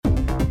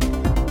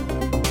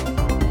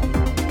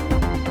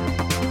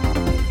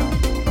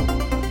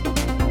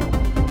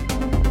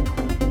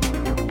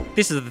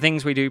This is the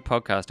Things We Do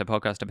podcast, a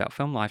podcast about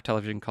film, life,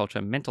 television,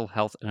 culture, mental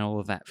health, and all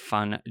of that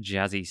fun,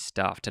 jazzy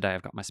stuff. Today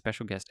I've got my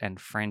special guest and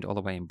friend all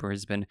the way in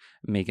Brisbane,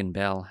 Megan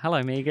Bell.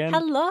 Hello, Megan.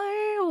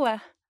 Hello.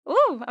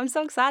 Ooh, I'm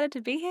so excited to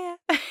be here.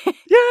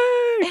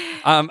 Yay!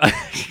 I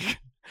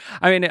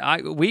mean,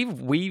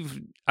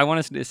 I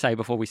want to say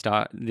before we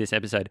start this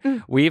episode,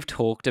 we've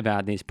talked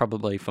about this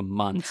probably for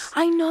months.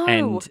 I know.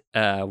 And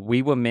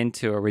we were meant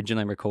to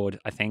originally record,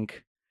 I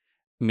think,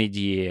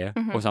 mid-year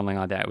or something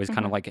like that. It was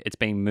kind of like it's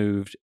been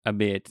moved a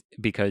bit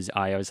because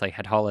I obviously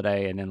had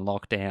holiday and then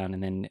lockdown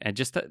and then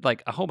just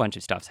like a whole bunch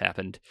of stuff's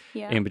happened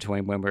in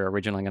between when we were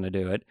originally going to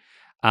do it.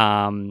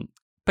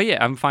 But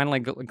yeah, I'm finally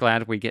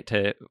glad we get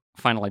to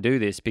finally do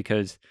this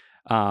because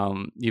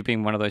you've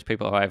been one of those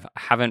people who I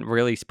haven't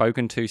really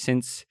spoken to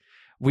since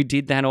we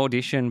did that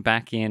audition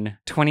back in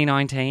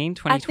 2019,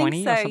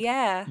 2020. I think so,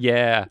 yeah.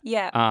 Yeah.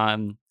 Yeah.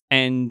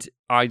 And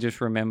I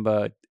just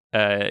remember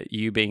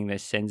you being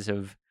this sense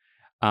of,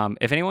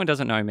 if anyone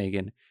doesn't know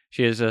Megan,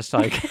 she is just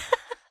like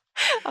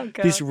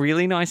this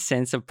really nice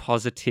sense of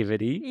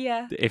positivity.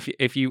 Yeah.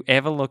 If you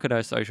ever look at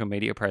her social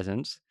media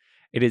presence,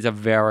 it is a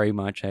very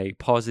much a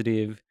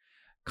positive,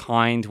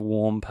 kind,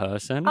 warm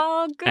person.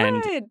 Oh,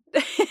 good.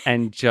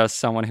 And just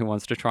someone who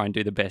wants to try and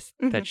do the best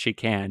that she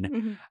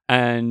can.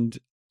 And,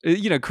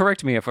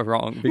 correct me if I'm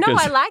wrong. Because No,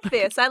 I like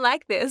this. I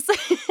like this.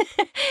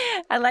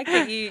 I like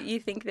that you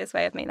think this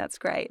way of me. That's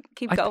great.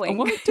 Keep going.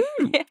 Well, I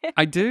do.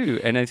 I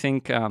do. And I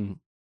think...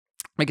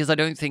 because I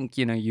don't think,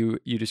 you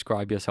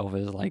describe yourself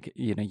as like,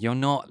 you're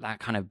not that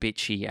kind of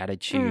bitchy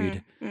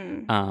attitude.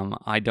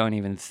 I don't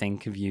even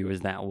think of you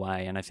as that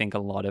way. And I think a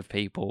lot of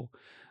people,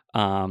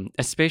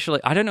 especially,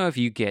 I don't know if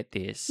you get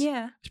this.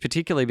 Yeah.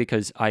 Particularly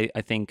because I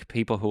think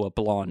people who are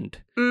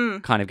blonde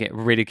kind of get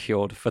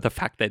ridiculed for the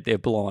fact that they're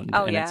blonde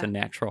it's a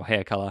natural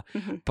hair color.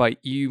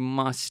 But you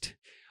must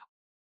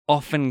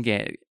often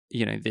get...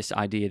 this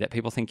idea that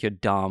people think you're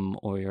dumb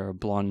or you're a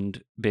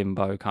blonde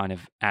bimbo kind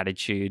of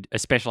attitude,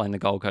 especially in the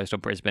Gold Coast or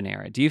Brisbane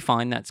area. Do you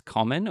find that's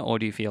common or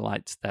do you feel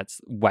like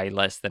that's way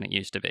less than it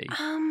used to be?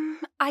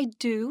 I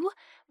do,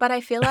 but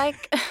I feel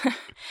like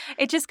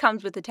it just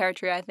comes with the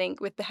territory, I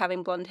think, with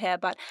having blonde hair.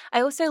 But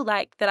I also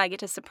like that I get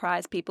to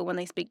surprise people when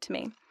they speak to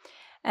me.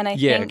 And I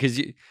think... because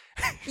you...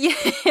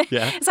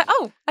 yeah. It's like,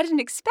 oh, I didn't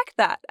expect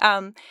that.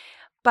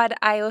 But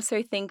I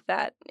also think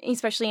that,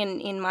 especially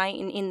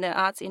in the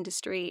arts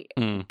industry,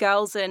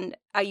 girls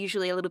are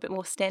usually a little bit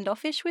more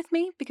standoffish with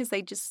me because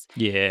they just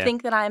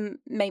think that I'm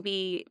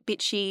maybe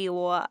bitchy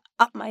or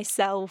up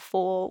myself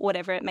or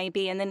whatever it may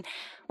be. And then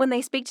when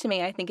they speak to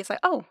me, I think it's like,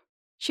 oh,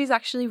 she's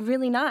actually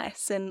really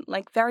nice and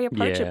like very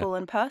approachable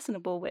and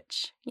personable,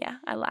 which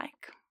I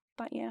like.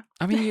 But yeah,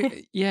 I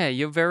mean,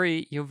 you're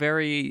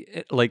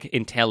very like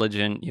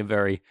intelligent. You're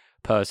very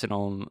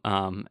personal,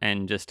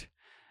 and just.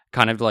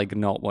 Kind of like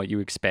not what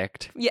you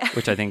expect,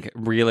 which I think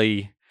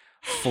really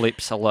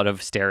flips a lot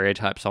of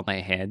stereotypes on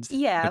their heads.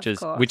 Yeah,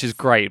 which is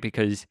great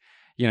because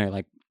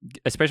like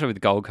especially with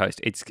the Gold Coast,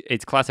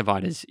 it's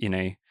classified as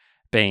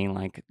being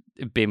like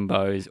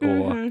bimbos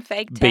or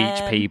fake beach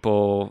tan.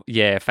 people,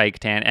 fake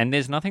tan, and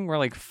there's nothing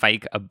really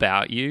fake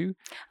about you.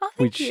 Oh,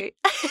 thank you.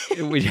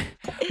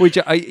 which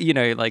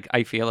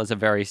I feel is a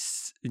very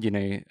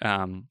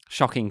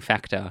shocking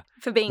factor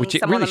for being which it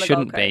someone really on the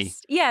shouldn't Gold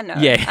Coast. be. Yeah, no,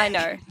 I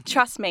know.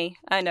 Trust me,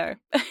 I know.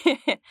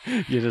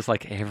 You're just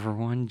like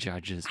everyone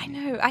judges me. I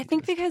know. I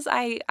think because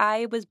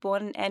I was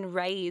born and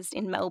raised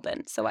in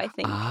Melbourne, so I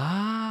think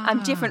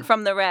I'm different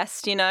from the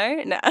rest.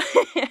 No.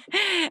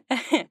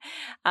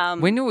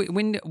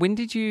 When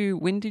did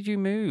you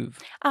move?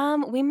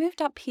 We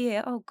moved up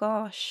here. Oh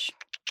gosh,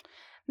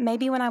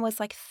 maybe when I was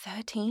like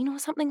 13 or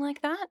something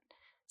like that.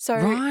 So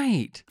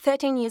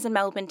 13 years in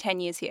Melbourne,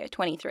 10 years here,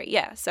 23.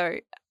 Yeah. So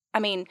I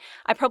mean,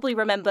 I probably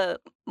remember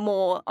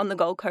more on the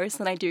Gold Coast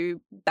than I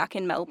do back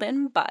in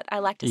Melbourne, but I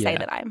like to say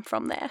that I'm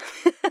from there.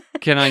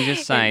 Can I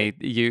just say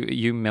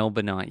you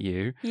Melbourneite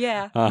you?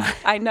 Yeah.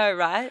 I know,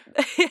 right?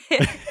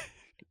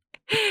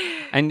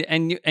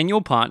 And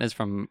your partner's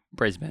from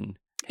Brisbane.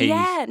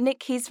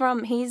 Nick, he's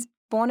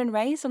born and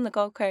raised on the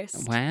Gold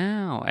Coast.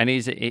 Wow. And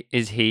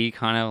is he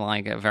kind of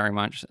like a very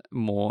much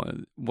more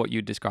what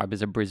you describe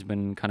as a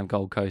Brisbane kind of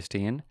Gold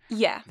Coastian?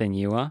 Yeah. Than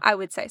you are? I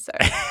would say so.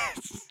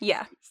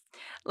 Yeah.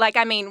 Like,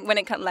 I mean, when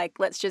it comes, like,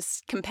 let's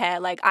just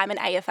compare, like, I'm an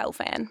AFL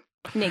fan.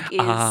 Nick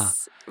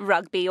is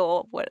rugby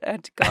or what? Oh,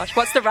 gosh,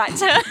 what's the right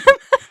term?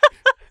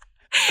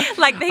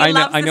 Like, he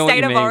loves the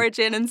state of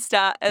origin and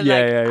stuff. And,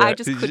 I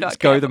just could not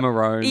go the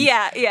Maroons.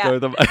 Yeah.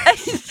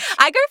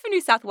 I go for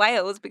New South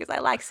Wales because I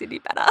like Sydney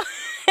better.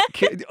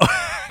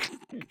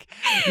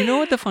 You know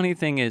what the funny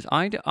thing is?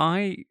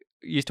 I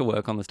used to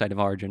work on the state of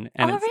origin,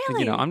 and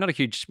really? I'm not a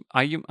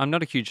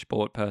huge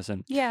sport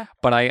person. Yeah,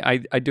 but I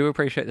do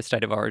appreciate the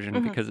state of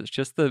origin because it's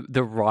just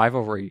the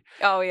rivalry.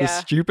 Oh yeah, the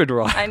stupid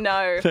rivalry. I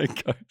know.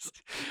 That goes.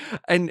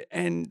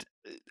 And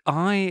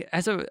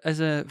as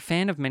a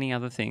fan of many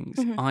other things,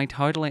 I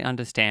totally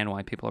understand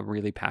why people are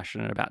really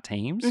passionate about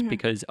teams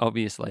because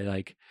obviously,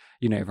 like,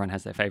 you know, everyone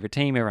has their favorite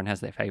team, everyone has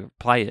their favorite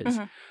players.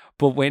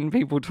 But when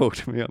people talk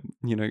to me,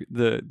 you know,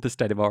 the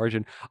state of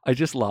origin, I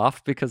just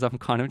laugh because I'm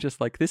kind of just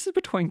like, this is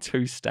between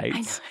two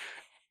states.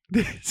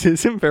 This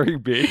isn't very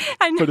big.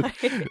 I know. But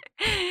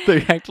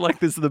they act like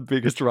this is the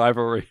biggest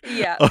rivalry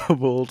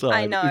of all time.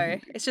 I know.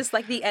 It's just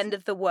like the end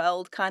of the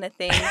world kind of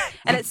thing.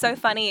 And it's so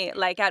funny,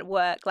 like at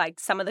work,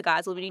 like some of the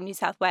guys will be in New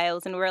South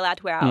Wales and we're allowed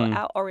to wear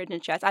our Origin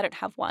shirts. I don't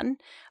have one.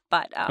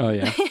 But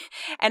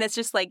and it's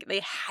just like they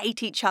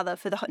hate each other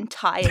for the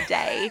entire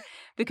day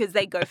because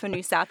they go for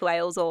New South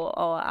Wales or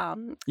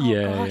what's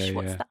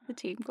that the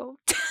team called?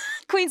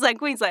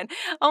 Queensland.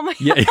 Oh my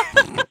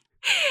God.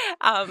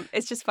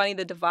 It's just funny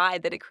the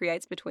divide that it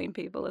creates between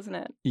people, isn't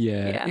it?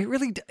 Yeah. It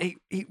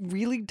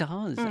really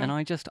does. And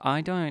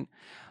I don't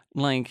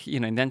like, you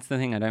know, that's the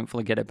thing, I don't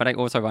fully get it, but I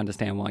also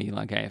understand why you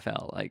like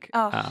AFL. Like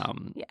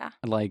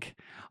like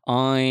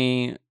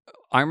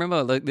I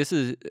remember, like, this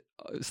is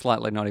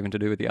slightly not even to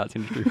do with the arts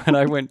industry, but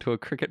I went to a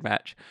cricket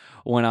match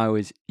when I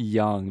was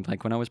young,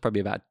 like when I was probably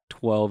about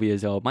 12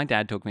 years old. My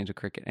dad took me to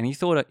cricket and he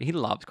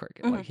loves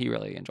cricket. Like, he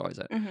really enjoys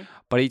it.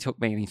 But he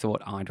took me and he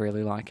thought I'd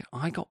really like it.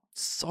 I got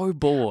so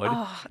bored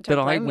that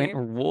I went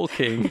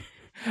walking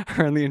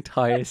around the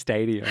entire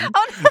stadium,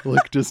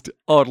 like just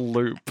on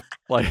loop,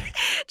 like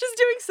just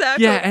doing circles.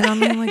 Yeah, and I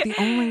mean, like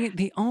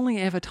the only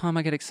ever time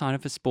I get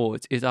excited for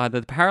sports is either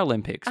the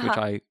Paralympics, which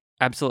I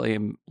absolutely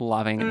am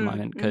loving at the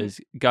moment because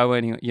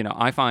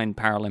I find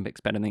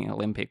Paralympics better than the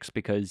Olympics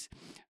because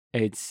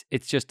it's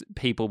just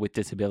people with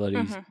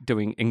disabilities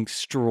doing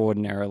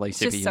extraordinarily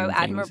superhuman things. It's just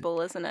so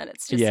admirable, isn't it?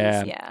 It's just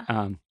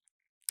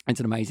it's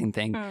an amazing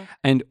thing.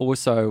 And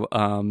also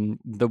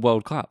the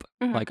World Cup.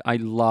 Like, I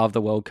love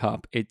the World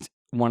Cup. It's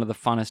one of the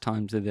funnest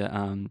times of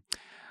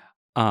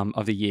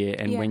the year.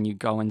 And when you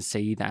go and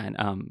see that,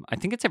 I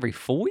think it's every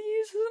 4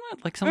 years, isn't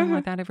it? Like something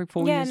like that, every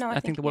 4 years. No,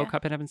 I think the World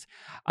Cup happens.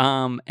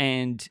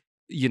 And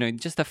you know,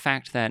 just the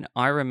fact that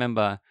I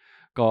remember,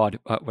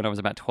 when I was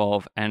about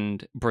 12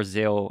 and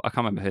Brazil, I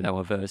can't remember who they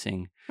were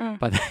versing,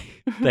 but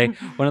they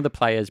one of the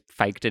players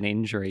faked an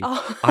injury.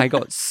 I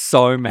got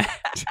so mad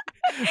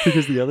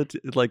because the other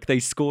they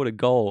scored a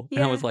goal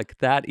and I was like,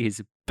 that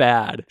is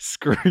bad.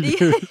 Screw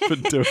you for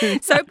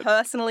doing so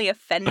personally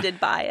offended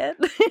by it.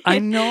 I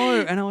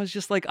know. And I was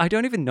just like, I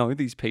don't even know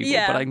these people,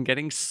 but I'm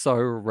getting so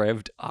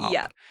revved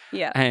up.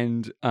 Yeah.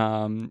 And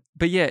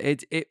but yeah,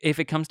 if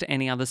it comes to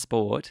any other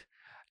sport,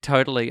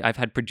 totally, I've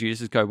had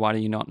producers go, why do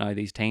you not know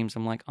these teams?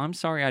 I'm like, I'm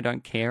sorry, I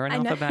don't care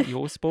enough about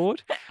your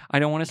sport. I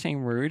don't want to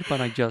seem rude,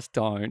 but I just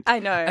don't. I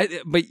know.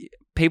 But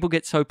people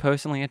get so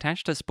personally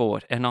attached to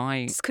sport, and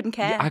I just couldn't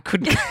care. I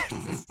couldn't.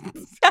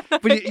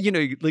 But, you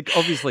know, like,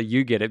 obviously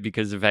you get it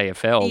because of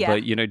AFL,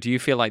 but, you know, do you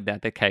feel like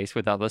that the case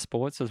with other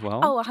sports as well?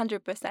 Oh,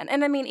 100%.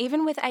 And I mean,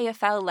 even with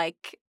AFL,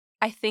 like,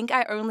 I think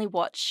I only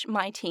watch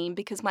my team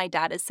because my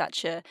dad is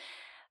such a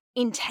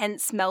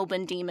intense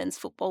Melbourne Demons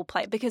football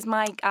player, because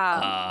my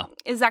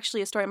is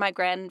actually a story. My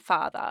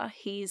grandfather,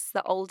 he's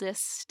the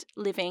oldest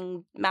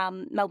living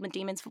Melbourne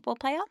Demons football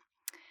player.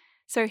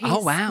 So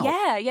he's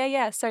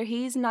yeah. So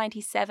he's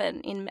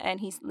 97 and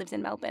he lives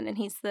in Melbourne, and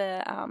he's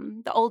the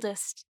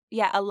oldest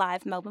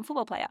alive Melbourne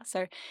football player.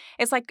 So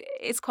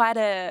it's quite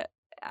a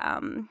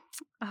oh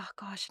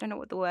gosh, I don't know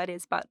what the word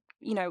is, but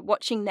you know,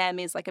 watching them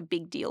is like a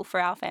big deal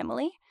for our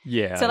family.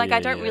 Yeah. So I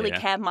don't really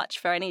care much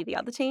for any of the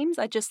other teams.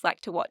 I just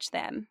like to watch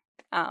them.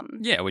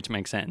 Which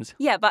makes sense.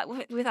 Yeah, but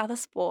with other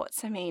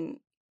sports, I mean,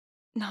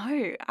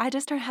 no, I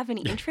just don't have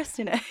any interest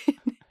in it.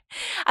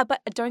 But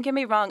don't get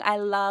me wrong, I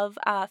love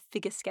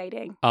figure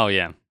skating. Oh,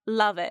 yeah.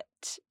 Love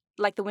it.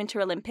 Like the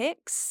Winter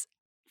Olympics,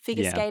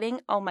 figure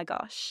skating. Oh my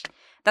gosh.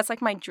 That's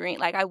like my dream.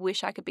 Like, I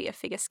wish I could be a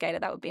figure skater.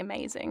 That would be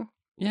amazing.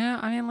 Yeah,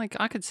 I mean, like,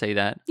 I could see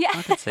that. Yeah.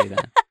 I could see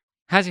that.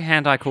 How's your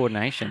hand-eye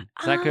coordination?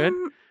 Is that good?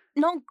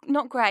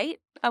 Not great,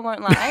 I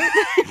won't lie.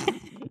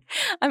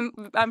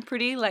 I'm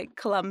pretty like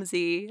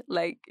clumsy.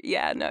 Like,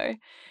 yeah, no.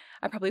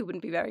 I probably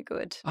wouldn't be very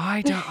good.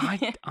 I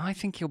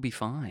think you'll be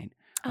fine.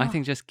 I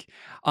think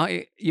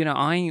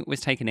I was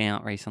taken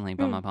out recently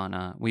by my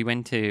partner. We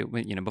went to,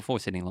 before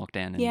Sydney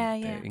lockdown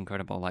and the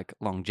incredible like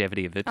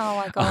longevity of it. Oh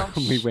my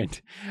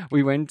gosh.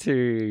 We went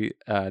to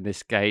this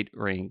skate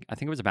rink. I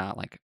think it was about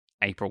like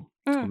April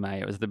or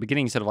May. It was the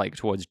beginning, sort of like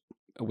towards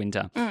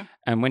winter,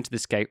 and went to the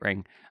skate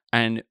rink.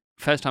 And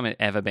first time I'd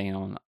ever been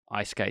on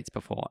ice skates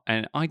before,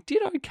 and I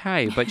did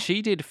okay. But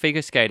she did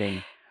figure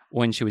skating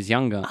when she was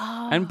younger,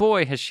 and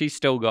boy, has she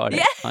still got it.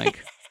 Yeah.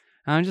 Like,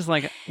 I'm just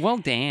like, well,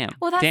 damn.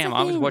 Well, that's damn, the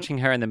I was thing. watching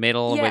her in the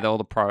middle with all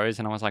the pros,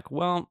 and I was like,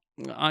 well,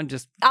 I'll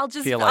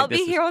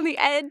be here on the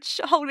edge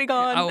holding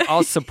on.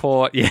 I'll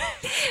support,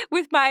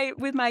 with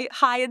my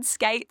hired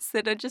skates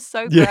that are just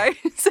so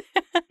gross.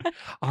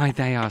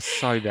 They are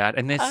so bad,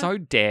 and they're so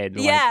dead.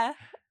 Yeah.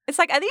 It's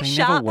like, are these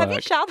sharp? Have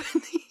you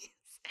sharpened these?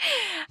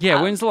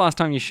 Yeah, when's the last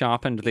time you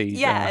sharpened these?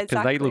 Yeah,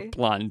 because they look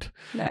blunt.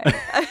 No.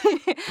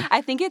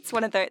 I think it's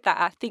one of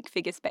I think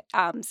figure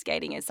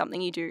skating is something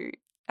you do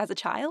as a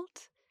child.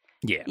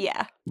 Yeah.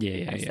 Yeah.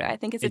 Yeah. So I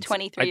think as a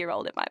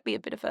 23-year-old, it might be a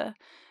bit of a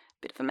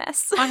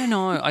mess. I don't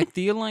know. I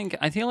feel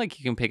like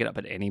you can pick it up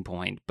at any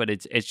point, but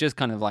it's just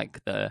kind of like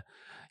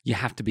you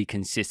have to be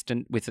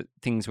consistent with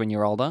things when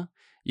you're older.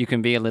 You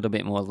can be a little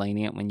bit more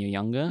lenient when you're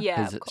younger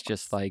because it's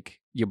just like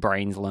your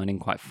brain's learning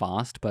quite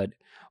fast. But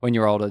when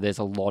you're older, there's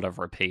a lot of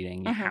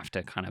repeating. You have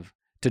to kind of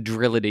to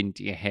drill it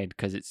into your head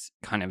because it's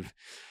kind of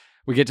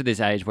we get to this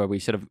age where we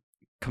sort of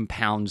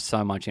compound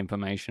so much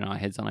information in our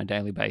heads on a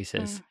daily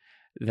basis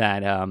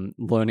that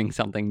learning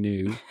something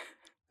new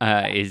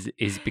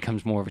is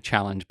becomes more of a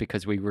challenge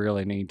because we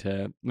really need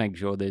to make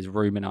sure there's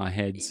room in our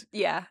heads.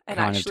 Yeah, and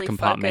kind actually of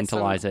to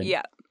compartmentalize it.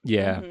 Yeah.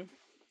 Yeah. Mm-hmm.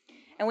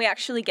 And we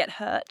actually get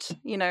hurt,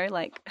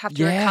 like have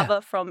to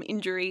recover from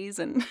injuries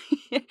and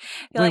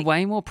we're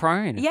way more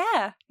prone.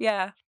 Yeah.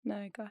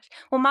 No, gosh.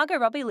 Well, Margot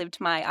Robbie lived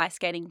my ice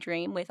skating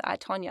dream with I,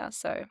 Tonya,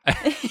 so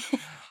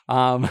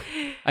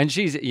and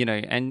she's,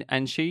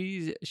 and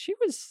she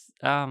was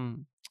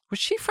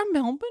she from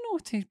Melbourne or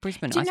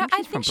Brisbane?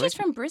 I think she's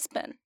from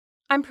Brisbane.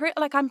 I'm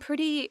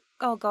pretty.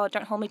 Oh God,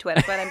 don't hold me to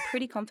it, but I'm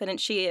pretty confident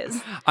she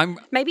is.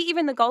 Maybe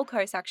even the Gold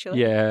Coast,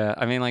 actually. Yeah,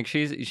 I mean, like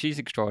she's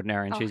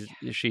extraordinary, and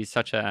she's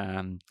such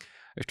a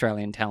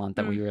Australian talent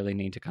that we really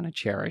need to kind of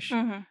cherish.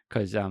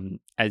 Because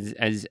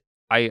as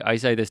I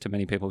say this to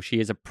many people,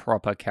 she is a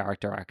proper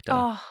character actor.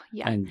 Oh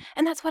yeah,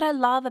 and that's what I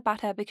love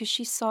about her because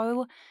she's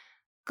so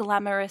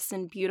glamorous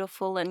and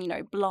beautiful, and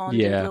blonde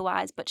and blue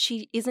eyes. But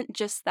she isn't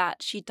just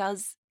that; she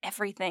does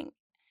everything.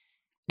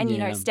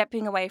 And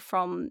stepping away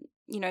from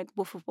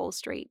Wolf of Wall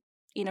Street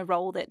in a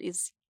role that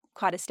is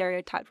quite a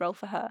stereotyped role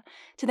for her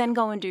to then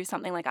go and do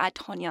something like I,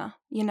 Tonya,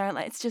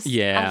 like it's just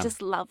I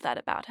just love that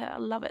about her. I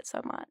love it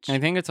so much. I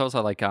think it's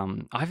also like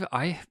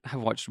I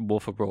have watched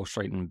Wolf of Wall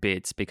Street in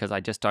bits because I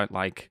just don't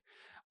like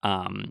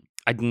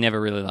I'd never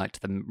really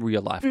liked the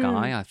real life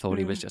guy. I thought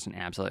he was just an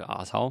absolute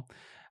asshole.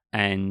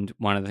 And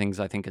one of the things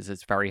I think is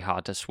it's very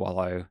hard to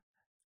swallow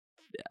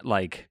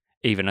like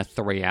even a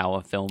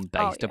 3-hour film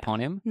based upon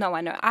him. No, I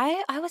know.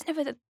 I was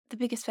never the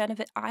biggest fan of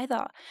it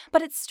either.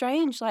 But it's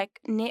strange, like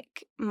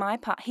Nick, my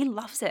part, he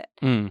loves it.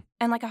 And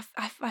like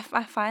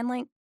I find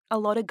like a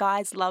lot of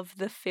guys love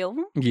the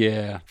film.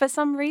 Yeah. For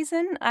some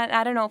reason.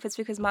 I don't know if it's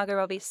because Margot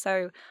Robbie's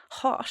so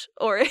hot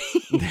or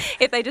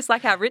if they just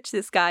like how rich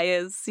this guy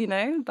is,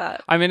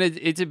 but... I mean,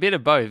 it's a bit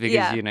of both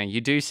because,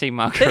 you do see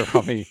Margot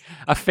Robbie,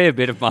 a fair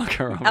bit of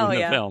Margot Robbie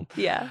in the film.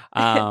 Yeah.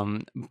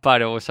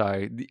 But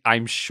also,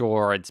 I'm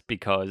sure it's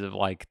because of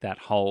like that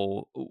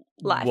whole...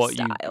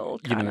 lifestyle.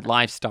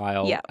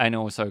 Lifestyle. Yeah. And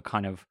also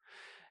kind of...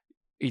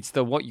 It's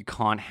the what you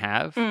can't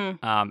have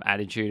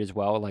attitude as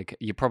well. Like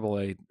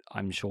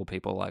I'm sure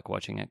people like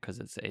watching it because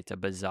it's a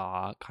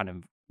bizarre kind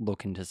of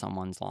look into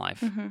someone's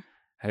life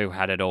who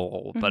had it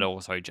all, but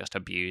also just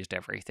abused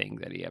everything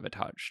that he ever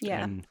touched.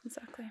 Yeah,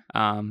 exactly.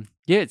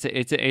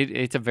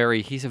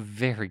 He's a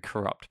very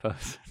corrupt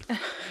person.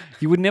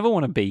 You would never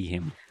want to be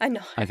him. I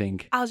know. I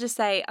think. I'll just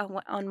say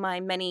on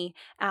my many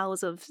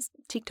hours of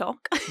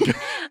TikTok,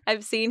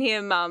 I've seen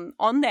him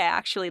on there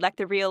actually, like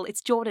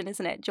it's Jordan,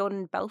 isn't it?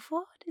 Jordan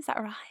Belfort, is that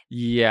right?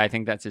 Yeah, I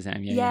think that's his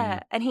name.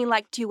 Yeah. And he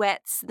like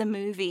duets the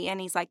movie,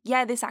 and he's like,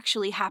 yeah, this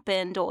actually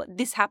happened, or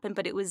this happened,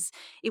 but it was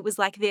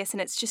like this,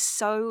 and it's just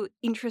so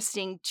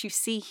interesting to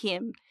see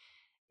him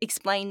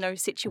explain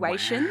those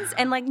situations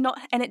and like not,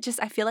 and it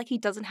just I feel like he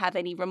doesn't have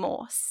any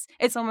remorse.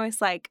 It's almost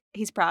like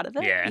he's proud of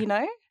it. Yeah.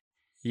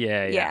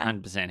 Yeah.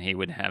 100%. He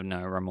would have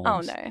no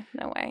remorse. Oh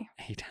no way.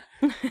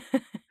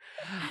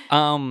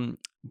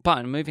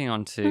 But moving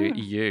on to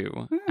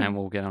you, and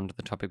we'll get onto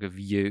the topic of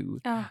you.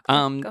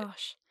 Oh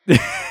gosh.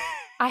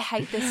 I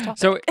hate this topic.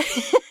 So,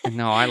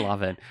 no, I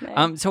love it.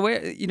 No. So,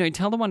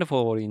 tell the wonderful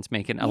audience,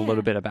 Megan, a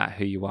little bit about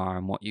who you are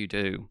and what you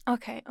do.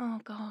 Okay. Oh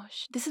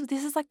gosh, this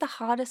is like the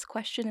hardest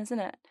question, isn't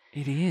it?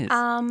 It is.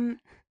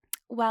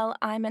 Well,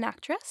 I'm an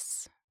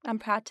actress. I'm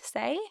proud to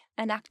say,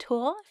 an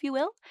actor, if you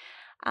will.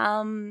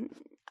 I'm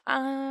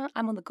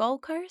on the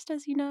Gold Coast,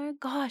 as you know.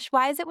 Gosh,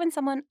 why is it when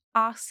someone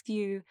asks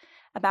you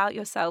about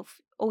yourself,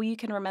 all you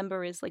can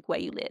remember is like where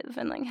you live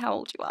and like how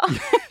old you are?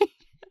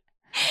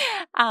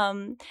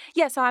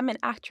 So I'm an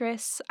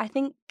actress. I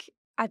think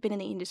I've been in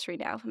the industry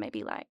now for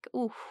maybe like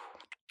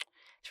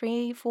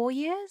 3-4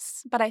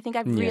 years, but I think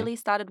I've really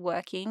started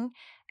working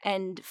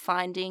and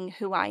finding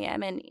who I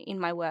am and in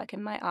my work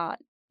and my art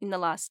in the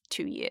last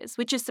 2 years,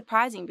 which is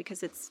surprising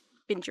because it's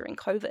been during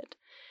COVID,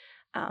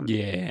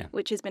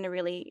 which has been a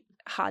really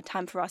hard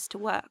time for us to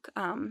work.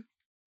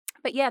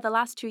 But the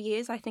last 2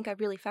 years, I think I've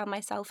really found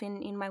myself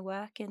in my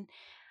work, and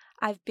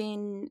I've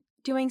been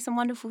doing some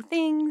wonderful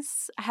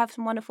things. I have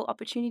some wonderful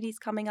opportunities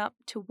coming up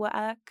to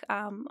work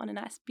on a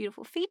nice,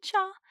 beautiful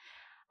feature.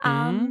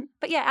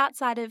 But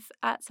outside of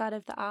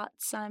the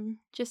arts, I'm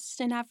just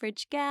an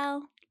average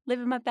gal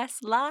living my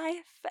best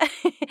life.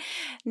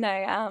 No,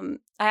 I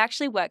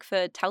actually work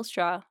for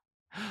Telstra,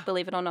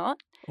 believe it or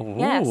not. Ooh.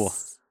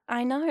 Yes,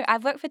 I know.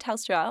 I've worked for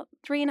Telstra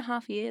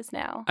 3.5 years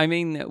now. I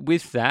mean,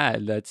 with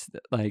that's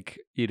like,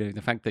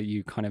 the fact that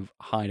you kind of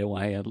hide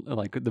away,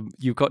 like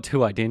you've got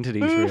two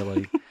identities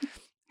really.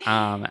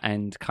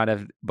 And kind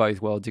of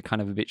both worlds, you're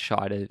kind of a bit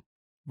shy to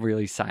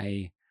really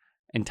say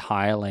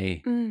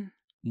entirely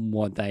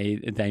what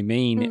they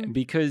mean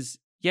because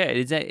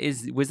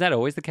was that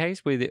always the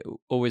case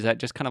or was that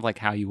just kind of like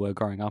how you were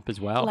growing up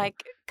as well?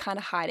 Like kind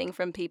of hiding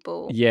from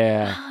people.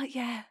 Yeah. Oh,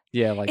 yeah.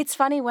 Yeah, like It's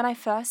funny, when I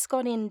first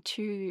got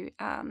into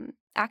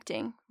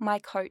acting, my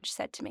coach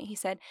said to me, he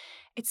said,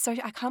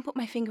 I can't put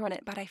my finger on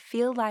it, but I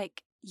feel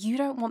like you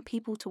don't want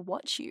people to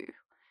watch you.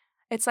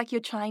 It's like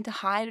you're trying to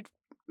hide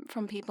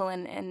from people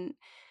and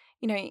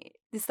you know,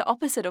 it's the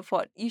opposite of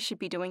what you should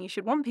be doing. You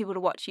should want people to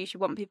watch you. You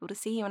should want people to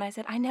see you. And I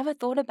said, I never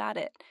thought about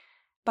it,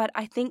 but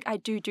I think I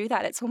do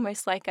that. It's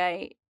almost like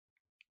I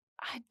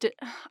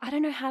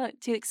don't know how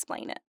to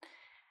explain it.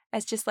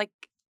 It's just like,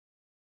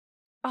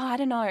 oh, I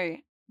don't know.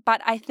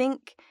 But I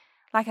think,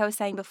 like I was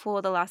saying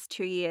before, the last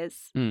 2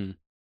 years,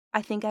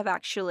 I think I've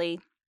actually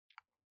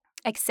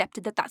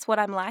accepted that that's what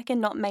I'm like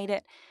and not made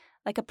it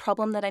like a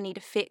problem that I need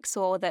to fix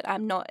or that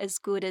I'm not as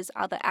good as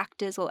other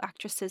actors or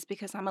actresses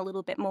because I'm a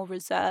little bit more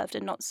reserved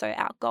and not so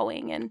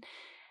outgoing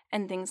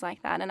and things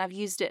like that. And I've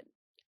used it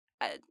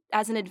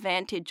as an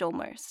advantage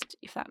almost,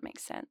 if that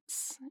makes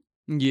sense.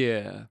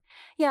 Yeah.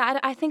 Yeah,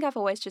 I think I've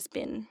always just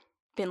been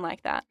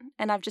like that,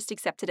 and I've just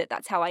accepted it.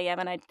 That's how I am,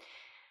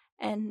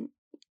 and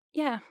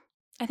yeah,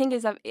 I think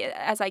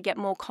as I get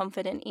more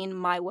confident in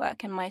my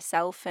work and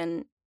myself,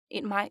 and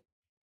it might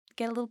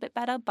get a little bit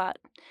better, but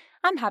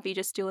I'm happy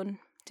just doing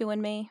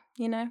me,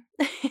 you know.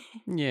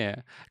 Yeah,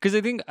 because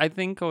I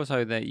think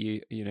also that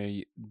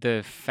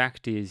the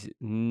fact is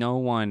no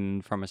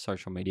one from a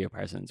social media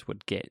presence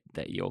would get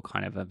that you're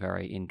kind of a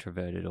very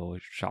introverted or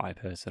shy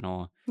person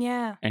or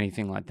Yeah.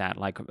 anything like that.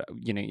 Like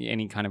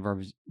any kind of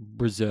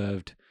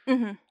reserved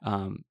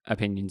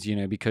opinions.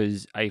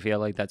 Because I feel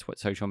like that's what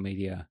social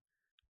media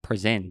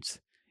presents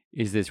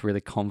is this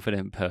really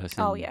confident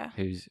person. Oh yeah.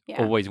 Who's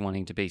Yeah. always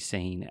wanting to be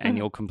seen, and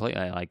you're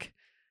completely like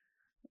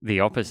the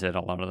opposite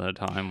a lot of the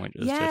time, which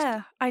is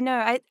just I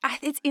know.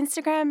 It's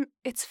Instagram.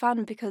 It's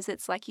fun because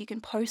it's like you can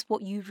post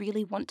what you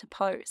really want to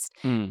post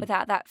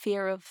without that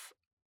fear of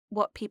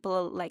what people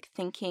are like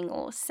thinking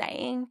or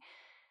saying.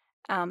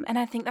 And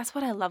I think that's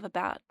what I love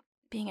about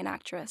being an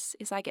actress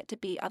is I get to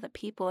be other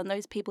people, and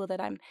those people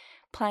that I'm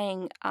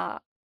playing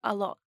are a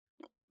lot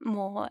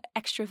more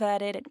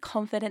extroverted and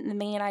confident than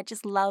me, and I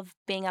just love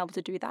being able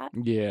to do that.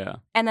 Yeah.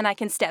 And then I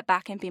can step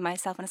back and be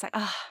myself, and it's like,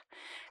 oh,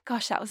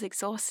 gosh, that was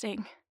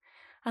exhausting.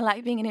 I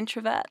like being an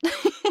introvert.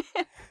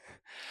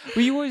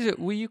 Were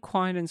you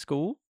quiet in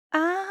school?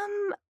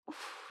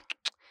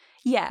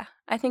 Yeah,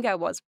 I think I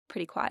was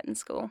pretty quiet in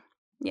school.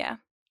 Yeah.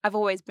 I've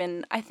always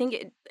been, I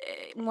think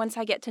once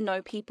I get to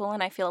know people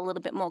and I feel a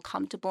little bit more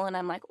comfortable and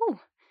I'm like, oh,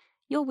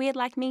 you're weird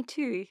like me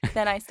too,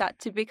 then I start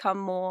to become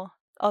more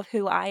of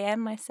who I am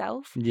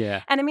myself.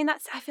 Yeah. And I mean,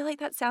 I feel like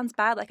that sounds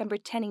bad, like I'm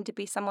pretending to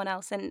be someone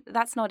else, and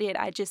that's not it.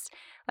 I just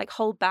like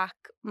hold back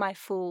my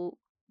full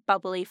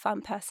bubbly,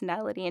 fun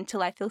personality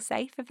until I feel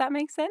safe, if that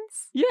makes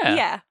sense.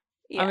 Yeah.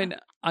 Yeah. I mean,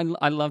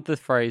 I love the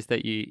phrase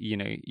that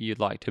you'd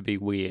like to be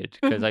weird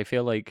because I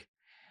feel like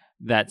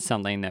that's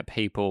something that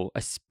people,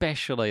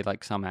 especially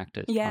like some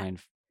actors, try and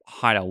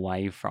hide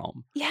away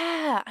from.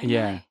 Yeah, I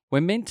know.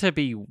 We're meant to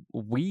be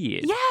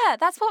weird. Yeah,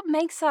 that's what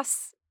makes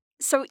us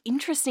so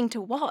interesting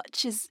to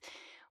watch is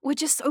we're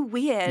just so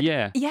weird.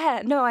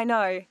 Yeah, no, I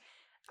know.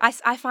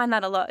 I find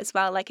that a lot as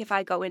well. Like if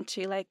I go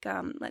into like,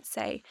 let's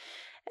say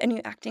a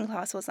new acting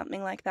class or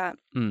something like that,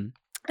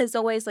 there's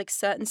always like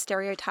certain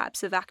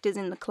stereotypes of actors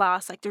in the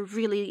class, like the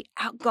really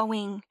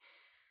outgoing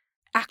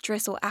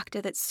actress or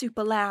actor that's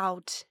super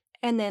loud,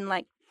 and then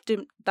like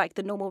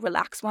the normal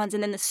relaxed ones,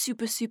 and then the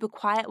super, super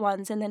quiet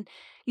ones, and then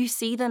you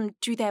see them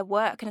do their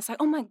work and it's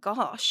like, oh my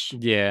gosh.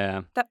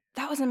 Yeah.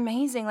 That was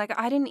amazing. Like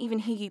I didn't even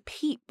hear you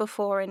peep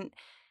before, and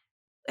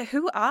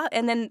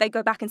and then they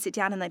go back and sit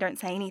down and they don't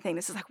say anything.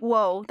 This is like,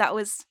 whoa, that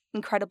was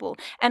incredible.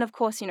 And of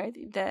course,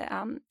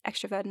 the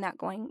extrovert and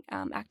outgoing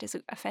actors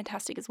are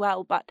fantastic as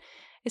well, but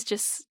it's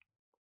just,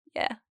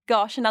 yeah,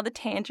 gosh, another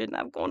tangent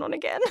I've gone on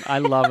again. I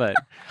love it.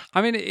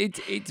 I mean,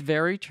 it's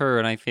very true,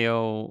 and I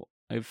feel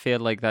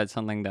like that's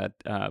something that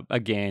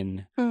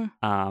again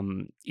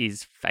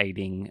is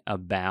fading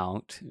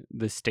about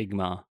the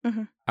stigma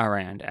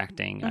around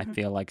acting. I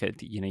feel like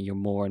you're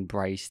more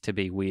embraced to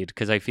be weird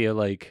because I feel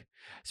like,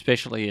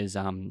 especially as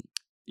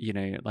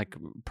like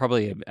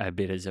probably a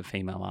bit as a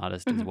female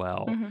artist as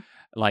well.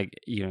 Like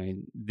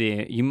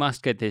you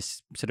must get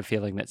this sort of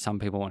feeling that some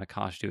people want to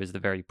cast you as the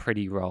very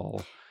pretty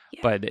role.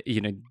 Yeah. But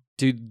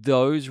do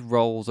those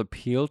roles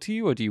appeal to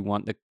you, or do you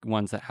want the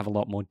ones that have a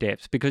lot more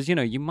depth? Because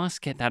you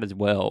must get that as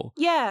well.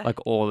 Yeah, like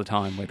all the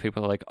time, where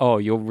people are like, "Oh,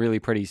 you're really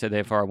pretty, so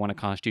therefore I want to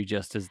cast you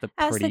just as the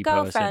pretty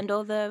girlfriend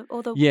person.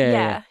 or the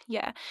yeah.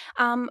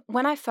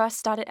 When I first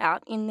started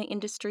out in the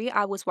industry,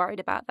 I was worried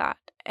about that,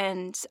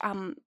 and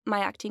my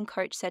acting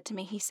coach said to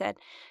me, he said,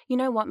 "You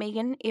know what,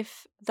 Megan?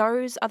 If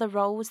those are the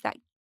roles that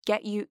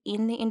get you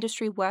in the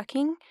industry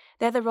working,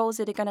 they're the roles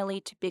that are going to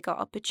lead to bigger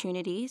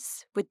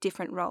opportunities with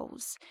different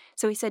roles."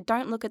 So he said,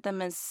 don't look at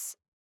them as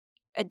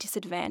a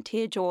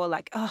disadvantage or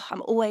like, oh,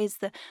 I'm always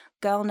the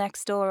girl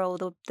next door or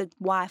the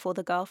wife or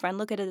the girlfriend.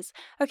 Look at it as,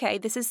 okay,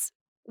 this is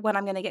when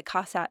I'm going to get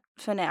cast out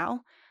for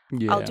now.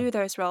 Yeah. I'll do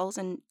those roles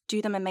and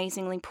do them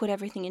amazingly, put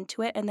everything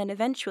into it, and then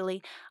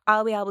eventually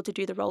I'll be able to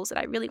do the roles that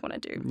I really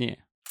want to do. Yeah.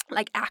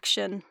 Like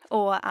action,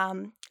 or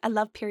I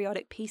love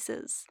periodic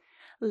pieces.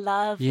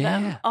 Love Yeah.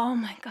 them. Oh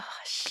my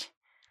gosh.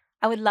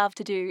 I would love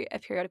to do a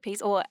periodic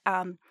piece, or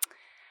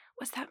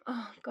what's that?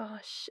 Oh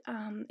gosh.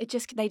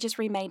 They just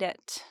remade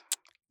it.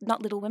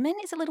 Not Little Women?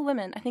 Is it Little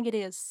Women? I think it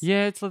is.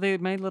 Yeah, they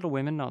made Little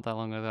Women not that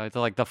long ago. It's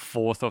like the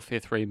 4th or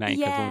 5th remake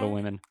of Little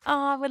Women.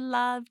 Oh, I would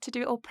love to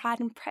do it, or Pride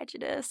and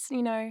Prejudice,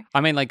 you know. I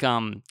mean, like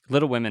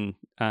Little Women,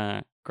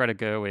 Greta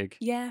Gerwig.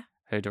 Yeah.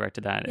 Who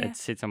directed that? Yeah. It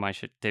sits on my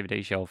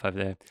DVD shelf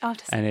over there. Oh,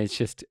 and it's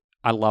just,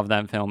 I love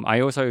that film.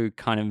 I also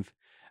kind of,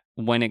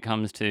 when it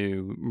comes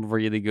to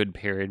really good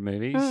period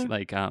movies,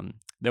 like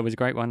there was a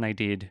great one they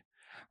did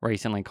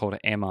recently called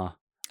Emma,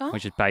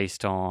 which is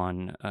based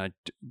on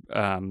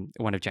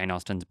one of Jane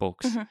Austen's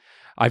books. Mm-hmm.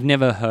 I've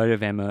never heard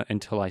of Emma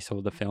until I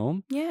saw the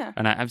film. Yeah.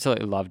 And I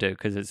absolutely loved it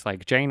because it's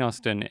like Jane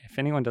Austen, if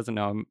anyone doesn't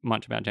know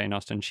much about Jane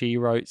Austen, she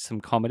wrote some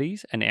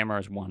comedies and Emma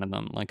is one of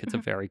them. Like it's a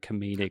very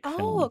comedic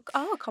film.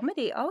 Oh,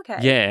 comedy. Oh, okay.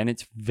 Yeah, and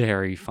it's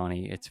very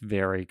funny. It's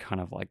very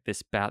kind of like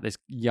about this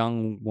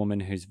young woman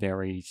who's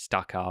very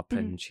stuck up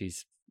and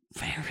she's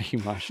very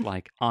much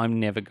like, I'm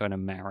never going to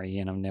marry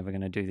and I'm never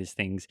going to do these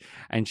things.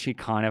 And she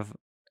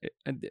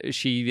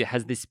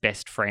has this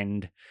best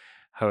friend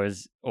who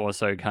is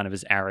also kind of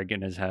as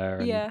arrogant as her,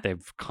 and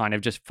they've kind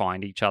of just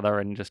find each other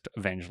and just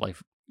eventually,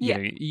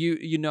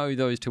 you know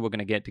those two are going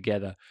to get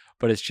together,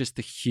 but it's just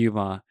the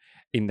humor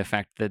in the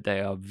fact that they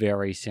are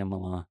very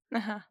similar,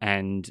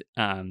 and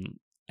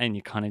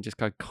you kind of just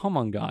go, come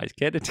on guys,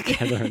 get it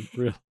together and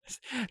realize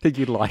that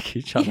you like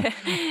each other.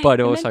 But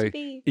also,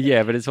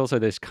 but it's also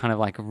this kind of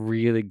like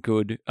really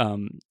good,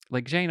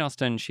 like Jane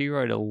Austen, she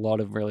wrote a lot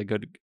of really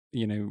good,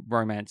 you know,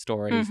 romance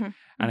stories,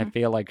 and I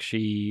feel like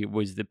she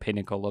was the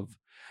pinnacle of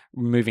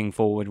moving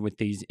forward with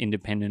these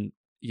independent,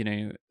 you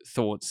know,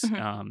 thoughts,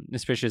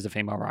 especially as a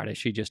female writer.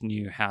 She just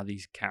knew how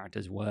these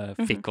characters were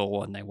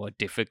fickle and they were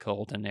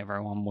difficult and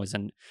everyone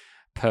wasn't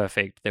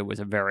perfect. There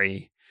was a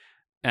very,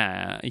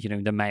 you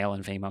know, the male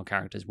and female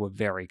characters were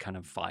very kind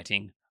of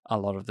fighting a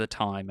lot of the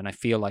time, and I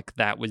feel like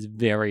that was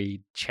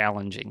very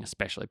challenging,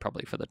 especially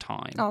probably for the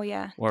time. Oh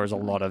yeah. Whereas a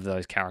lot of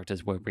those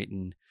characters were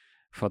written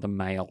for the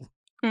male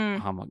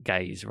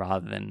gaze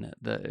rather than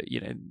the,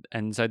 you know,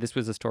 and so this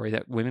was a story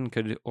that women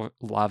could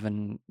love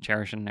and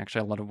cherish, and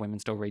actually a lot of women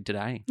still read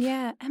today.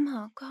 Yeah,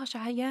 Emma, gosh,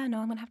 I'm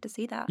gonna have to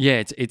see that.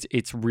 Yeah,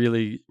 it's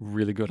really,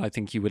 really good. I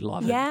think you would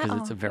love it because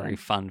it's a very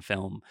fun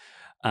film.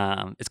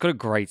 It's got a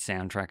great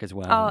soundtrack as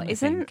well. Oh,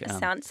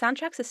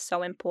 soundtracks are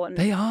so important.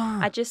 They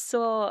are. I just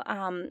saw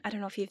I don't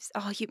know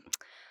if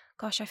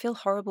gosh, I feel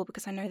horrible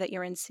because I know that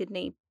you're in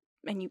Sydney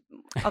and you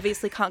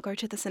obviously can't go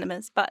to the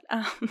cinemas, but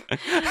I'm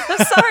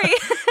sorry.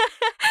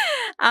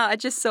 I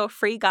just saw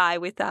Free Guy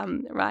with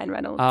Ryan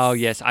Reynolds. Oh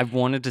yes, I've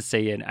wanted to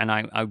see it, and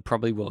I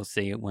probably will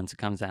see it once it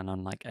comes out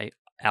on like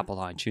Apple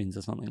iTunes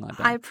or something like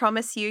that. I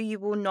promise you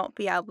will not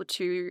be able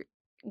to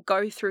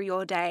go through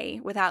your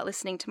day without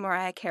listening to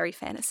Mariah Carey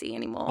Fantasy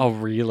anymore. Oh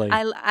really?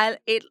 I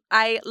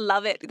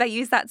love it. They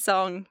use that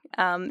song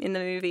in the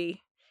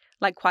movie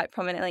like quite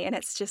prominently, and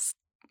it's just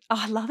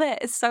I love it.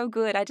 It's so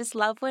good. I just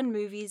love when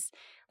movies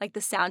like the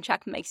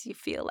soundtrack makes you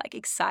feel like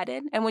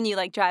excited, and when you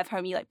like drive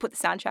home, you like put the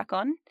soundtrack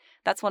on.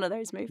 That's one of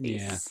those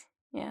movies.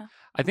 Yeah.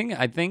 I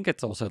think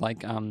it's also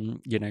like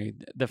you know,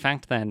 the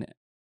fact that,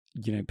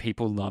 you know,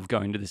 people love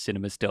going to the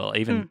cinema still,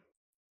 even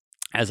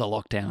as a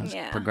lockdown is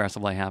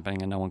progressively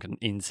happening, and no one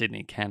in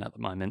Sydney can at the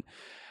moment.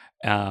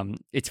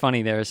 It's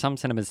funny, there are some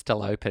cinemas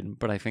still open,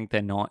 but I think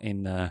they're not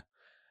in the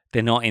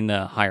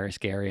high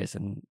risk areas,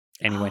 and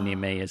anywhere near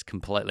me is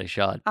completely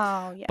shut.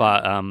 Oh yeah.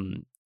 But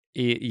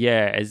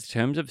as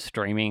terms of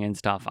streaming and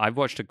stuff, I've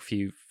watched a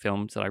few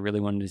films that I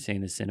really wanted to see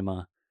in the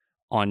cinema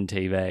on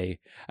TV,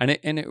 and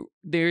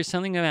there is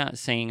something about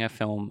seeing a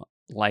film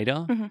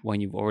later when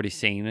you've already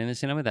seen it in the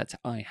cinema that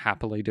I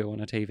happily do on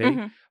a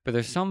TV. But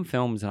there's some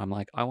films that I'm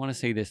like, I want to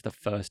see this the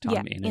first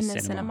time in the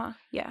cinema.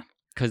 Yeah.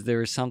 Because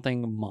there is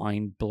something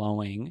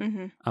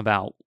mind-blowing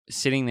about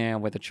sitting there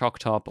with a choc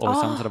top or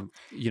some sort of,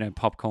 you know,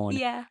 popcorn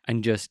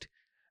and just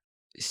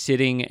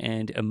sitting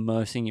and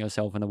immersing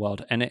yourself in the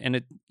world. And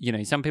it, you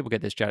know, some people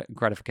get this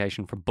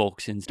gratification from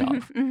books and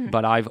stuff,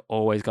 but I've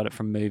always got it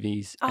from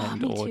movies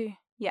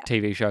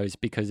TV shows,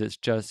 because it's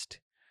just,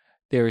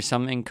 there is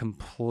something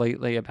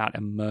completely about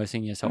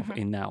immersing yourself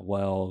in that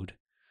world.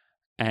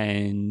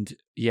 And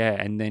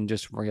and then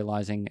just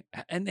realizing,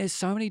 and there's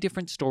so many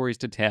different stories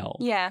to tell.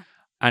 Yeah.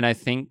 And I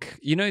think,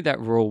 you know, that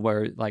rule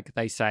where like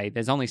they say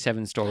there's only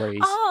 7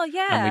 stories. Oh,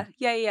 yeah.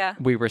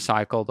 We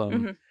recycle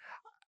them.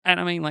 And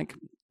I mean, like,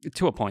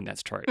 to a point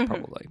that's true,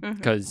 probably.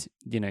 Because,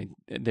 you know,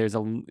 there's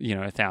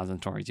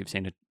 1,000 stories you've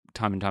seen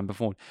time and time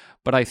before.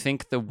 But I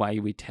think the way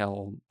we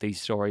tell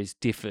these stories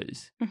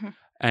differs.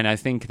 And I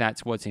think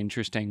that's what's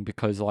interesting,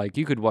 because like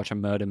you could watch a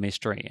murder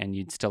mystery and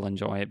you'd still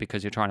enjoy it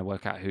because you're trying to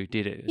work out who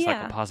did it. It's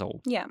like a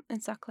puzzle. Yeah,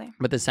 exactly.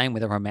 But the same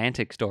with a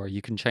romantic story.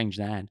 You can change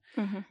that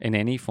in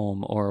any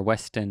form, or a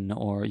Western,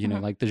 or, you know,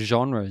 like the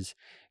genres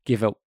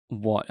give it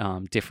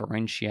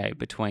differentiate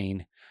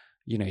between,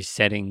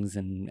 settings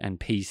and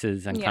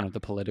pieces and kind of the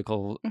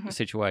political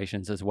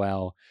situations as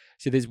well.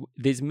 So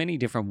there's many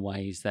different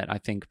ways that I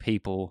think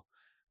people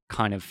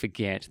kind of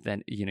forget that,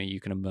 you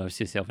can immerse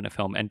yourself in a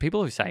film. And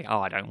people who say, "Oh,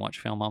 I don't watch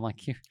film," I'm like,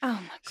 oh my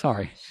gosh.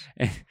 Sorry.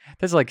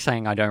 That's like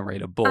saying I don't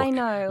read a book. I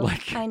know.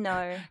 I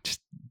know.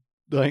 Just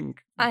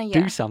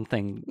do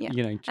something,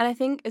 And I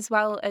think as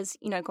well as,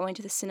 going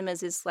to the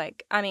cinemas is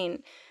like, I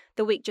mean,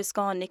 the week just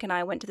gone, Nick and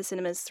I went to the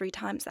cinemas 3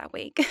 times that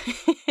week.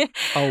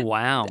 Oh,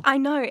 wow. I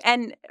know.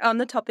 And on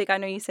the topic, I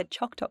know you said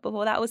Choc Top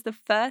before. That was the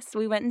first.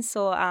 We went and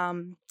saw,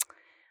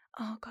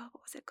 oh God,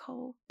 what was it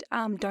called?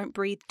 Don't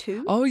Breathe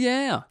 2. Oh,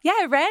 yeah.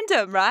 Yeah,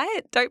 random,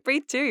 right? Don't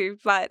Breathe 2.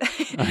 But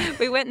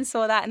we went and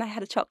saw that and I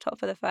had a Choc Top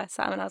for the first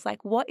time. And I was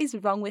like, what is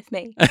wrong with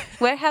me?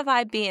 Where have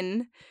I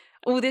been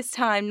all this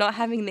time not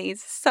having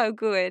these? So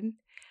good.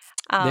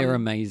 They're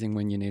amazing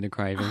when you need a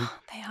craving.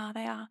 Oh,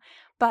 they are.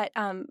 But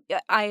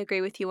I agree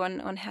with you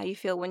on how you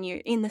feel when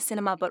you're in the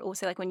cinema, but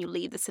also like when you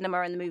leave the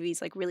cinema and the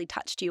movie's like really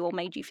touched you or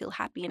made you feel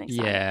happy and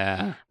excited.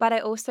 Yeah. But I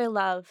also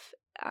love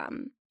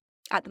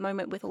at the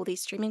moment with all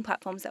these streaming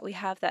platforms that we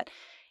have that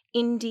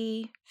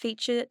indie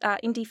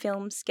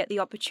films get the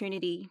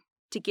opportunity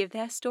to give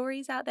their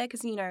stories out there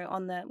because,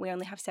 we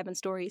only have 7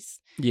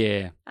 stories.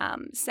 Yeah.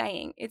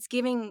 Saying it's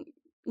giving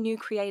new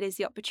creators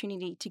the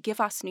opportunity to give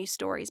us new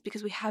stories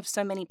because we have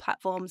so many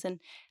platforms and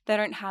they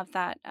don't have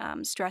that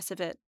stress of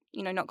it,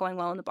 not going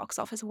well in the box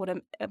office or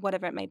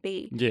whatever it may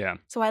be. Yeah.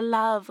 So I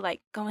love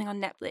like going on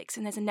Netflix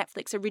and there's a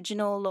Netflix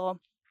original or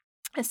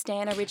a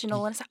Stan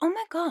original and it's like, oh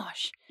my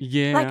gosh.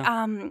 Yeah.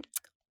 Like,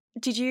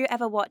 did you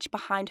ever watch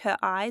Behind Her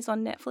Eyes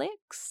on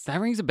Netflix?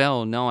 That rings a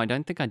bell. No, I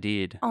don't think I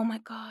did. Oh my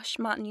gosh,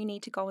 Martin, you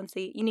need to go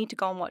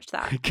and watch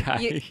that.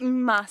 Okay. You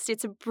must.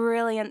 It's a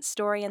brilliant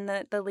story and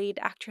the lead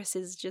actress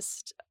is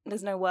just,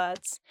 there's no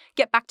words.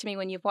 Get back to me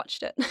when you've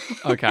watched it.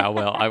 Okay, I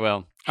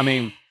will. I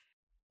mean,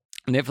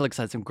 Netflix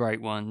has some great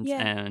ones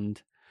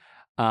and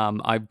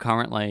I'm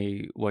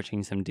currently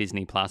watching some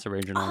Disney Plus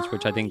originals,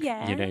 which I think,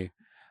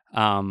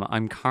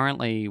 I'm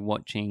currently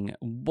watching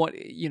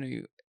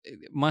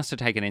must have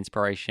taken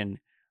inspiration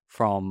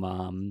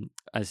from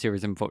a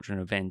series of Unfortunate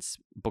Events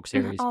book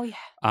series. Oh,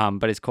 yeah.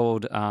 But it's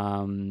called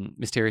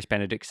Mysterious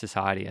Benedict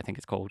Society, I think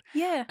it's called.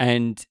 Yeah.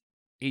 And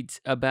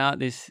it's about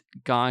this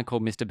guy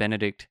called Mr.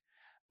 Benedict,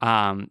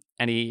 and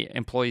he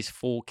employs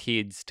 4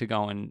 kids to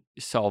go and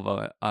solve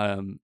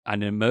an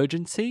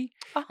emergency.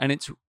 Oh.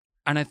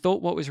 And I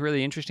thought what was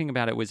really interesting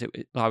about it was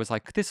I was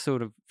like, this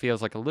sort of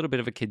feels like a little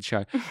bit of a kid's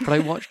show. But I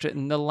watched it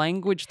and the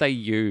language they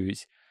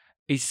use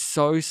is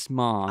so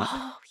smart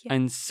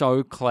and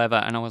so clever.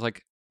 And I was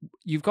like,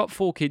 you've got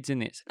 4 kids in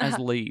this as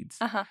leads.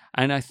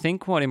 And I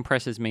think what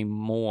impresses me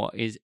more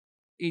is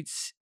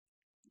it's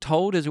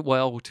told as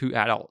well to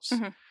adults.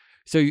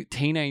 So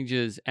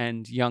teenagers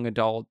and young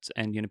adults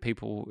and,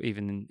 people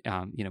even,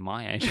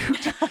 my age,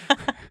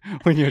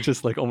 when you're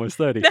just like almost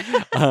 30,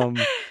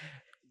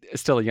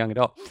 still a young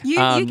adult.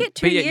 You get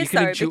 2 years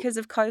though because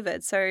of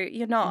COVID. So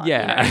you're not.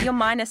 Yeah. You're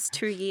minus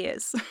 2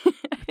 years.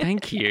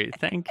 Thank you.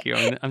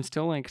 I'm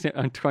still like,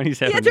 I'm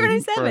 27. Yeah,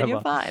 27. You're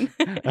fine.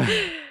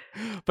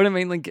 But I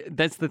mean, like,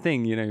 that's the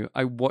thing,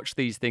 I watch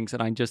these things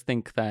and I just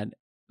think that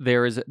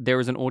there is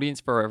an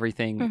audience for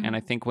everything. And I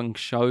think when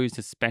shows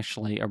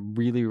especially are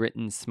really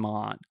written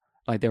smart,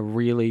 like they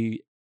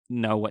really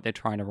know what they're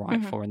trying to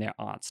write for and their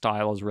art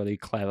style is really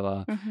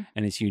clever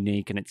and it's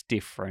unique and it's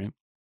different.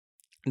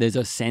 There's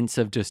a sense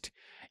of just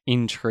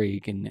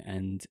intrigue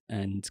and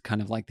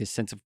kind of like this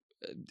sense of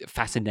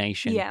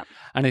fascination. Yeah.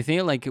 And I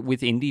feel like with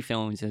indie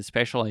films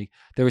especially,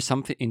 there are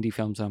some indie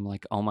films that I'm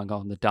like, oh my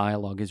God, the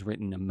dialogue is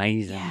written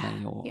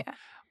amazingly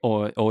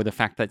or the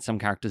fact that some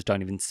characters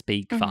don't even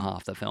speak for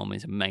half the film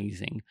is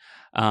amazing.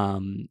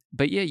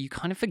 But yeah, you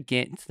kind of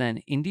forget that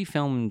indie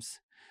films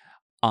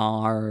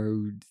are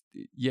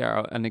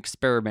an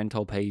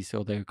experimental piece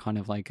or they're kind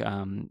of like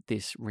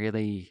this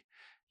really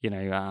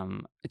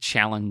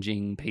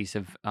challenging piece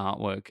of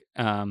artwork.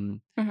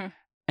 And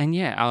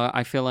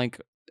I feel like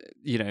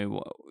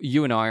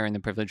you and I are in the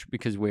privilege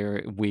because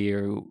we're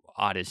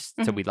artists,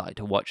 so we like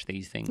to watch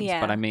these things. Yeah.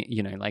 But I mean,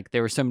 like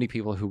there are so many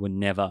people who would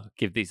never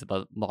give these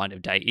the light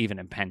of day, even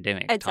in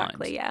pandemic times.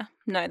 Exactly. Yeah.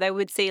 No, they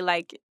would see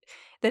like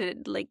that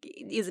it like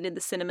isn't in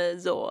the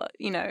cinemas or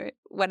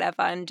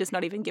whatever, and just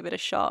not even give it a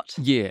shot.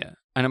 Yeah.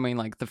 And I mean,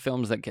 like the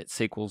films that get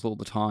sequels all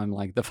the time,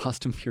 like the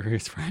Fast and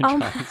Furious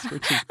franchise.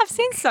 I've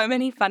seen so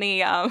many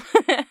funny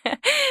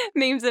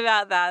memes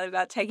about that,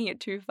 about taking it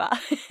too far.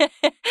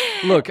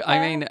 Look, I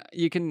mean,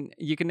 you can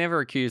never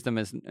accuse them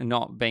as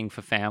not being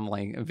for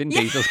family. Vin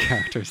Diesel's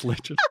character is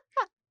literally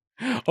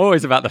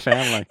always about the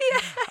family.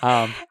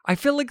 Yeah. I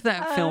feel like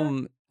that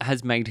film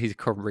has made his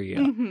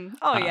career.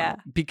 Oh, yeah.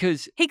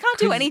 Because he can't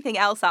do anything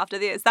else after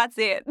this. That's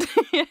it.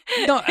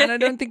 No, and I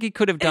don't think he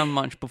could have done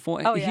much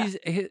before. Oh, yeah.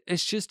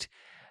 It's just,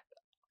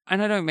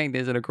 and I don't mean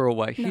this in a cruel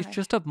way. He's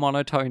just a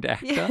monotoned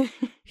actor. Yeah.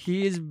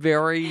 He is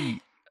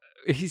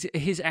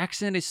his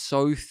accent is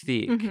so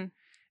thick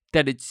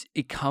that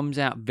it comes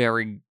out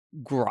very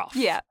gruff.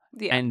 Yeah.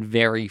 And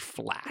very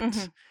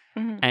flat.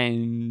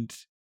 and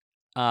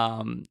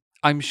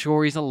I'm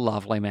sure he's a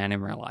lovely man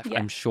in real life. Yeah.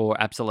 I'm sure,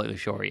 absolutely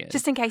sure he is.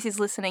 Just in case he's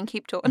listening,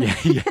 keep talking.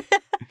 Yeah.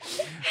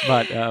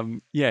 But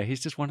he's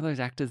just one of those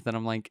actors that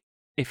I'm like,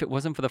 if it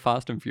wasn't for the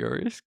Fast and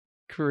Furious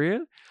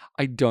career,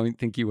 I don't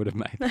think he would have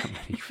made that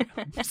many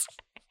films.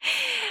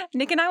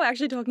 Nick and I were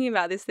actually talking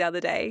about this the other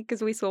day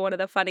because we saw one of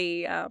the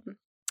funny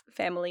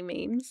family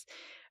memes.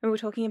 And we were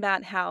talking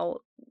about how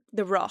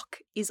The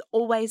Rock is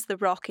always The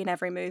Rock in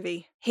every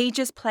movie. He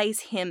just plays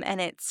him and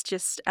it's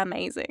just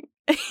amazing.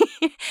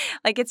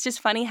 Like, it's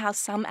just funny how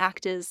some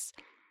actors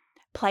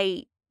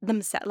play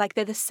themselves. Like,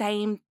 they're the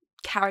same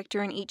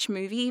character in each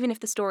movie. Even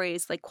if the story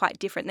is, like, quite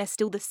different, they're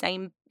still the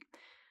same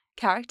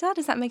character.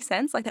 Does that make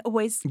sense? Like, they're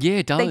always... Yeah,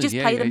 it does. They just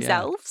play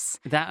themselves.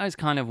 Yeah. That was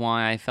kind of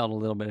why I felt a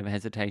little bit of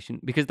hesitation.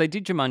 Because they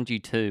did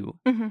Jumanji 2,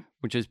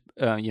 which is,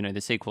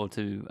 the sequel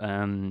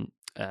to...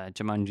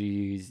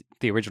 Jumanji's,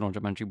 the original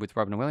Jumanji with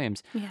Robin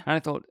Williams. Yeah. And I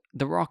thought,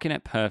 The Rock in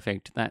it,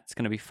 perfect. That's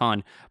going to be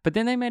fun. But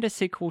then they made a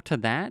sequel to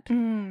that,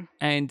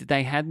 and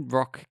they had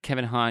Rock,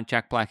 Kevin Hart,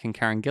 Jack Black, and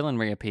Karen Gillan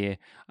reappear.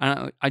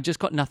 And I just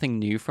got nothing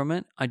new from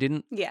it. I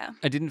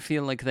didn't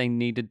feel like they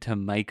needed to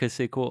make a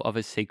sequel of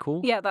a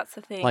sequel. Yeah, that's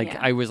the thing. Like,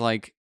 I was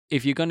like,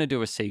 if you're going to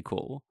do a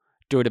sequel,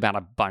 do it about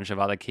a bunch of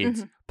other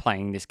kids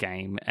playing this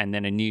game and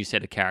then a new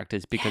set of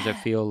characters, because I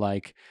feel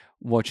like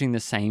watching the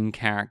same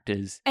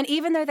characters. And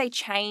even though they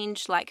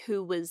changed, like,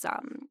 who was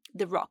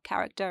the Rock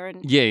character,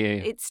 and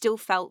it still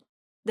felt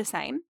the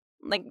same.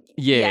 Like,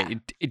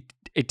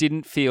 it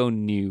didn't feel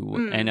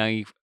new, and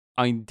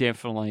I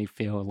definitely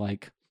feel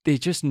like they're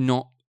just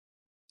not,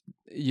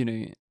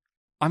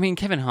 I mean,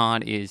 Kevin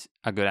Hart is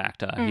a good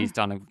actor. He's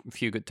done a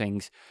few good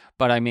things,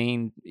 but I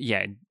mean,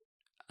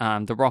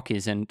 The Rock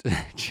isn't.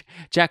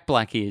 Jack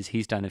Black is.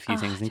 He's done a few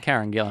things, and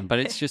Karen Gillan. But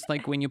it's just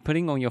like when you're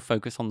putting all your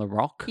focus on The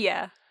Rock,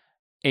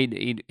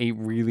 it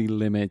really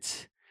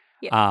limits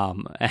how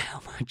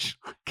much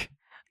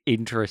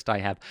interest I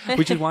have,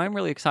 which is why I'm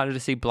really excited to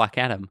see Black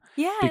Adam.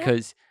 Yeah,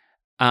 because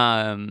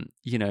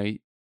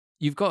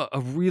you've got a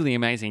really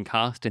amazing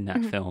cast in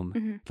that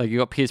film. Like, you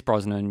got Pierce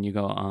Brosnan, you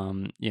got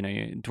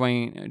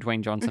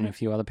Dwayne Johnson, a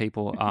few other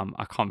people.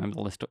 I can't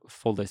remember the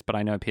full list, but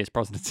I know Pierce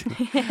Brosnan's in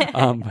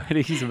it. But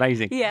he's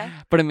amazing. Yeah.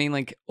 But I mean,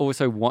 like,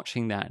 also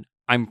watching that,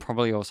 I'm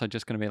probably also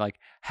just going to be like,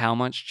 how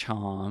much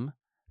charm?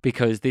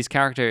 Because this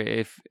character,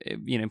 if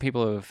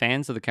people who are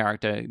fans of the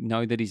character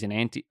know that he's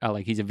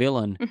he's a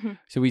villain,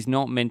 so he's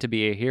not meant to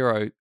be a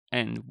hero.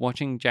 And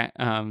watching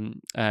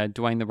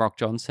Dwayne The Rock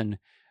Johnson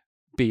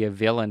be a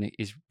villain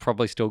is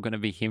probably still going to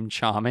be him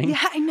charming.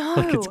 Yeah, I know.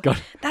 Like,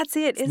 that's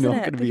it, isn't it? It's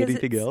not going to be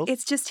anything else.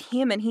 It's just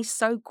him, and he's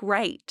so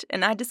great,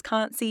 and I just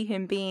can't see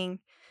him being.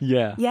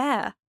 Yeah.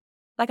 Yeah.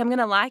 Like, I'm going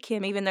to like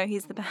him even though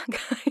he's the bad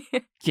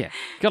guy. Yeah,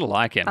 got to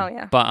like him. Oh,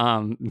 yeah.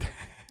 But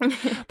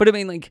but I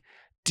mean, like,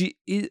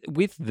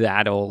 with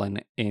that all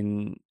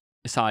in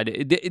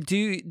aside, do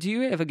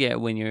you ever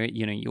get, when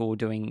you're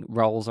doing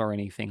roles or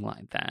anything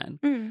like that,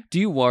 do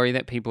you worry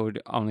that people are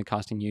only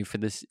casting you for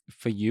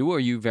you, or are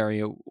you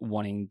very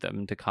wanting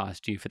them to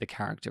cast you for the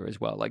character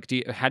as well? Like,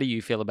 how do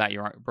you feel about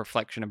your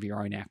reflection of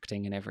your own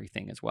acting and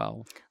everything as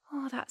well?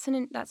 Oh, that's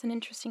an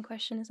interesting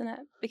question, isn't it?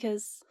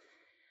 Because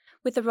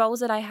with the roles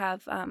that I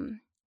have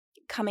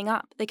coming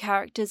up, the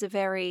characters are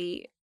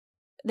very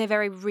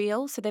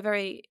real, so they're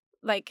very,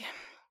 like,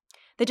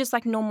 they're just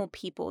like normal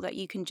people that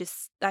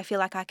I feel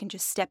like I can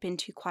just step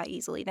into quite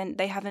easily. Then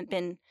they haven't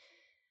been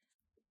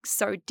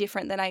so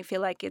different that I feel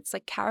like it's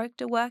like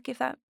character work, if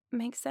that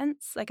makes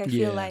sense. Like, I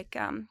feel like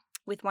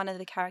with one of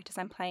the characters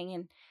I'm playing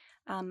in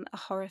a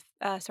horror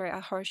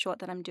short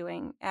that I'm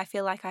doing, I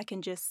feel like I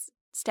can just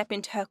step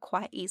into her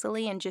quite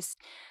easily and just,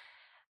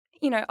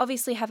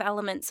 obviously have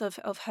elements of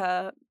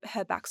her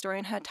backstory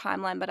and her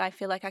timeline, but I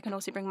feel like I can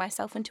also bring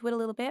myself into it a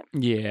little bit.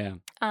 Yeah.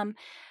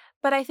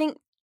 But I think,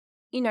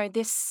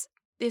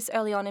 this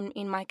early on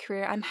in my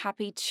career, I'm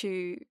happy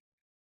to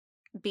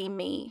be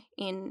me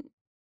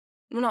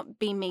not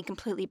be me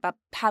completely, but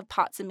have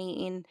parts of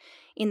me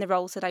in the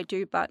roles that I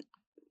do. But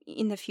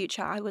in the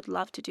future, I would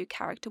love to do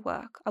character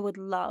work. I would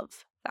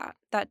love that.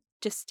 That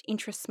just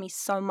interests me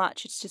so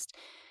much. It's just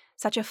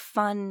such a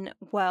fun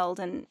world.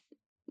 And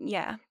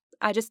yeah,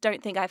 I just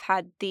don't think I've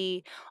had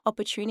the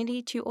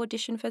opportunity to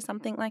audition for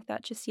something like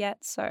that just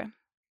yet. So,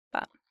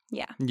 but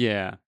yeah.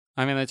 Yeah.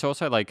 I mean, it's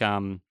also like,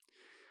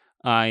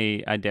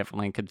 I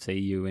definitely could see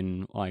you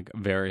in, like,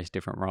 various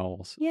different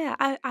roles. Yeah,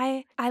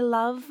 I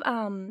love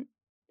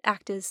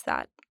actors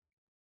that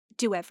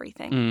do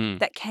everything,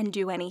 that can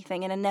do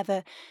anything, and are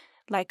never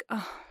like,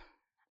 oh,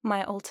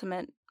 my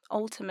ultimate, I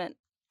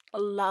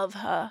love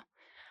her.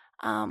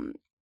 Emma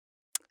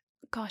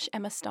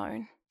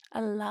Stone.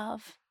 I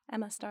love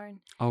Emma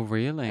Stone. Oh,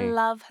 really? I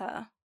love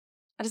her.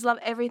 I just love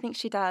everything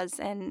she does.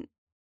 And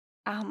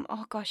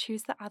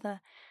who's the other?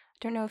 I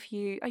don't know if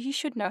you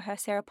should know her,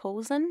 Sarah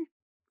Paulson.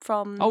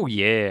 Oh,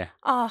 yeah.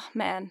 Oh,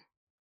 man.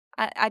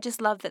 I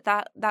just love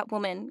that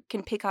woman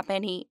can pick up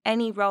any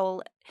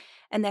role,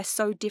 and they're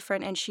so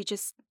different, and she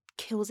just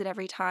kills it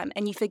every time,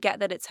 and you forget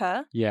that it's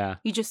her. Yeah.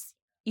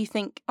 You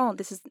think, oh,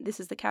 this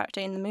is the character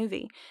in the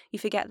movie. You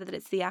forget that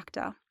it's the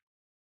actor.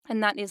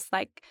 And that is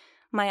like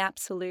my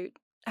absolute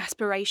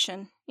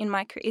aspiration in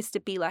my career, is to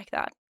be like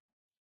that.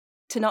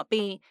 To not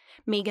be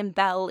Megan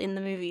Bell in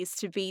the movies,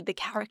 to be the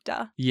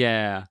character.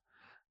 Yeah.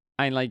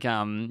 And like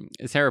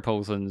Sarah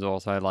Paulson's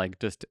also like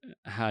just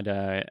had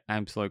a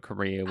absolute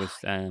career with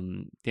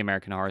the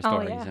American Horror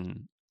Stories,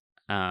 and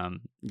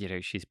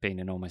she's been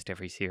in almost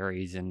every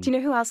series. And do you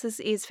know who else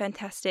is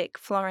fantastic?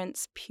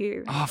 Florence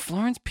Pugh. Oh,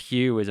 Florence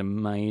Pugh is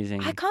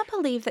amazing. I can't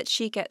believe that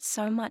she gets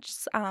so much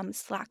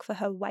slack for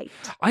her weight.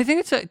 I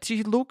think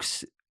she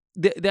looks.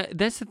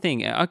 That's the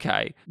thing.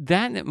 Okay,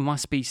 that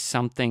must be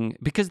something,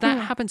 because that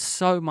happens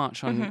so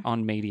much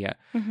on media.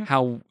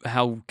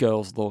 How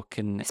girls look,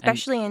 and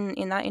especially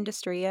in that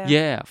industry.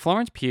 Yeah,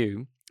 Florence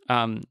Pugh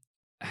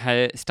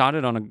had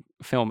started on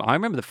a film. I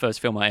remember the first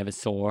film I ever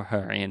saw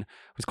her in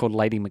was called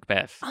Lady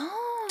Macbeth.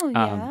 Oh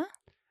yeah.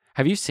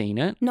 Have you seen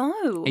it?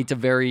 No. It's a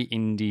very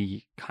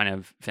indie kind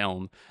of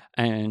film.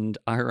 And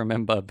I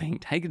remember being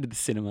taken to the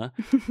cinema.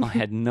 I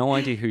had no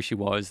idea who she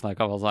was. Like,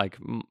 I was like,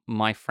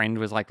 my friend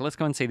was like, let's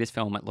go and see this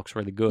film. It looks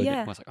really good.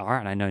 Yeah. I was like, all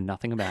right, I know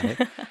nothing about it.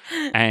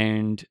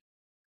 And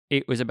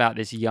it was about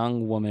this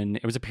young woman.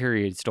 It was a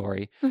period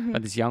story,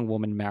 but this young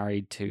woman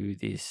married to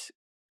this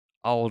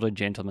older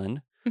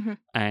gentleman.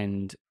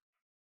 And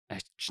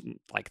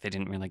like they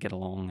didn't really get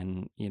along,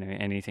 and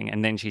anything,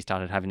 and then she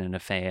started having an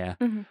affair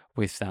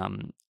with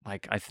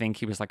like I think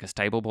he was like a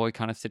stable boy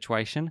kind of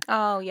situation.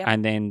 Oh yeah.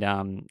 And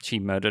then she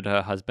murdered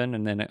her husband,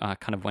 and then it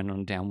kind of went on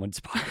a downward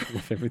spiral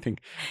of everything.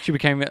 She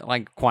became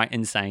like quite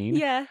insane.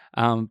 Yeah.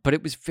 But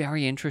it was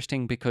very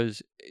interesting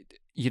because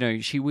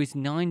she was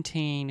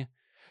 19.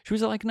 She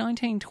was like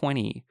 19,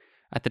 20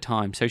 at the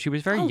time, so she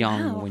was very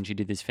young when she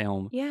did this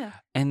film. Yeah.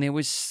 And there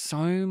was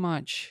so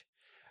much.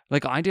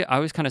 Like I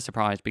was kind of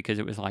surprised, because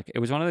it was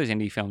one of those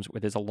indie films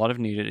where there's a lot of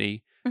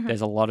nudity,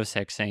 there's a lot of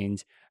sex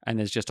scenes, and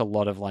there's just a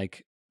lot of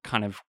like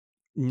kind of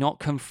not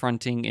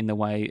confronting in the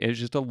way. It was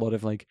just a lot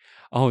of like,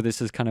 oh,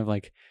 this is kind of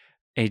like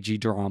edgy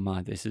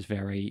drama. This is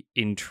very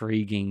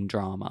intriguing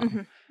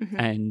drama.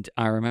 And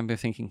I remember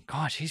thinking,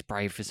 gosh, he's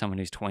brave for someone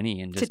who's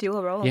 20 and just to do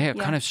a role. Yeah,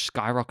 kind of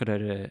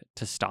skyrocketed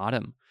to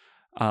stardom.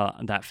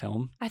 That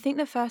film. I think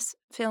the first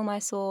film I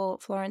saw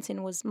Florence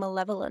in was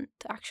Malevolent,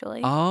 actually.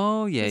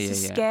 Oh, yeah,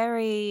 it's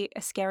a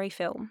scary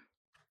film.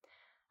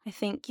 I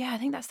think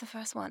that's the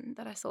first one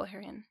that I saw her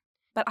in.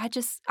 But I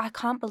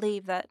can't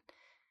believe that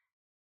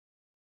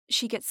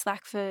she gets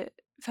slack for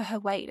her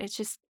weight. It's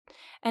just,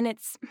 and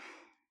it's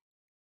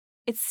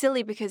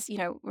silly because,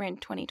 we're in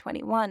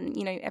 2021,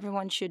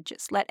 everyone should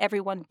just let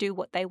everyone do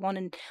what they want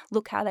and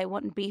look how they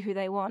want and be who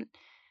they want.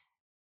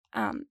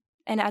 And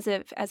as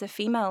a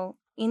female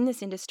in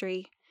this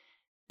industry,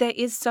 there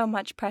is so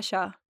much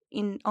pressure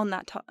on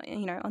that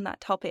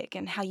topic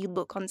and how you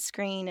look on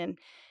screen,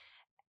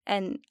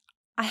 and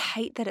I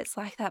hate that it's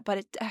like that,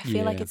 but I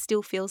feel like it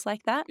still feels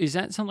like that. Is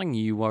that something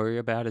you worry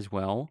about as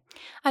well?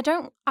 I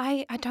don't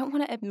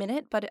want to admit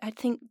it, but I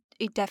think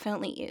it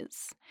definitely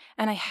is,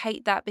 and I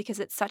hate that because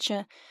it's such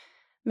a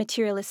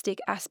materialistic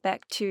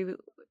aspect to,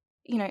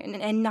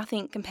 and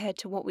nothing compared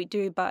to what we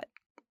do. But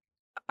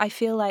I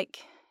feel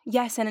like.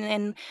 Yes,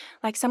 and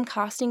like some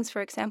castings,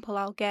 for example,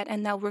 I'll get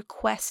and they'll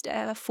request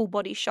a full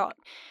body shot.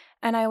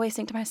 And I always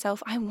think to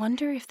myself, I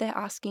wonder if they're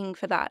asking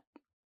for that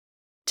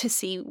to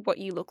see what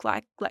you look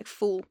like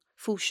full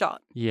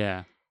shot.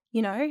 Yeah.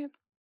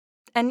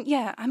 And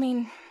yeah, I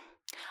mean,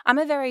 I'm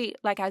a very,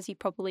 like, as you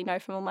probably know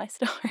from all my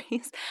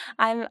stories,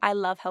 I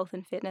love health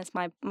and fitness.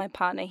 My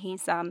partner,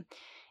 he's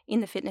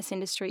in the fitness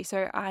industry,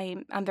 so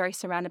I'm very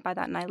surrounded by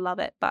that and I love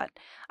it. But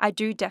I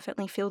do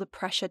definitely feel the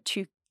pressure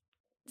to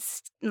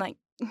like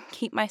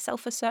keep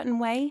myself a certain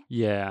way.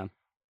 Yeah.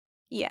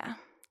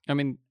 I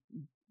mean,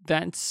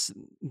 that's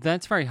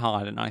very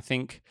hard, and I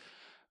think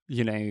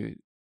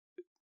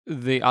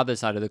the other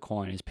side of the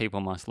coin is people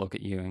must look at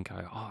you and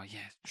go, oh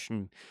yeah,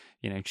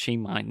 she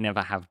might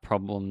never have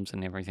problems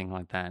and everything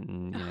like that,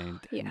 and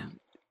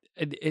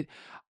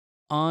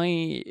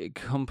I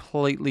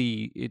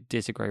completely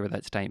disagree with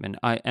that statement.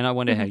 I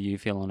wonder how you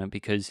feel on it,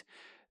 because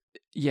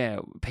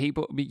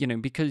people,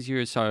 because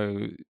you're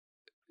so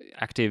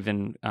active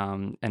and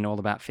all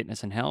about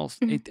fitness and health,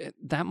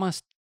 that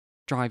must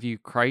drive you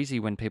crazy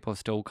when people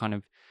still kind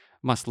of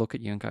must look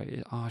at you and go,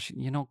 oh,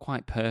 you're not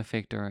quite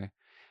perfect, or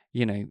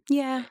anything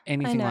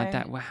like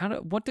that.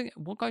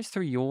 What goes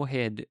through your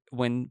head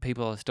when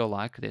people are still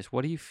like this?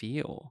 What do you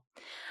feel?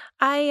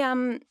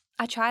 I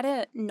try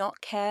to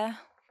not care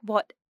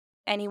what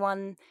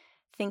anyone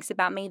thinks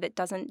about me that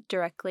doesn't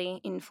directly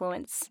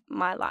influence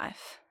my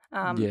life.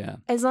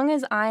 As long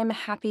as I'm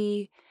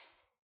happy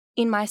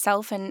in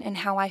myself and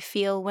how I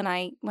feel when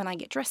I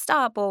get dressed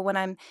up, or when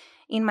I'm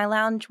in my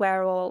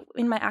loungewear or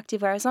in my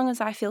activewear, as long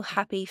as I feel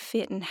happy,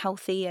 fit and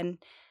healthy, and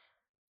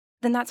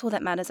then that's all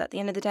that matters at the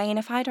end of the day. And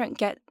if I don't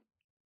get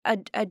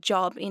a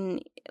job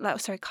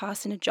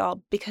cast in a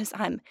job because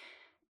I'm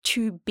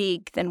too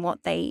big than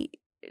what they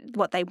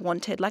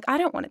wanted, like, I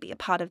don't want to be a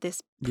part of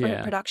this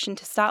production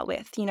to start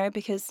with,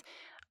 because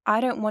I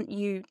don't want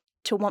you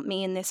to want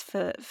me in this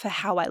for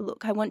how I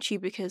look. I want you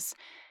because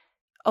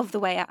of the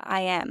way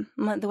I am,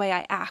 the way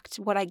I act,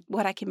 what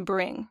I can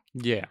bring.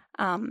 Yeah.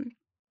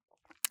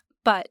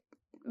 But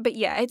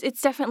yeah,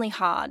 it's definitely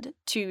hard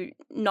to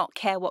not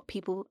care what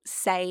people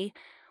say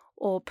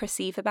or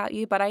perceive about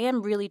you. But I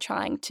am really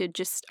trying to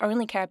just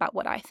only care about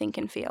what I think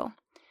and feel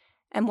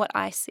and what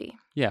I see.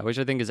 Yeah, which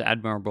I think is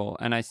admirable.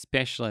 And I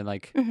especially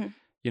like,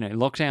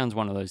 lockdown's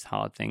one of those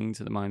hard things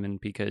at the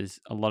moment because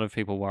a lot of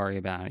people worry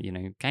about,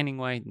 gaining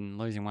weight and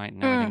losing weight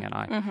and everything. And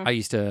I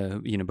used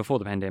to, before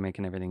the pandemic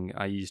and everything,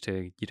 I used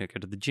to, go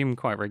to the gym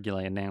quite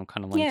regularly. And now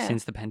kind of like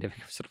since the pandemic,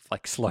 I've sort of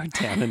like slowed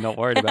down and not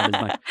worried about it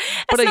as much.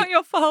 That's not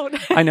your fault.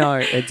 I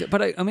know.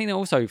 But I mean,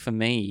 also for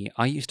me,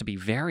 I used to be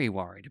very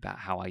worried about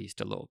how I used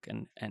to look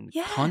and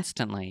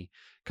constantly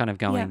kind of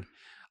going,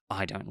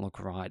 I don't look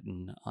right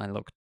and I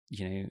look,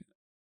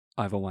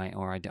 overweight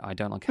or I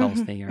don't look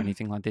healthy or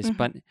anything like this.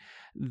 But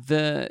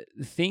the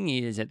thing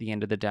is, at the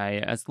end of the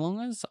day, as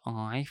long as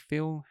I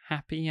feel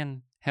happy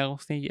and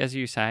healthy, as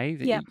you say,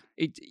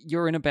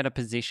 you're in a better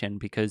position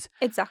because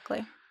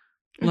exactly,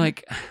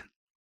 like,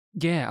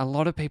 a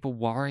lot of people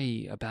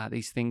worry about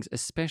these things,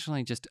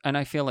 especially and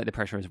I feel like the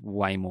pressure is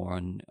way more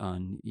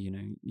on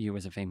you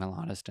as a female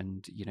artist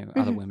and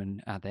other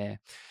women out there,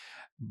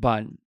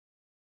 but.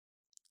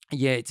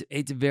 Yeah,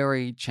 it's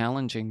very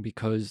challenging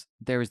because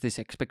there is this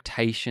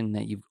expectation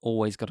that you've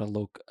always got to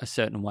look a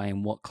certain way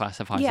and what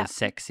classifies as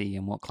sexy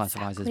and what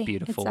classifies as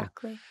beautiful.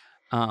 Exactly.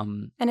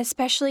 And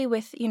especially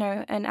with,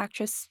 an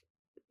actress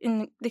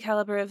in the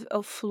caliber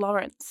of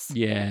Florence.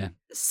 Yeah.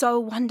 So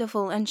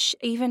wonderful. And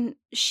even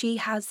she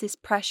has this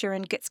pressure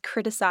and gets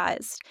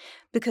criticized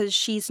because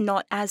she's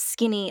not as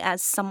skinny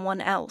as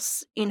someone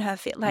else in her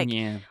field. Like,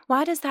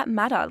 why does that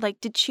matter? Like,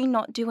 did she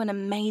not do an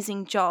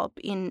amazing job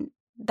in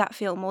that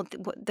film or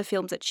the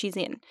films that she's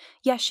in?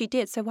 Yes, she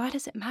did. So why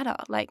does it matter?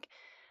 Like,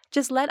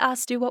 just let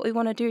us do what we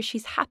want to do.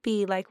 She's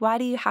happy. Like, why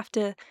do you have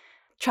to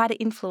try to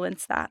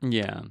influence that?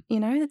 Yeah.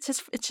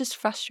 It's just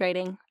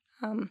frustrating.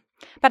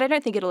 But I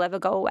don't think it'll ever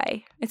go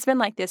away. It's been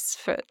like this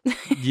for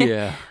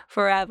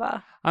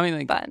forever. I mean,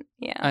 like, but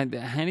yeah.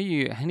 How do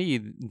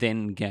you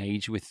then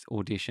gauge with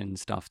audition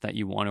stuff that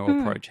you want to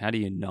approach? How do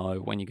you know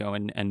when you go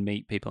and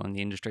meet people in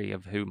the industry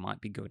of who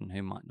might be good and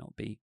who might not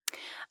be?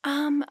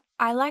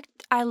 I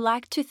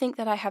like to think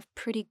that I have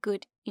pretty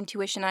good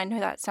intuition. I know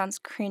that sounds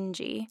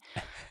cringy,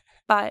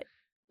 but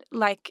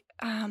like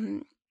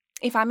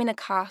if I'm in a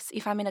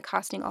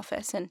casting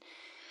office and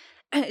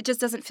it just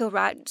doesn't feel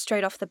right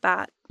straight off the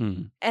bat,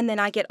 and then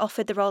I get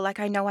offered the role. Like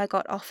I know I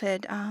got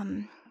offered.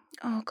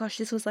 Oh gosh,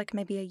 this was like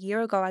maybe a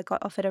year ago. I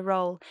got offered a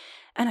role,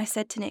 and I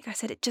said to Nick,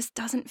 it just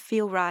doesn't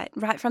feel right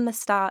from the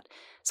start.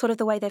 Sort of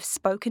the way they've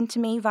spoken to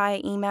me via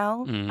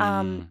email.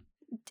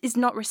 Is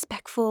not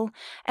respectful,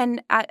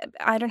 and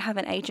I don't have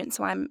an agent,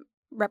 so I'm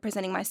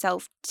representing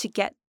myself to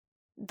get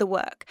the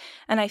work,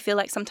 and I feel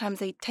like sometimes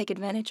they take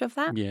advantage of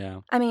that.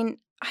 Yeah. I mean,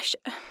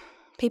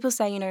 people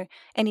say,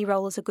 any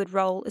role is a good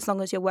role as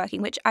long as you're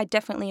working, which I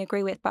definitely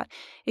agree with, but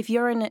if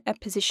you're in a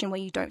position where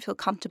you don't feel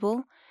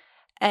comfortable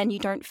and you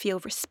don't feel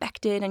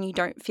respected and you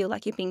don't feel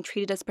like you're being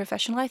treated as a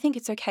professional, I think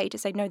it's okay to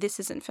say, no, this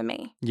isn't for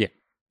me. Yeah.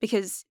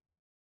 Because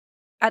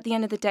at the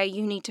end of the day,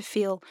 you need to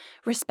feel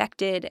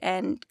respected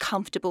and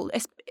comfortable,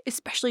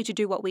 especially to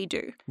do what we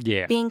do.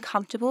 Yeah. Being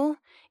comfortable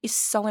is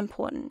so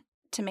important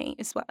to me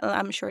as well.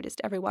 I'm sure it is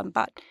to everyone.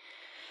 But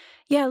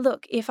yeah,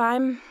 look, if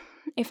I'm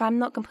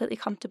not completely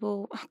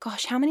comfortable, oh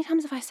gosh, how many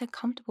times have I said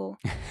comfortable?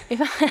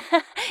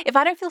 if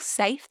I don't feel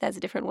safe, there's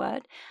a different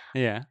word.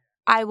 Yeah.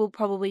 I will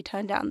probably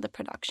turn down the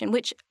production,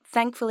 which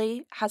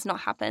thankfully has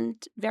not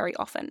happened very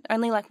often.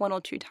 Only like 1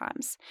 or 2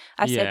 times.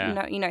 I've said,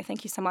 no,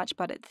 thank you so much,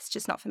 but it's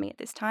just not for me at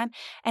this time.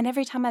 And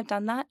every time I've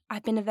done that,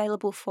 I've been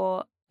available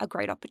for a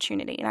great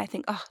opportunity. And I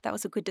think, oh, that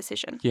was a good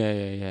decision.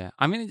 Yeah.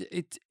 I mean,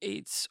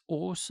 it's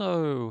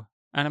also,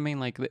 and I mean,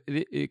 like,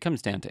 it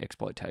comes down to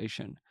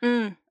exploitation.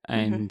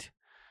 And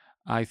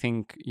I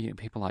think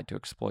people like to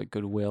exploit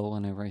goodwill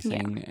and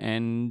everything. Yeah.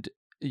 And,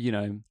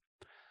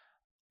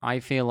 I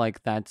feel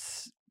like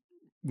that's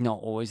not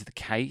always the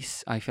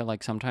case. I feel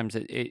like sometimes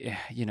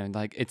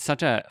like it's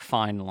such a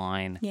fine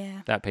line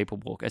that people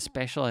walk,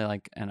 especially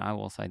like, and I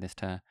will say this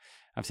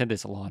I've said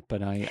this a lot,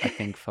 but I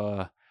think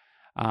for,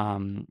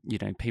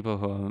 people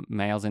who are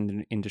males in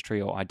the industry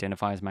or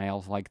identify as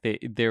males, like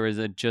there is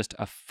just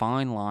a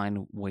fine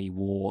line we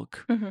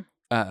walk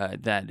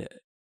that,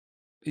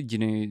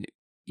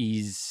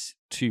 is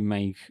to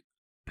make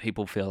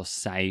people feel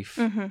safe,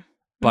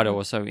 but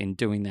also in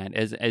doing that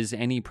as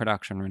any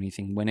production or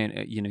anything, when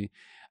it,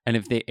 and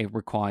if it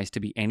requires to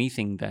be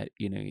anything that,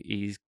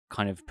 is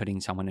kind of putting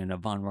someone in a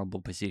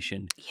vulnerable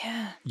position.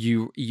 Yeah.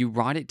 You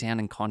write it down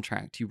in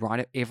contract. You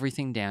write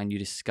everything down. You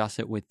discuss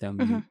it with them.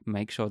 You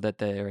make sure that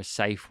there are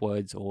safe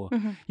words or,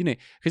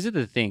 because of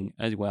the thing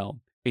as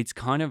well, it's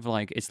kind of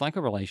like, it's like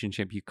a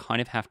relationship. You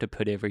kind of have to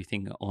put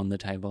everything on the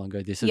table and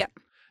go, this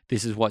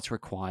is what's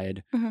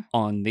required.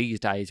 On these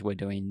days, we're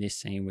doing this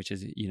scene, which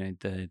is,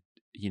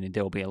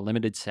 there'll be a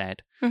limited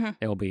set.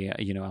 There'll be,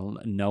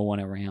 no one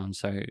around.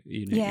 So,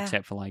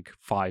 except for like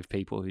 5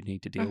 people who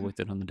need to deal with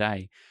it on the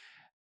day.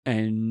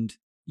 And,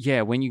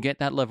 when you get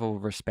that level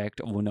of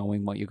respect or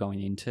knowing what you're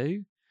going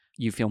into,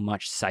 you feel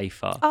much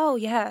safer. Oh,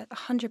 yeah,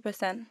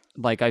 100%.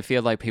 Like, I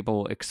feel like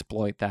people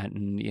exploit that,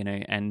 and,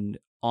 and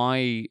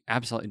I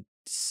absolutely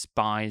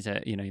despise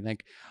it,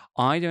 like,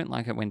 I don't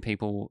like it when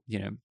people,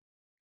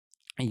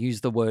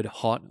 use the word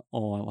hot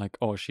or like,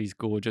 oh, she's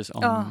gorgeous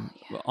on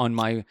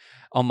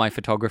my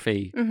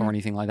photography or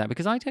anything like that,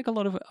 because I take a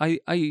lot of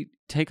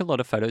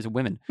photos of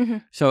women.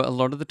 So a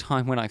lot of the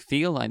time when I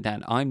feel like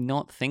that, I'm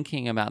not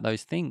thinking about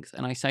those things,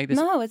 and I say this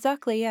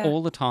exactly,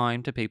 all the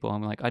time to people.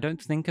 I'm like, I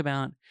don't think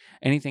about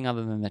anything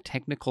other than the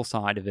technical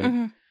side of it.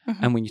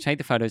 And when you take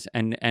the photos,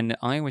 and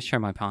I always show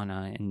my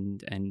partner,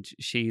 and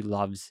she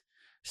loves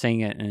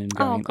seeing it and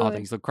going, oh,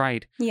 these look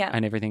great,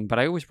 and everything. But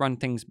I always run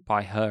things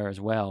by her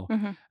as well.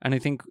 And I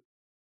think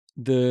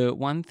the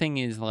one thing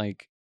is,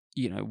 like,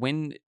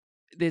 when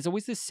there's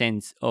always this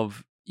sense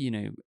of,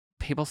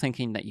 people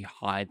thinking that you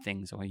hide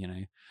things, or,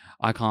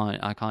 I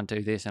can't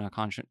do this, and I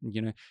can't,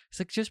 it's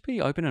like, just be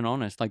open and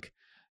honest. Like,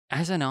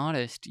 as an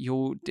artist,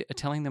 you're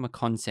telling them a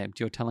concept,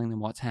 you're telling them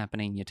what's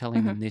happening, you're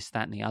telling them this,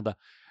 that, and the other.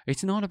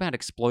 It's not about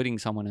exploiting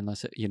someone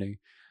unless it,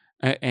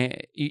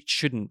 it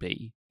shouldn't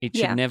be. It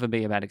should never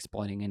be about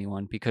exploiting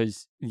anyone,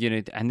 because,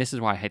 and this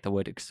is why I hate the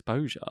word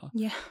exposure.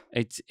 Yeah.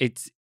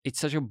 It's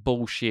such a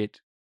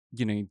bullshit,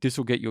 this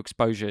will get you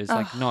exposure. It's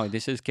like, no,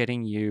 this is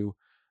getting you,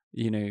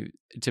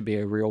 to be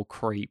a real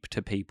creep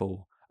to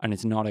people, and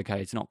it's not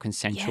okay. It's not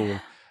consensual.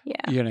 Yeah.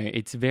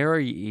 It's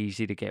very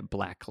easy to get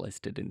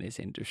blacklisted in this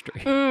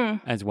industry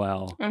as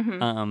well.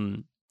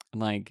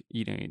 Like,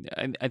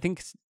 I think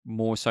it's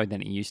more so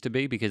than it used to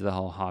be, because of the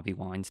whole Harvey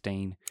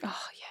Weinstein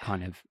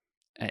kind of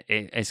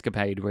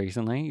escapade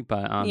recently.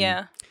 But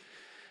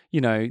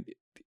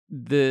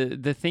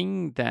the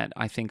thing that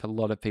I think a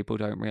lot of people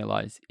don't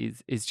realize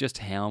is just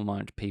how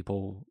much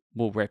people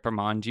will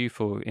reprimand you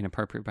for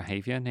inappropriate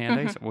behavior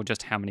nowadays, or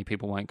just how many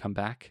people won't come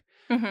back.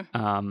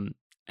 And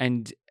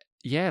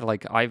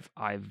like,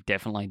 I've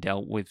definitely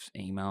dealt with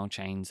email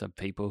chains of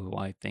people who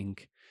I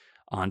think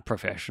aren't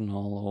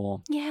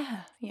professional,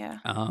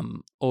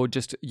 or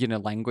just,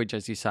 language,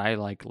 as you say,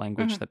 like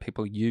language that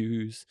people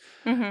use,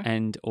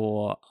 and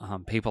or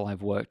people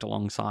I've worked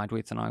alongside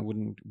with and I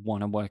wouldn't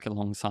want to work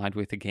alongside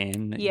with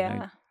again.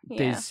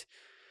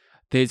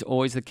 There's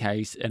always the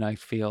case, and I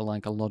feel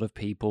like a lot of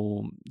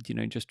people,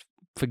 just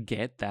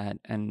forget that,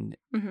 and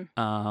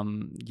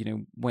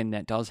when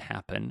that does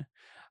happen.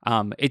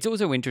 It's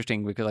also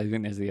interesting, because I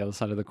think there's the other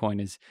side of the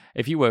coin, is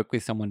if you work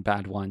with someone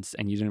bad once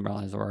and you didn't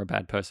realize they were a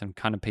bad person,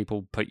 kind of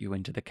people put you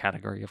into the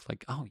category of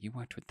like, oh, you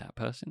worked with that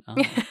person? Oh,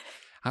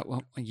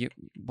 well,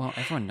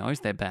 everyone knows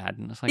they're bad.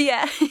 And it's like,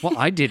 well,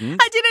 I didn't.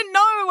 I didn't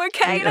know,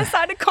 okay? And I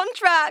signed a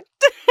contract.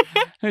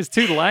 It's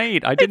too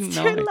late. I didn't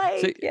know.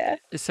 It's too late,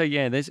 So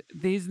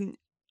there's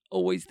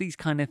always these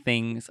kind of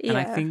things. And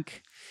I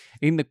think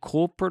in the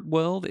corporate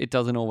world, it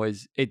doesn't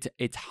always,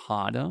 it's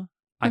harder.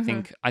 I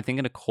think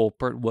in a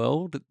corporate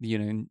world,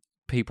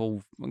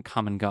 people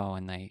come and go,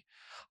 and they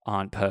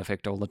aren't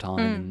perfect all the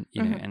time.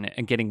 And,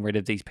 and getting rid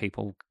of these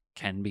people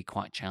can be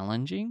quite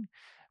challenging,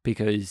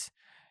 because,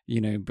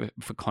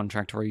 for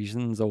contract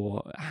reasons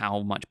or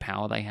how much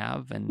power they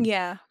have. And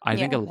I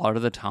think a lot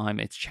of the time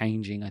it's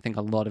changing. I think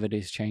a lot of it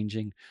is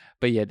changing.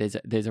 But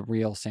there's a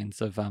real sense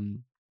of,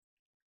 the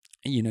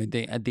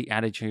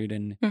attitude,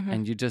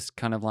 and you just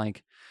kind of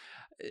like,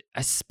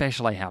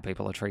 especially how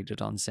people are treated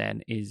on set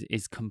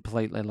is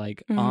completely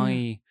like,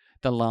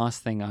 the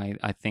last thing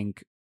I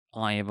think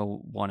I ever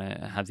want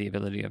to have the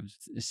ability of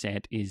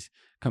set is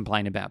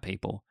complain about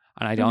people,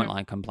 and I don't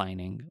like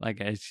complaining.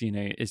 Like, it's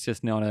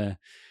just not an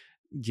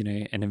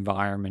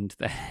environment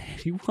that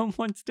anyone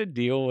wants to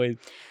deal with.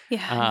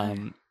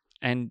 And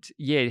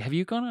have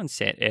you gone on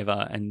set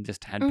ever and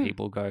just had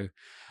people go,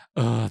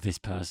 oh, this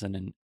person,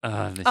 and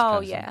this person? Oh,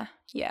 yeah.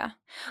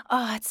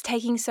 Oh, it's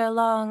taking so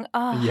long.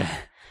 Oh,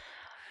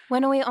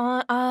 when are we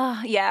on?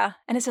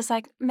 And it's just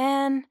like,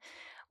 man,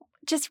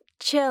 just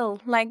chill.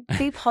 Like,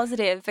 be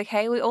positive,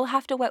 okay? We all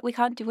have to work. We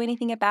can't do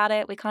anything about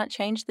it. We can't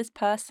change this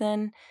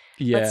person.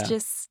 Let's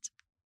just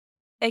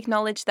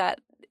acknowledge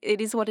that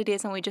it is what it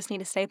is, and we just need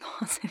to stay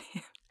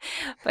positive.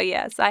 But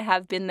yes, I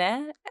have been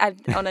there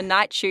on a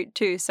night shoot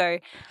too. So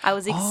I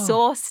was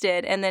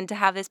exhausted, and then to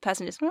have this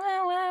person just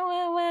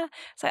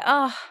it's like,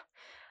 oh,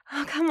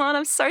 come on,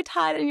 I'm so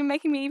tired, and you're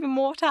making me even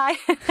more tired.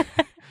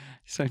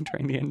 So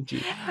drain the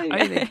energy.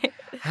 I think,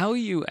 how are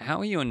you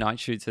on night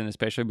shoots, and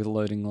especially with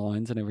loading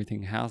lines and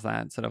everything? How's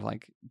that sort of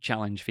like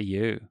challenge for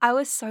you? I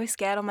was so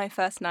scared on my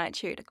first night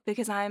shoot,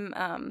 because I'm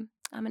an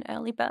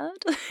early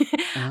bird.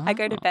 I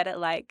go to bed at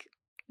like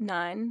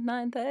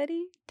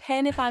 9:30,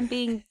 10 if I'm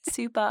being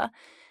super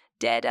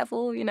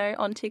daredevil,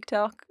 on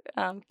TikTok,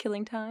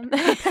 killing time.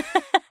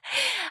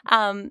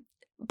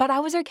 But I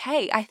was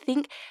okay. I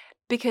think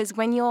because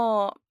when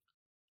you're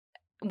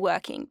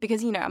working,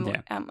 because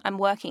I'm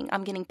working,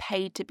 I'm getting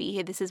paid to be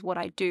here, this is what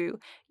I do,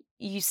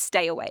 you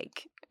stay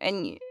awake,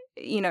 and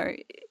you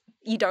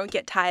don't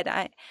get tired.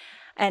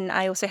 And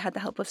I also had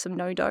the help of some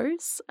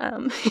no-dos.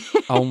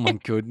 Oh my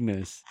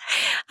goodness.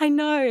 I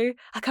know.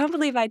 I can't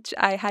believe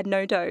I had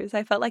no dose.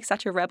 I felt like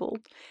such a rebel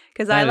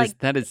because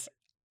that is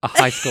a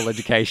high school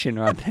education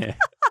right there.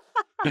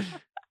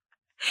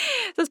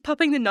 Just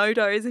popping the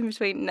no-dos in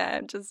between,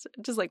 just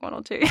like one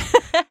or two.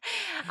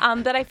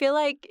 But I feel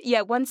like,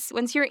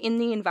 once you're in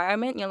the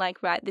environment, you're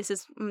like, right, this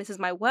is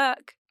my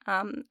work.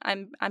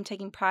 I'm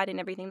taking pride in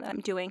everything that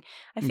I'm doing.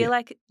 I feel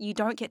like you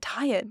don't get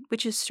tired,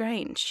 which is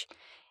strange.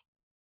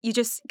 You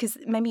just, because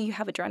maybe you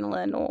have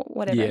adrenaline or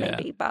whatever it may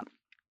be. But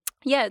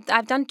yeah,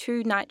 I've done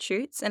 2 night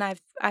shoots and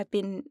I've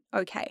been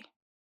okay.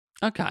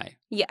 Okay.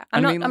 Yeah,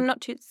 I'm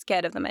not too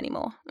scared of them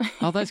anymore.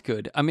 Oh, that's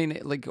good. I mean,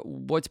 like,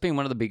 what's been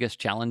one of the biggest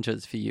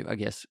challenges for you, I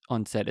guess,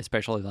 on set,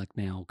 especially like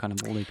now, kind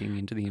of leaping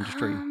into the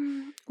industry?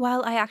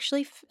 Well,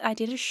 I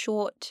did a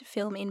short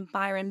film in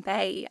Byron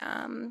Bay,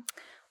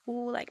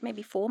 like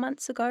maybe 4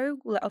 months ago.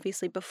 Well,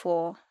 obviously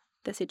before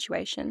the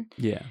situation.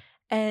 Yeah.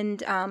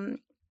 And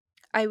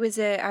I was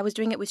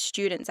doing it with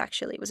students.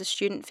 Actually, it was a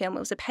student film. It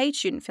was a paid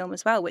student film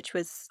as well, which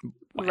was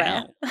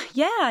rare.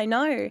 Yeah, I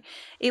know.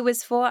 It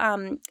was for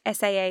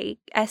SAE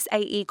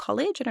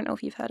College. I don't know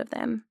if you've heard of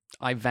them.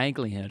 I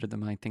vaguely heard of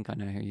them. I think I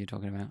know who you're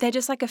talking about. They're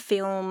just like a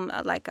film,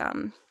 like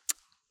a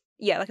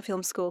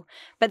film school.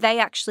 But they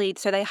actually,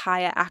 so they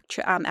hire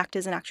actors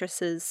and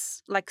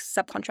actresses, like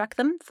subcontract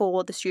them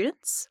for the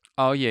students.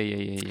 Oh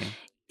yeah.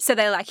 So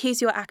they're like,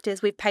 here's your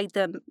actors. We've paid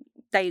them.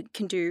 They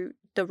can do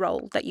the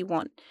role that you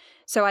want.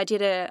 So I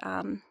did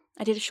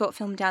a short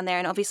film down there,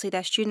 and obviously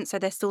they're students, so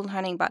they're still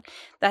learning. But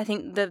I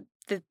think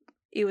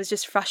it was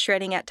just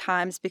frustrating at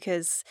times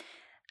because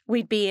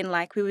we'd be in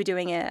we were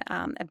doing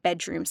a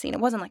bedroom scene. It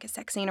wasn't like a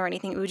sex scene or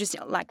anything. We were just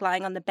like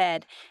lying on the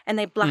bed, and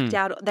they blacked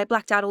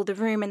out all the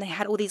room, and they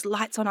had all these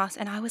lights on us,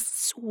 and I was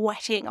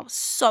sweating. I was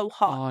so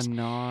hot. Oh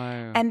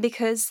no! And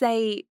because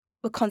they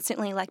were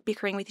constantly like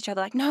bickering with each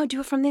other, like, no, do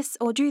it from this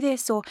or do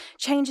this or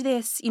change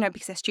this,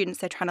 because they're students,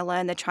 they're trying to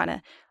learn, they're trying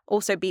to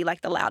also be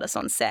like the loudest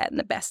on set and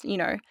the best,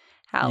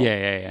 how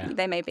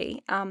they may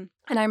be. And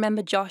I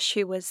remember Josh,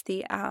 who was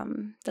the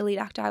lead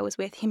actor I was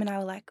with, him and I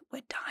were like,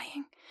 we're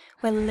dying.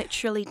 We're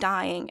literally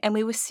dying. And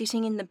we were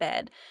sitting in the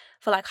bed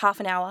for like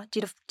half an hour,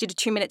 did a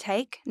 2-minute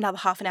take, another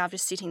half an hour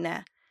just sitting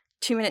there.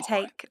 2-minute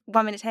take,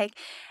 1-minute take.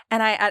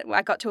 And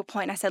I got to a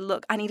point and I said,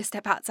 look, I need to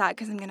step outside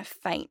because I'm going to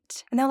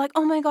faint. And they're like,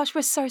 oh my gosh,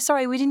 we're so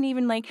sorry. We didn't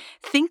even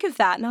think of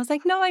that. And I was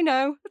like, no, I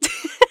know.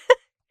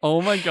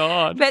 Oh my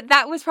God. But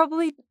that was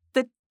probably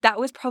the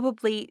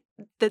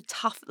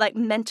tough,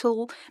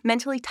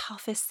 mentally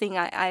toughest thing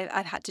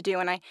I've had to do.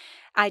 And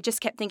I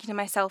just kept thinking to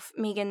myself,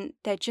 Megan,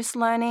 they're just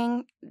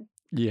learning.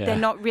 Yeah. They're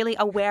not really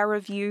aware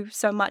of you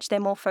so much. They're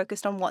more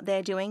focused on what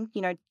they're doing,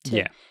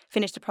 to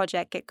finish the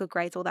project, get good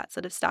grades, all that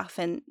sort of stuff.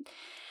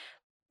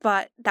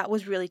 But that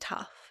was really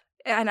tough.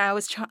 And I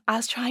was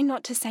trying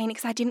not to say anything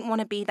because I didn't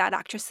want to be that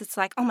actress that's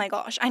like, oh my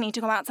gosh, I need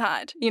to go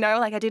outside.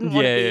 I didn't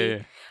want to be.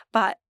 Yeah.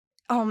 But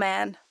oh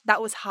man,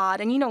 that was hard.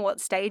 And you know what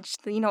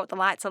the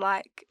lights are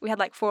like. We had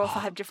like 4 or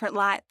 5 different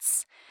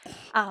lights.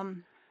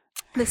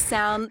 The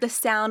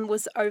sound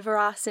was over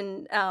us,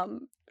 and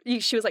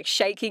she was like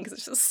shaking because it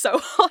was just so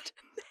hot.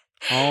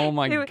 Oh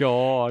my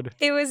God.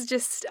 It was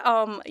just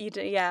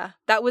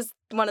that was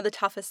one of the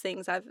toughest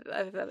things I've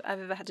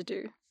ever had to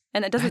do.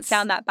 And it doesn't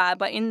sound that bad,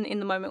 but in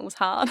the moment it was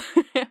hard.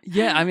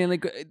 Yeah, I mean,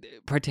 like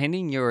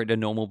pretending you're at a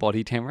normal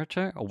body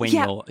temperature when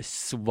you're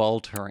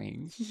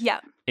sweltering.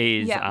 Yeah.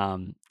 Is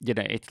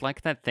it's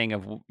like that thing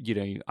of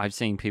I've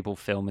seen people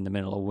film in the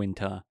middle of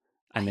winter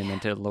and they're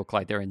meant to look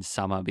like they're in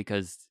summer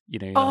because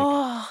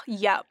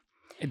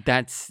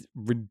that's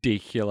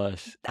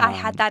ridiculous. I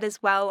had that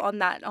as well on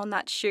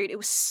that shoot. It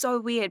was so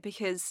weird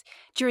because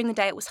during the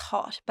day it was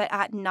hot, but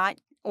at night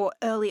or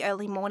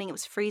early morning it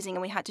was freezing,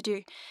 and we had to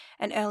do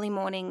an early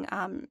morning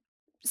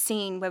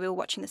scene where we were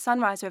watching the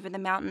sunrise over the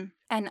mountain.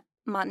 And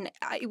Martin,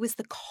 it was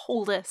the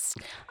coldest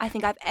I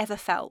think I've ever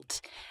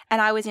felt.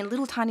 And I was in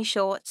little tiny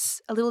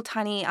shorts, a little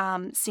tiny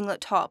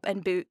singlet top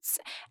and boots,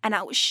 and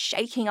I was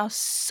shaking. I was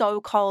so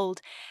cold.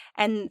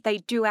 And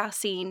they'd do our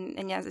scene,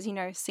 and as you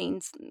know,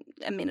 scenes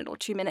a minute or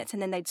 2 minutes,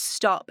 and then they'd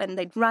stop and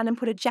they'd run and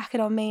put a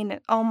jacket on me, and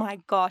oh my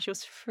gosh, it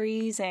was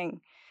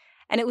freezing.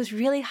 And it was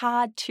really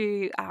hard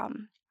to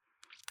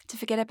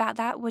forget about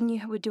that when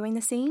you were doing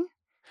the scene,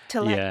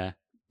 to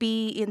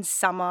be in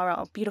summer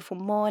or beautiful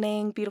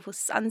morning, beautiful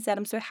sunset.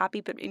 I'm so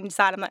happy, but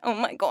inside I'm like, oh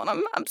my God,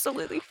 I'm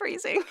absolutely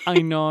freezing.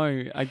 I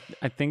know.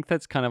 I think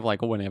that's kind of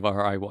like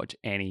whenever I watch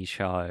any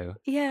show.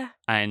 Yeah.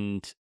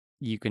 And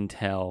you can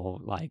tell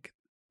like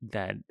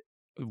that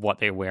what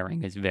they're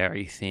wearing is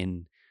very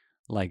thin.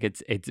 Like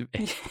it's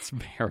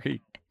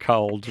very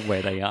cold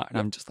where they are. And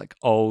I'm just like,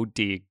 oh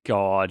dear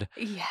God.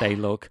 Yeah. They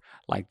look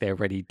like they're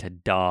ready to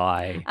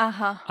die.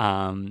 Uh-huh.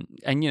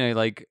 And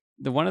like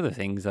one of the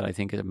things that I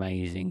think is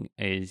amazing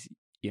is,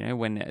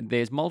 when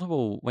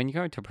you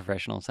go into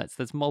professional sets,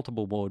 there's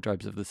multiple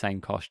wardrobes of the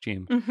same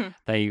costume. Mm-hmm.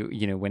 They,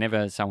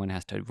 whenever someone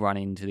has to run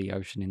into the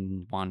ocean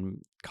in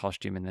one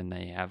costume and then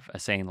they have a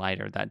scene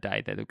later that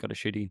day that they've got to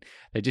shoot in,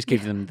 they just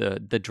give them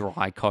the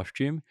dry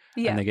costume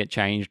and they get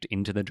changed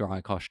into the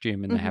dry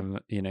costume and they have,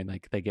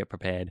 they get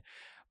prepared.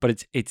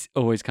 but it's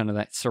always kind of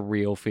that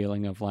surreal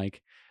feeling of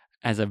like,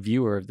 as a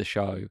viewer of the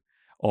show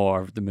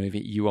or of the movie,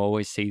 you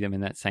always see them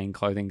in that same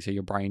clothing, so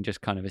your brain just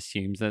kind of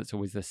assumes that it's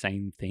always the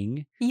same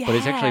thing. Yeah. But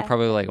it's actually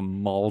probably like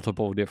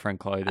multiple different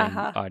clothing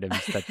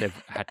items that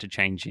they've had to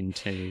change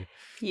into,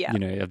 Yeah. you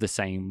know, of the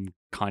same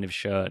kind of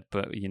shirt,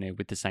 but, you know,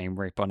 with the same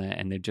rip on it,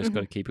 and they've just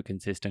got to keep it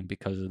consistent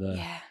because of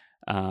the,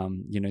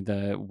 you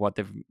know, what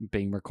they've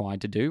been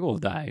required to do all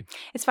day.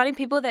 It's funny,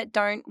 people that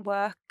don't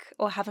work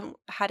or haven't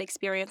had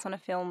experience on a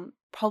film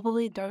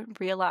probably don't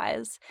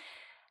realize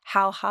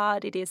how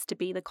hard it is to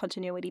be the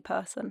continuity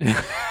person.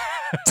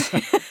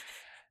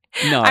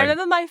 No. I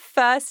remember my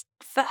first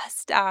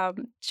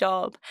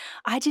job.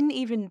 I didn't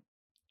even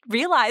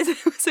realize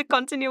it was a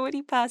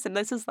continuity person.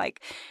 This was like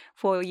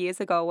 4 years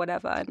ago or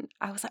whatever. And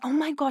I was like, oh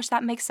my gosh,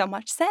 that makes so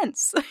much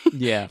sense.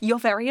 Yeah. You're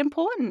very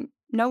important.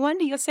 No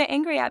wonder you're so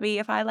angry at me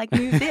if I like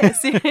move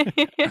this.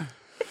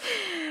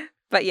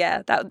 But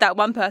yeah, that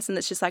one person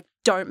that's just like,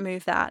 don't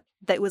move that.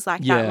 That was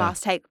like that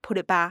last take, put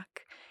it back.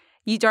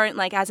 You don't,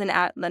 like, as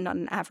not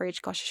an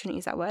average, gosh, I shouldn't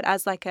use that word,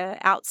 as like a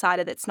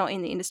outsider that's not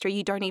in the industry,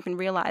 you don't even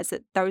realize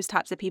that those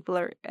types of people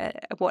are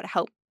what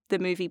help the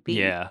movie be.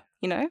 Yeah.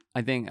 You know?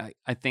 I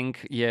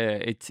think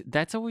yeah,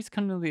 that's always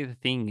kind of the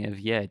thing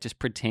of just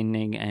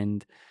pretending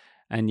and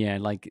yeah,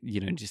 like, you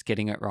know, just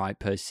getting it right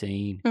per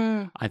scene.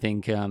 I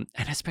think and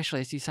especially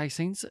as you say,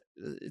 scenes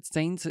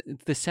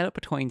the setup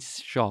between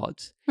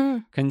shots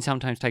can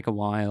sometimes take a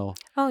while.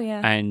 Oh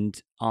yeah.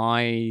 And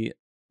I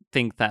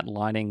think that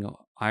lighting,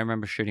 I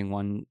remember shooting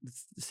one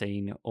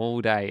scene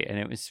all day, and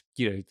it was,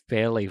 you know,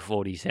 barely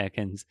 40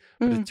 seconds,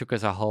 but it took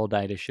us a whole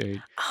day to shoot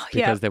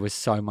because there was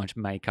so much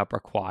makeup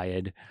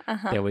required.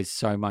 There was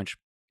so much,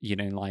 you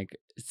know, like,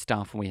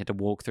 stuff, and we had to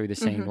walk through the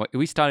scene.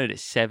 We started at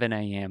 7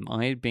 a.m.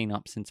 I had been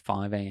up since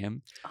 5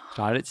 a.m.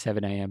 Started at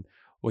 7 a.m.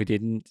 We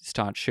didn't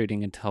start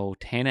shooting until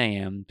 10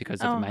 a.m. because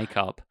of the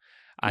makeup.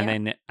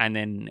 And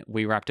then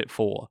we wrapped at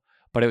 4.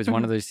 But it was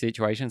one of those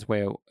situations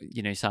where,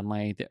 you know,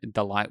 suddenly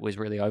the light was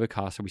really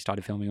overcast, so we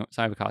started filming it was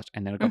overcast,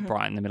 and then it got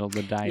bright in the middle of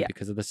the day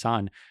because of the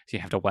sun. So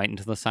you have to wait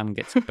until the sun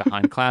gets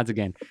behind clouds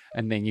again,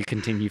 and then you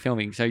continue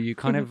filming. So you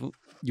kind of,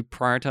 you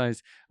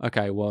prioritize,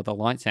 okay, well, the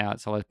light's out,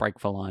 so let's break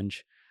for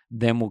lunch.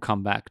 Then we'll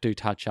come back, do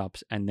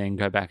touch-ups, and then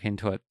go back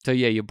into it. So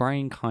yeah, your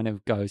brain kind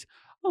of goes,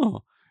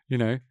 oh, you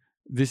know,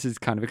 this is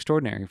kind of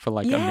extraordinary for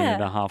like a minute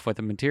and a half worth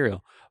of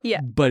material.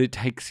 Yeah. But it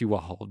takes you a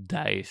whole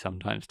day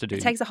sometimes to do.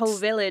 It takes a whole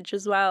village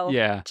as well.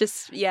 Yeah.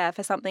 Just,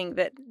 for something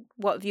that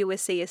what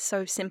viewers see is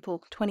so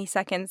simple. 20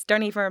 seconds.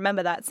 Don't even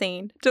remember that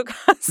scene. Took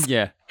us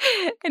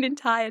an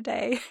entire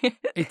day.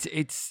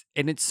 It's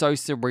so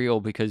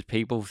surreal because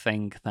people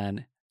think that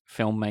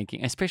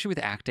filmmaking, especially with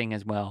acting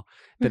as well,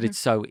 that it's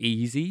so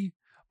easy.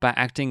 But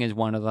acting is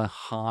one of the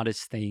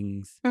hardest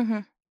things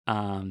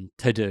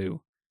to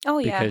do. Oh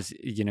yeah, because,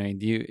 you know, and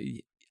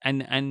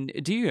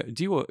do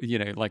you you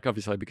know, like,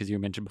 obviously because you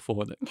mentioned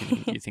before that, you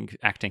know, you think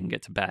acting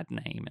gets a bad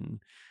name and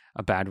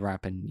a bad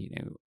rap, and, you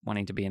know,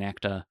 wanting to be an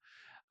actor.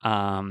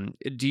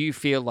 Do you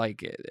feel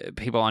like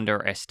people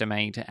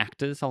underestimate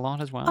actors a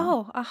lot as well?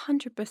 Oh,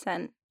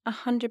 100%,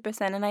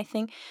 100%. And I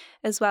think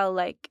as well,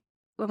 like,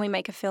 when we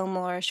make a film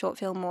or a short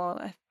film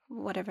or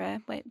whatever,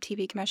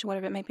 TV commercial,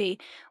 whatever it may be,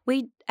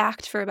 we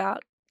act for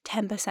about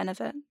 10%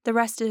 of it. The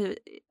rest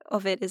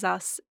of it is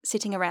us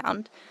sitting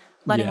around,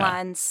 learning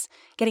lines,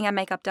 getting our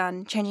makeup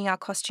done, changing our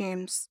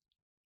costumes,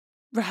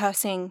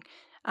 rehearsing,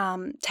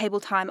 table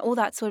time, all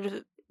that sort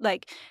of,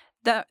 like,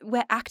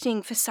 we're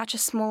acting for such a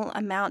small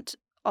amount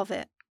of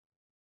it.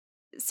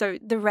 So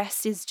the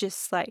rest is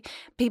just like,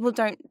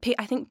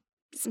 I think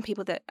some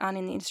people that aren't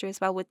in the industry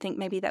as well would think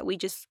maybe that we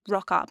just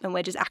rock up and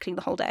we're just acting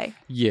the whole day.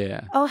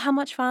 Yeah. Oh, how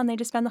much fun. They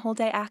just spend the whole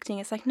day acting.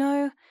 It's like,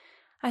 no,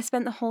 I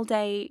spent the whole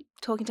day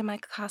talking to my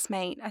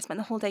castmate. I spent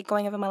the whole day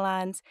going over my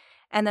lines,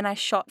 and then I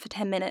shot for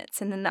 10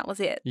 minutes, and then that was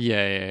it.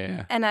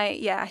 Yeah. And I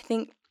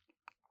think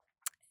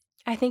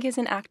as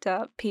an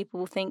actor,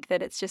 people think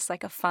that it's just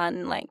like a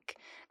fun, like,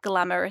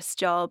 glamorous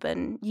job,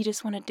 and you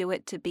just want to do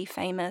it to be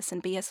famous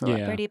and be a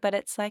celebrity. But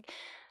it's like,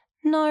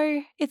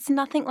 no, it's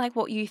nothing like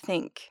what you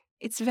think.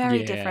 It's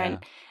very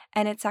different,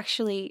 and it's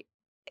actually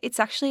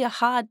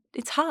hard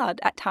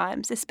at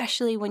times,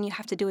 especially when you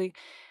have to do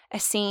a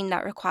scene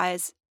that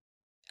requires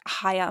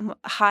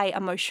high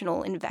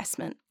emotional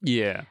investment.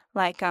 Yeah.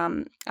 Like,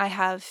 I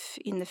have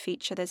in the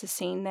feature, there's a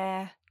scene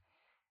there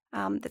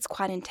that's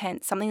quite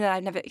intense, something that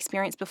I've never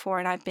experienced before,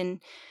 and I've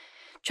been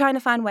trying to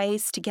find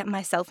ways to get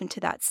myself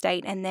into that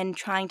state, and then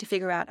trying to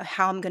figure out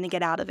how I'm going to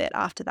get out of it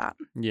after that.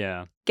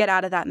 Yeah. Get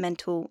out of that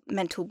mental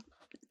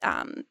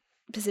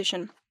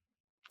position.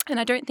 And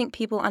I don't think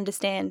people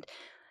understand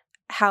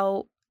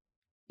how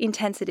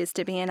intense it is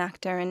to be an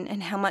actor,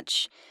 and how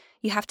much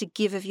you have to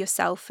give of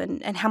yourself,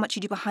 and how much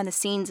you do behind the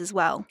scenes as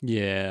well.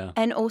 Yeah.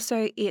 And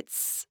also,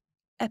 it's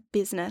a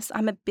business.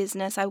 I'm a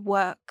business. I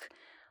work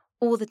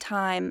all the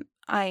time.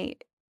 I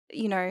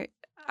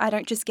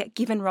don't just get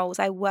given roles.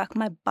 I work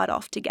my butt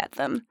off to get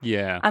them.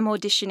 Yeah. I'm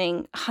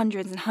auditioning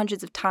hundreds and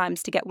hundreds of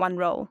times to get one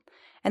role,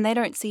 and they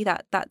don't see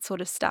that sort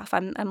of stuff.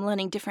 I'm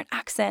learning different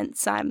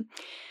accents. I'm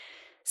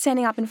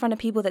standing up in front of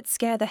people that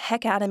scare the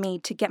heck out of me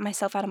to get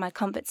myself out of my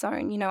comfort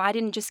zone. You know, I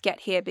didn't just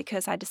get here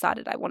because I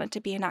decided I wanted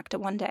to be an actor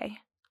one day.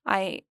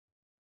 I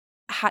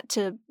had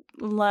to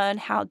learn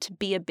how to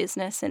be a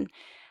business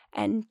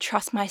and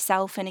trust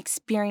myself and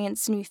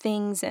experience new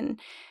things and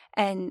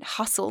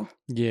hustle.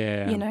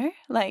 Yeah. You know,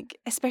 like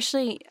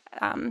especially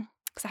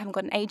because I haven't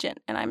got an agent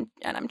and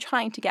I'm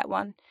trying to get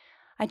one.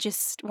 I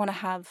just want to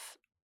have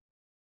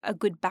a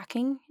good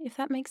backing, if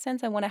that makes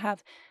sense. I want to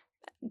have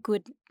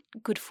good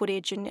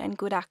footage and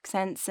good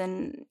accents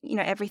and, you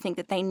know, everything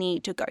that they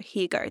need to go,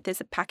 here you go,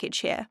 there's a package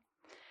here.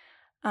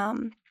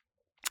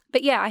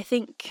 But yeah, I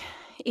think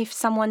if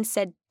someone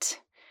said,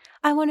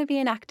 I want to be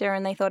an actor,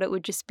 and they thought it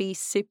would just be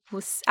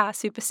super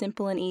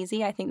simple and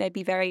easy, I think they'd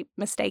be very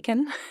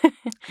mistaken.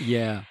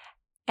 Yeah.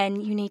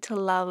 And you need to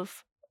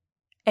love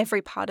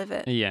every part of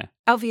it. Yeah.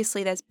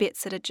 Obviously, there's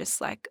bits that are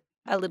just like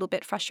a little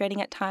bit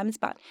frustrating at times,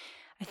 but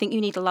I think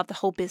you need to love the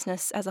whole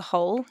business as a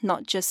whole,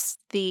 not just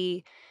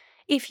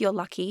if you're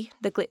lucky,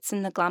 the glitz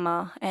and the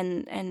glamour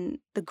and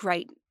the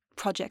great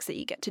projects that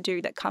you get to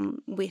do that come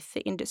with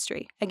the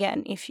industry.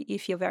 Again,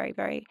 if you're very,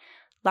 very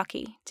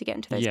lucky to get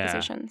into those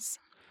positions.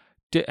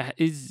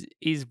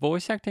 Is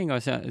voice acting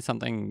or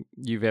something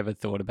you've ever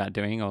thought about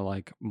doing, or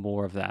like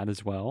more of that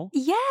as well?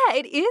 Yeah,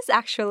 it is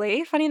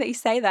actually. Funny that you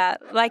say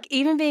that. Like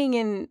even being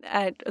in,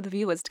 the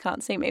viewers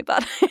can't see me,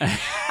 but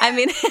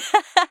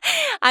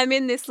I'm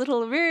in this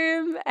little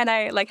room and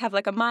I like have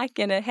like a mic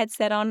and a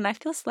headset on, and I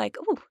feel like,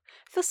 oh,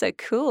 I feel so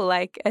cool.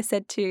 Like I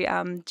said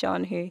to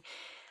John, who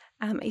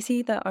is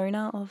he the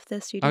owner of the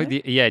studio? Oh,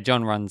 yeah,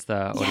 John runs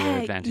the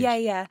Audio Advantage.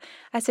 Yeah.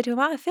 I said to him,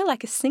 I feel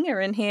like a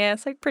singer in here.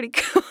 It's like pretty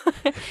cool.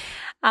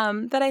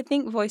 But I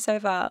think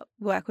voiceover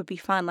work would be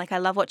fun. Like I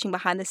love watching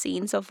behind the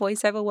scenes of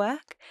voiceover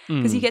work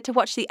because you get to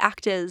watch the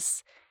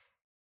actors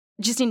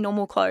just in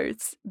normal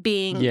clothes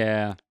being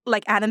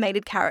like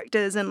animated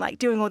characters and like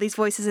doing all these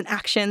voices and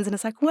actions. And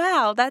it's like,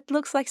 wow, that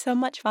looks like so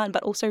much fun,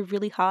 but also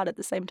really hard at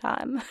the same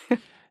time.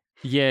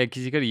 Yeah,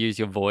 because you got to use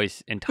your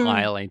voice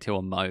entirely to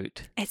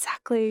emote.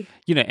 Exactly.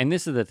 You know, and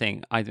this is the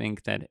thing. I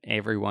think that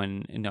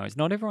everyone knows.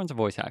 Not everyone's a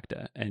voice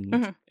actor,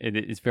 and it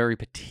is very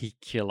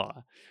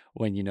particular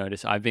when you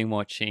notice. I've been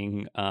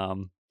watching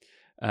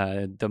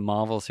the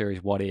Marvel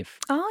series What If.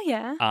 Oh,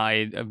 yeah.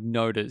 I have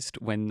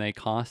noticed when they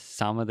cast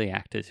some of the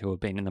actors who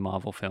have been in the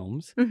Marvel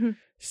films,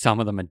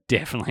 some of them are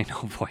definitely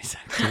not voice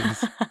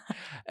actors.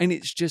 And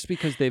it's just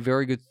because they're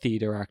very good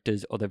theatre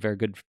actors or they're very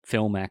good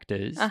film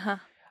actors.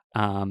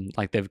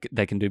 Like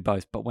they can do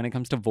both. But when it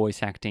comes to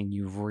voice acting,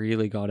 you've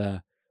really got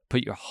to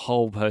put your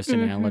whole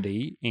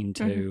personality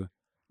into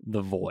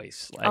the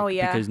voice. Like,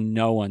 because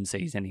no one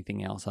sees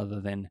anything else other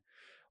than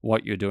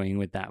what you're doing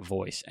with that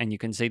voice. And you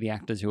can see the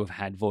actors who have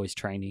had voice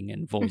training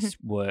and voice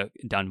work,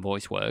 done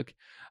voice work.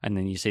 And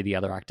then you see the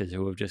other actors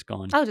who have just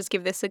gone, I'll just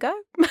give this a go.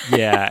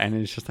 Yeah. And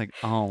it's just like,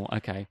 oh,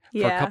 okay.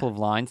 For a couple of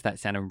lines, that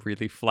sounded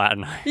really flat.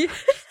 And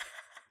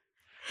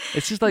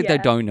it's just like they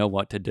don't know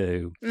what to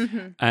do.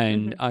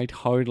 And I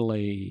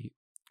totally,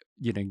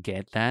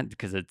 get that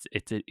because it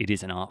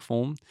is an art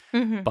form.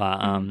 But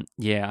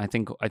I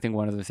think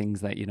one of the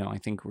things that, I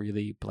think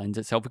really blends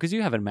itself, because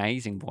you have an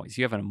amazing voice.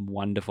 You have a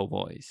wonderful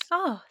voice.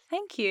 Oh,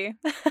 thank you.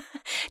 Do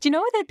you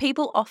know that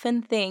people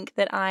often think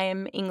that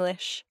I'm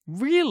English?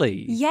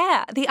 Really?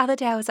 Yeah. The other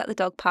day I was at the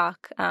dog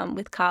park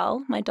with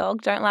Carl, my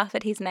dog. Don't laugh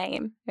at his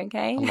name,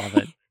 okay? I love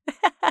it.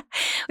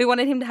 We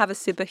wanted him to have a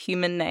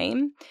superhuman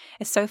name.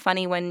 It's so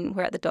funny when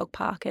we're at the dog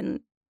park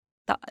and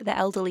the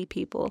elderly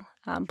people,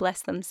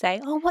 bless them,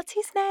 say, oh, what's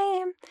his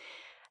name?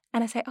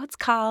 And I say, oh, it's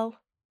Carl.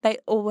 They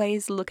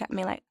always look at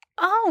me like,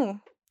 oh,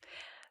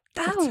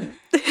 that's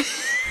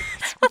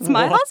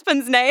my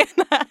husband's name.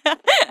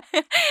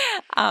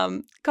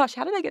 Gosh,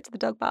 how did I get to the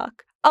dog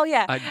park? Oh,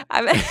 yeah.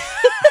 I'm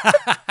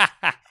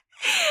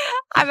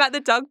at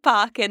the dog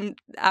park and,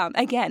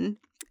 again,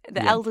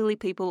 the elderly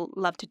people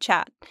love to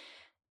chat.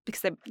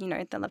 Because they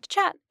love to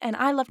chat, and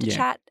I love to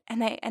chat.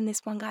 And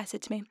this one guy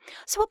said to me,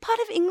 "So, what part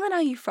of England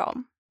are you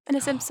from?" And I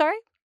said, "I'm sorry."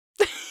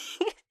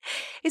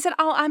 He said,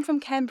 "Oh, I'm from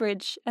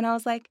Cambridge," and I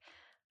was like,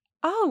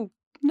 "Oh,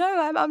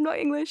 no, I'm not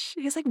English."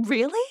 He was like,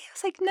 "Really?" I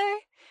was like, "No."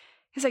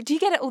 He's like, "Do you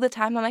get it all the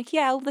time?" I'm like,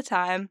 "Yeah, all the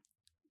time."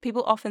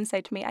 People often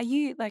say to me, "Are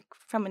you like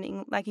from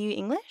are you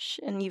English?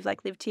 And you've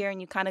like lived here and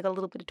you kind of got a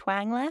little bit of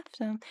twang left?"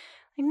 And I'm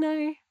like,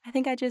 "No, I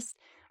think I just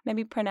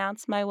maybe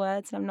pronounce my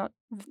words, and I'm not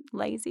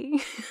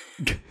lazy."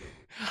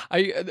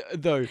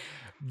 Though,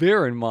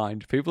 bear in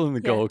mind, people in the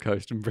Gold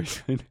Coast and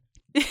Brisbane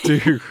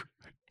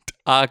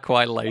are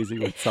quite lazy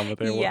with some of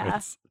their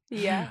words.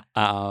 Yeah.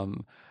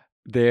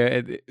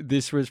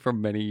 This was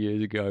from many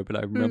years ago, but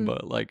I remember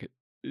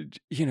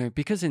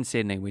because in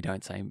Sydney we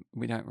don't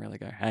really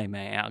go, "Hey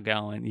mate, how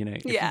going?"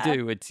 If you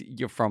do,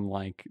 you're from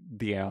like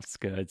the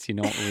outskirts. You're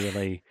not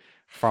really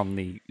from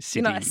the city.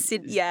 You're not a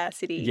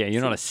city. Yeah,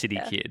 you're not a city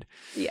kid.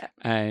 Yeah.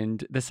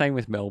 And the same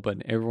with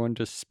Melbourne. Everyone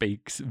just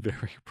speaks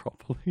very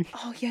properly.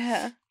 Oh,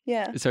 yeah.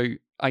 Yeah. So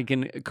I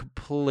can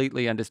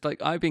completely understand.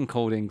 Like, I've been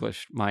called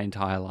English my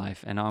entire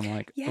life, and I'm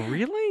like,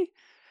 really?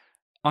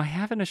 I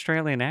have an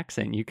Australian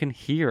accent. You can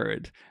hear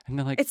it. And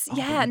they're like,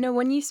 no,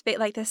 when you speak,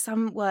 like there's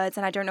some words,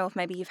 and I don't know if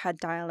maybe you've had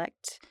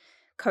dialect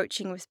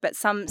coaching with, but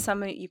some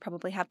of you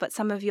probably have, but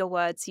some of your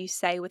words you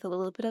say with a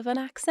little bit of an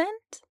accent.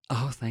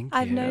 Oh, thank you.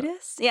 I've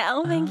noticed.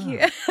 Yeah, thank you.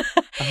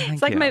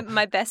 It's like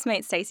my best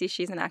mate Stacey,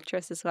 she's an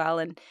actress as well,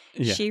 and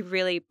she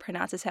really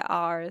pronounces her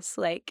R's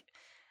like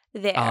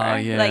there. Oh,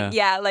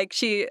 yeah. Like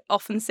she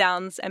often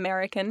sounds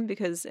American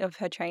because of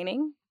her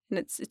training. And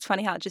it's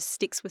funny how it just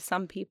sticks with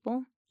some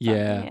people.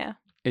 Yeah. Yeah.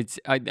 It's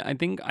I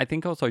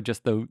think also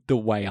just the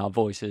way our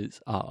voices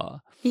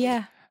are.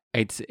 Yeah.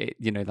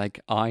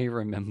 Like I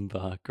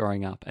remember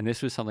growing up, and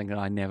this was something that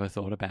I never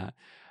thought about.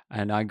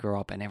 And I grew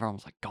up, and everyone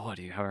was like, "God,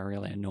 you have a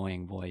really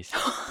annoying voice."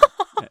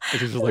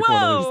 It was like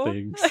one of those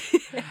things.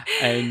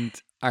 And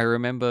I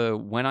remember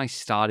when I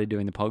started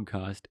doing the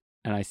podcast,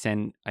 and I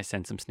sent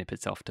some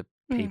snippets off to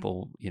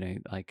people,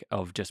 like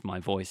of just my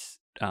voice,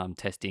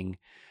 testing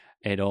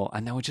it all,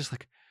 and they were just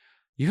like,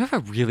 "You have a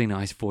really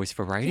nice voice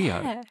for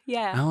radio."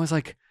 Yeah. And I was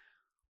like,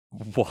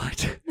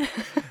 what?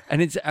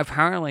 And it's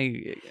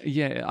apparently,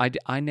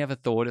 I never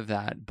thought of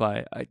that,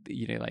 but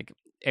like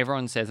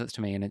everyone says it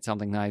to me, and it's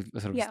something that I've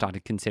sort of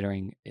started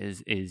considering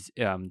is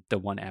the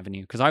one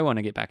avenue, because I want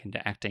to get back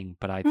into acting,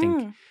 but I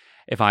think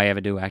if I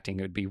ever do acting,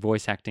 it would be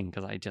voice acting,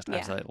 because I just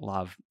absolutely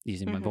love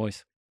using my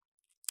voice.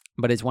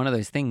 But it's one of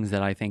those things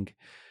that I think,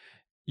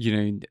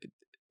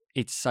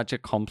 it's such a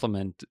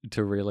compliment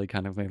to really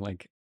kind of be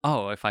like,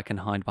 oh, if I can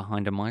hide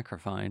behind a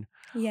microphone,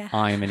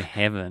 I am in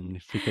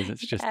heaven, because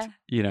it's just,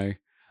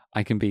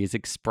 I can be as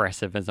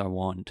expressive as I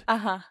want,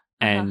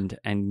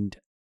 and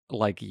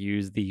like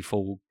use the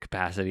full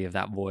capacity of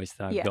that voice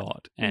that I've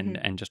got,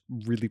 and just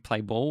really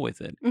play ball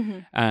with it.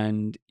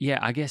 And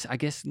I guess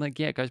like,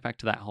 it goes back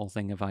to that whole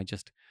thing of I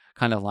just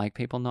kind of like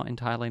people not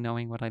entirely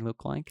knowing what I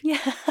look like.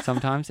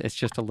 Sometimes it's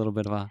just a little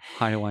bit of a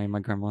hideaway in my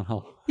gremlin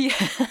hole.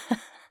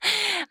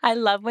 I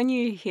love when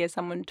you hear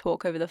someone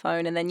talk over the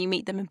phone and then you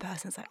meet them in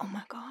person. It's like, oh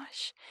my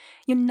gosh,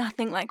 you're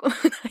nothing like what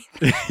I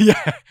think.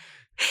 Yeah.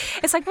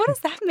 It's like, what does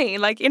that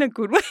mean? Like, in a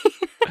good way?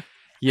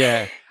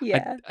 Yeah.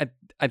 Yeah.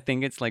 I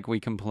think it's like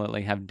we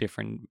completely have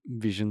different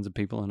visions of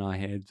people in our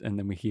heads, and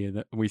then we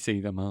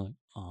see them, like,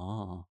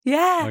 oh,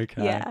 yeah.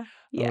 okay. Yeah.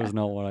 That was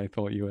not what I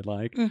thought you would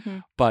like.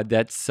 But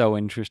that's so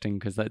interesting,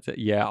 because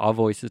our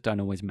voices don't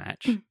always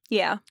match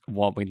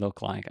what we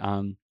look like.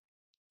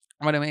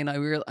 But I mean,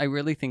 I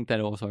really think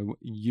that also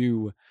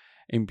you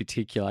in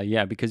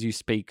particular, because you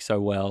speak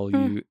so well,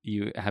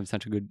 you have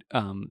such a good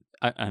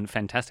and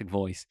fantastic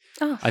voice.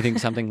 I think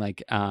something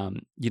like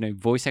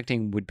voice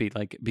acting would be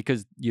like,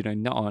 because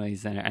not only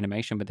is there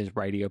animation, but there's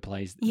radio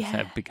plays that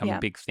have become a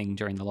big thing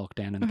during the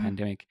lockdown and the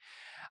pandemic.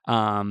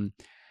 And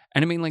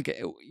I mean, like,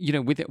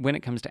 when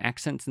it comes to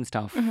accents and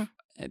stuff,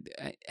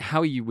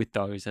 how are you with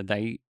those? Are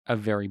they a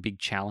very big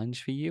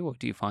challenge for you, or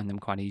do you find them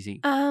quite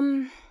easy?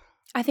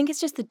 I think it's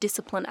just the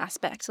discipline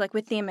aspect. Like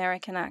with the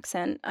American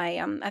accent,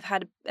 I've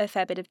had a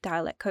fair bit of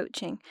dialect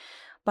coaching,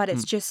 but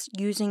it's just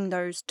using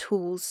those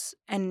tools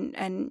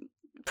and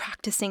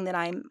practicing that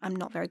I'm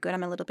not very good.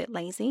 I'm a little bit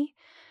lazy.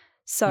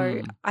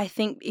 So I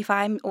think if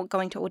I'm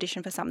going to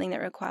audition for something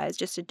that requires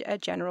just a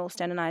general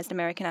standardized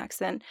American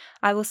accent,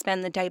 I will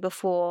spend the day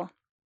before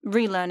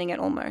relearning it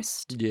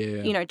almost.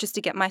 Yeah. Just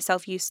to get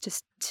myself used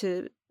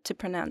to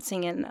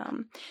pronouncing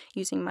and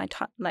using my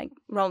like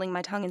rolling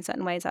my tongue in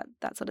certain ways,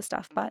 that sort of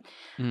stuff. But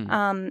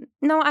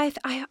no,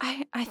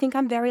 I think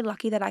I'm very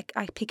lucky that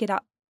I pick it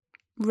up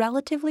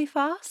relatively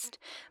fast.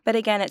 But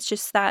again, it's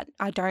just that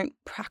I don't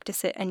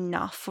practice it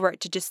enough for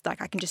it to just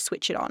like I can just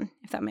switch it on,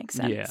 if that makes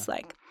sense. Yeah.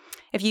 Like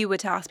if you were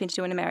to ask me to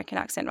do an American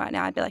accent right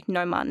now, I'd be like,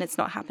 no, Martin, it's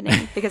not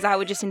happening, because I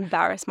would just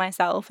embarrass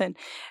myself. And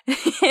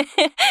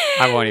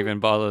I won't even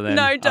bother then.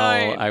 No,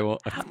 don't. I will.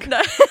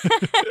 No.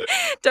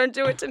 Don't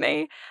do it to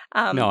me.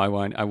 No, I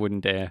won't. I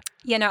wouldn't dare.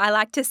 I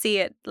like to see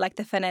it, like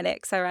the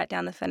phonetics. I write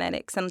down the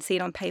phonetics and see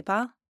it on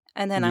paper,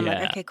 and then I'm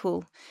like, okay,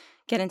 cool,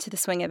 get into the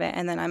swing of it,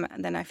 and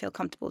then I feel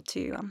comfortable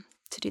to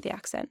do the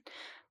accent.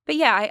 But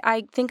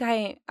I think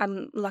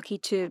I'm lucky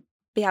to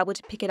be able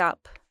to pick it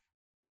up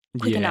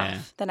quick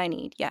enough that I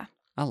need. Yeah.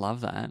 I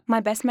love that. My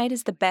best mate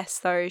is the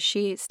best, though.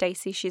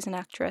 Stacey, she's an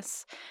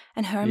actress,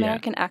 and her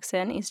American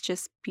accent is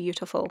just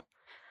beautiful.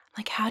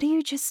 Like, how do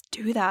you just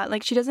do that?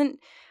 Like, she doesn't.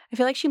 I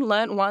feel like she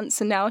learnt once,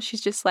 and now she's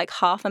just like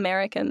half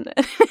American.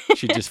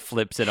 She just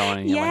flips it on,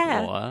 and you're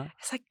like, what?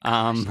 It's like,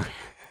 gosh.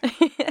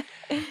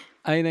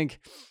 I think.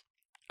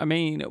 I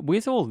mean,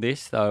 with all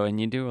this though, and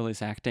you do all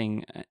this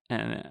acting,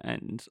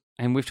 and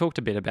we've talked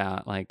a bit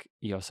about like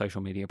your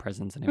social media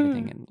presence and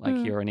everything, and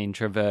like you're an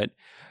introvert.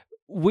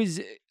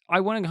 I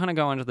want to kind of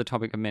go onto the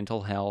topic of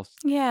mental health.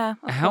 Yeah.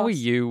 How are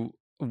you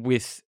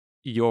with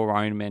your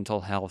own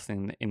mental health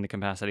in the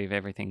capacity of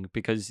everything?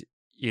 Because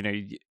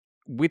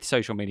with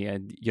social media,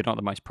 you're not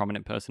the most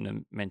prominent person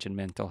to mention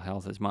mental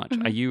health as much.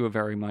 Are you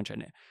very much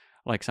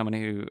like someone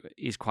who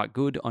is quite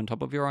good on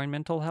top of your own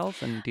mental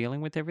health and dealing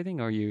with everything,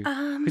 or are you?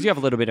 Because you have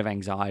a little bit of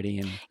anxiety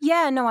and.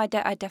 Yeah, no, I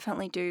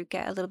definitely do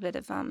get a little bit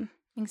of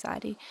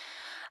anxiety.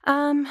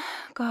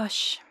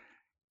 Gosh,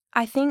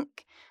 I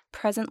think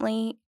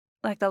presently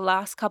like the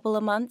last couple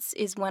of months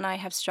is when I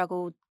have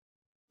struggled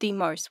the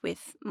most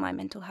with my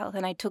mental health,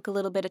 and I took a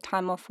little bit of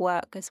time off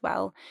work as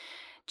well,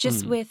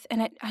 just Mm. with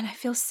and I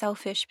feel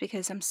selfish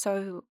because I'm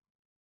so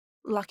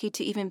lucky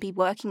to even be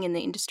working in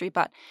the industry,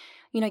 but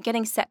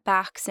getting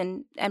setbacks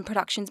and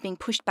productions being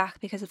pushed back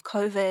because of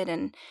COVID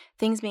and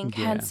things being Yeah.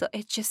 cancelled,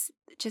 it just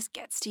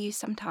gets to you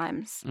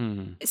sometimes,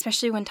 Mm.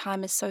 especially when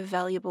time is so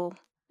valuable.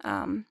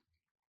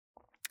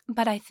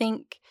 But I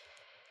think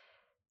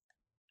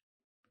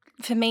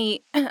for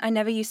me, I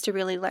never used to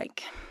really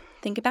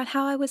think about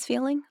how I was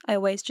feeling. I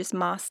always just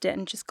masked it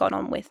and just got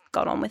on with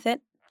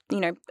it.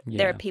 There are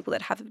Yeah. people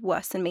that have it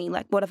worse than me.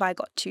 Like, what have I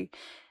got to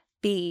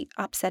be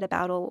upset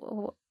about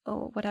or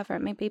whatever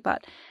it may be?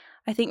 But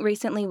I think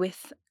recently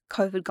with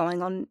COVID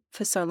going on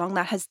for so long,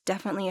 that has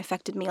definitely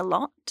affected me a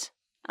lot.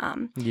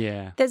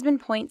 Yeah. There's been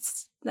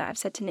points that I've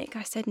said to Nick.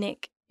 I said,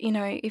 Nick,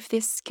 if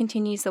this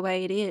continues the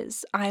way it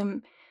is,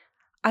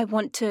 I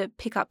want to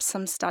pick up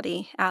some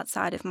study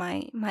outside of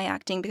my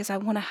acting, because I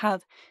want to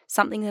have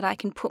something that I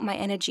can put my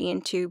energy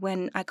into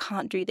when I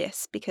can't do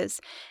this, because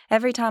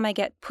every time I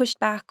get pushed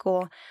back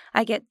or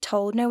I get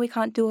told, no, we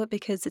can't do it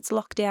because it's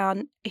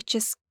lockdown, it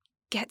just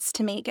gets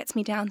to me. It gets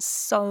me down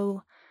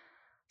so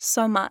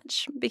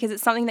much, because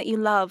it's something that you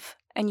love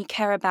and you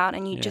care about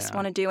and you just Yeah.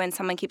 want to do, and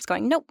someone keeps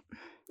going, nope.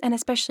 And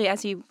especially,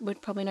 as you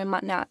would probably know,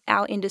 Martin,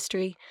 our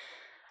industry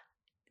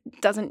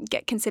doesn't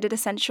get considered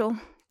essential.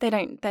 They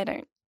don't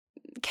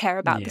care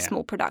about the Yeah.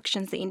 small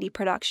productions, the indie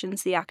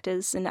productions, the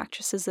actors and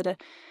actresses that are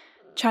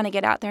trying to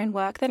get out there and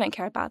work. They don't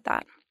care about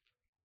that,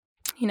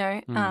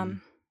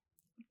 Mm.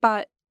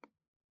 But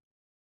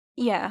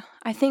yeah,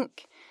 I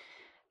think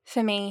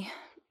for me,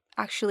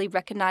 actually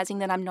recognizing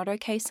that I'm not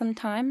okay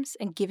sometimes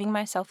and giving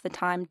myself the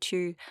time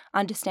to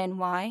understand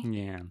why,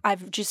 Yeah.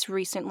 I've just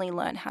recently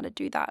learned how to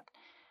do that.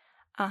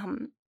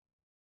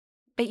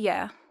 But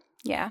yeah.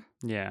 Yeah.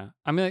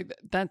 I mean, like,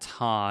 that's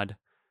hard,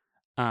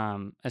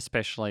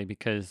 especially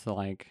because,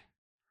 like,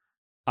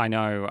 I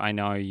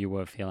know you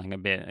were feeling a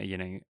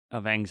bit,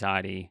 of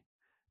anxiety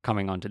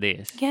coming onto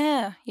this.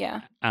 Yeah.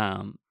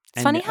 Um,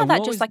 It's funny how and that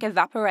what just was,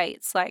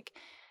 evaporates. Like,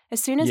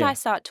 as soon as I yeah.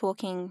 start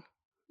talking,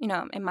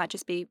 it might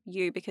just be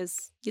you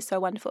because you're so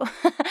wonderful.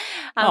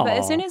 But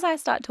as soon Oh, as I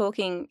start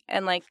talking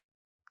and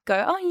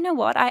go, oh, you know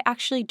what? I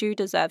actually do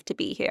deserve to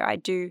be here. I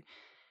do.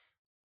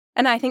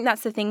 And I think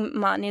that's the thing,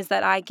 Martin, is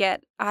that I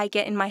get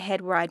in my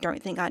head where I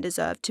don't think I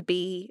deserve to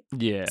be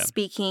yeah.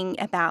 speaking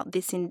about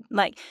this do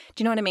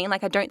you know what I mean?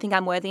 Like, I don't think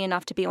I'm worthy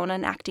enough to be on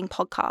an acting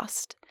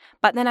podcast.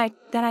 But then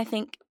I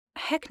think,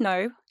 heck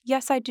no,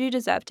 yes, I do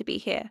deserve to be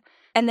here.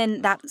 And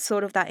then that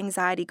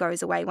anxiety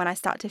goes away when I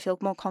start to feel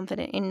more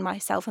confident in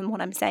myself and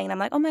what I'm saying. I'm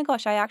like, oh my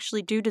gosh, I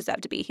actually do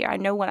deserve to be here. I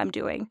know what I'm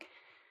doing.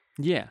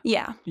 Yeah.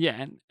 Yeah.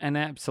 Yeah. And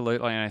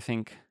absolutely. And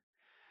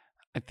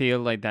I feel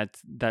like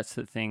that's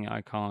the thing.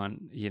 I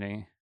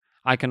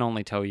can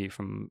only tell you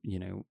from,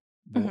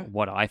 Hmm.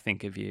 what I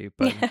think of you,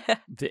 but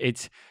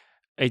it's,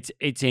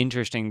 it's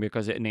interesting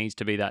because it needs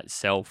to be that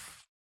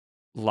self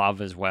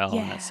love as well,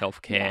 and that Yeah. self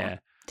Yeah.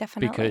 care,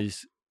 Definitely.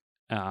 because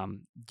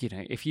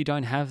if you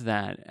don't have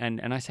that,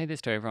 and I say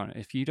this to everyone,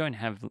 if you don't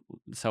have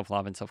self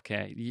love and self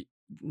care,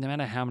 no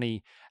matter how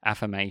many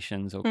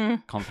affirmations or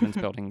Mm. confidence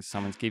building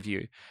someone's give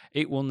you,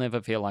 it will never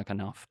feel like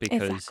enough,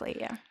 because Exactly.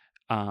 Yeah.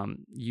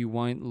 you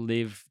won't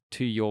live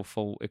to your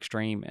full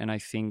extreme. And I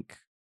think,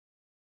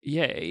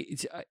 yeah,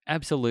 it's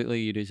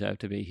absolutely, you deserve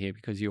to be here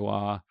because you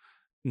are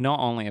not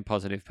only a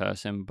positive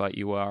person, but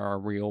you are a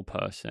real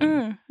person.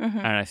 Mm-hmm.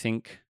 And I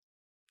think,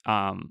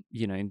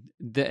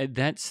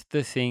 that's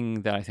the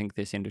thing that I think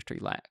this industry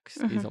lacks,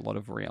 is Mm-hmm. a lot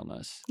of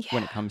realness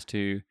when Yeah. it comes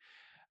to,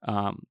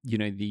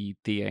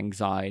 the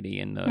anxiety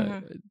and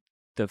Mm-hmm.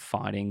 the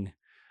fighting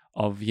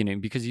of,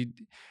 because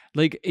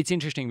it's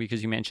interesting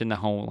because you mentioned the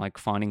whole, like,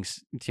 finding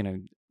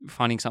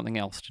something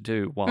else to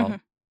do Mm-hmm. while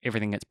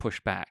everything gets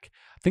pushed back.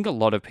 I think a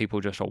lot of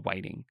people just are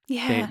waiting.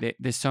 Yeah.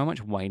 There's so much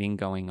waiting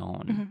going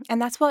on. Mm-hmm.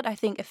 And that's what I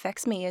think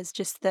affects me, is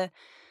just the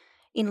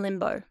in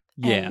limbo.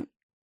 Yeah.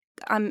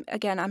 And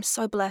I'm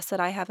so blessed that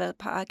I have a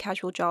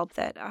casual job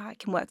that I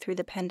can work through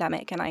the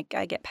pandemic and I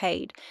get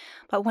paid.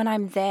 But when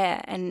I'm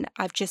there and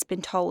I've just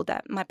been told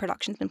that my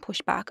production's been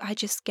pushed back, I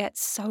just get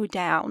so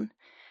down.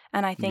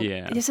 And I think,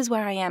 Yeah. this is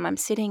where I am. I'm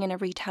sitting in a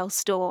retail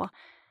store.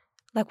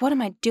 Like, what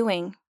am I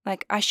doing?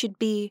 Like,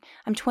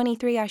 I'm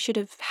 23, I should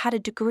have had a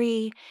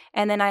degree.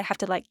 And then I have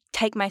to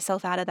take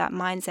myself out of that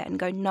mindset and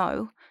go,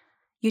 no,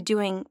 you're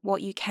doing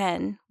what you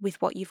can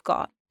with what you've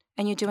got,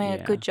 and you're doing a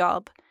Yeah. good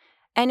job.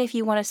 And if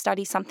you want to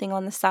study something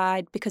on the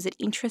side because it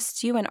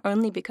interests you, and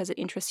only because it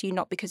interests you,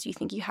 not because you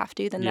think you have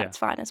to, then Yeah. that's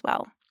fine as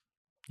well.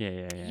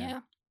 Yeah.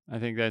 Yeah. I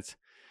think that's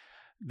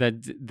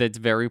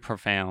very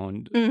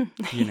profound.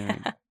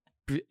 Yeah.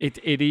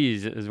 It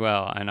is as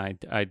well, and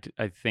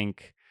I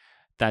think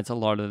that's a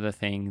lot of the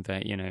thing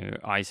that,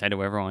 I say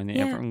to everyone.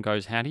 Yeah. Everyone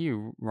goes, "How do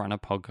you run a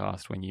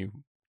podcast when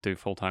you do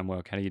full-time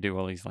work? How do you do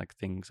all these, like,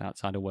 things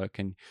outside of work?"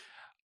 And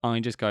I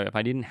just go, if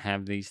I didn't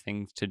have these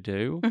things to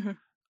do, Mhm.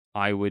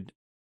 I would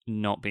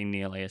not be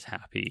nearly as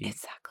happy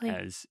Exactly.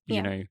 as,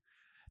 Yeah.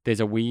 there's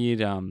a weird,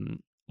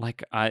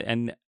 like,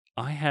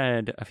 I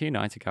had a few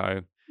nights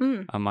ago,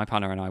 my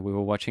partner and I, we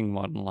were watching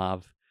Modern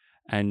Love,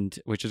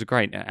 which is a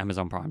great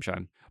Amazon Prime show.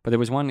 But there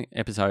was one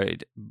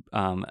episode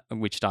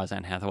which stars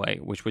Anne Hathaway,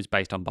 which was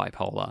based on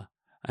bipolar.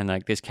 And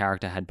like this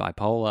character had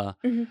bipolar,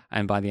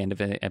 and by the end of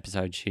the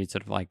episode, she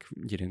sort of like,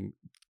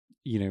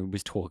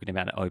 was talking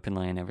about it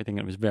openly and everything.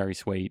 It was very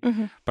sweet.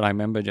 But I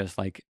remember just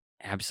like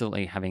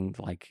absolutely having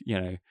like,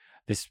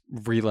 this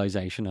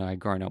realization that I'd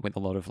grown up with a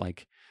lot of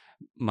like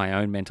my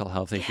own mental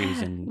health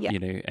issues and,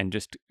 and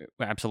just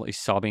absolutely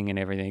sobbing and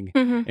everything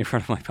in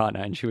front of my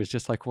partner. And she was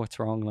just like, what's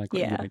wrong? Like,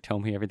 tell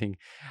me everything.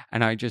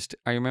 And I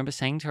remember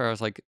saying to her, I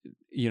was like,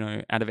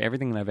 out of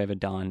everything that I've ever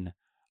done,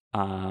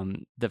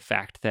 the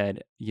fact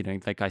that,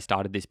 like I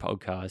started this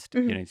podcast,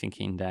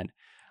 thinking that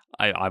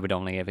I would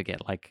only ever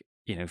get like,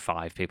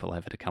 5 people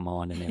ever to come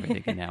on and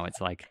everything. And now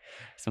it's like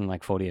something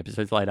like 40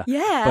 episodes later.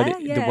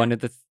 But one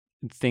of the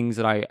things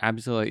that I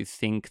absolutely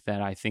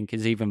think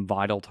is even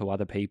vital to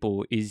other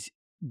people is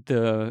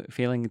the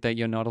feeling that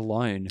you're not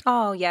alone.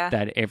 Oh, yeah.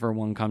 That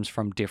everyone comes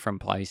from different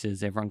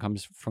places. Everyone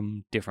comes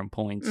from different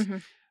points.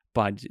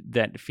 But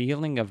that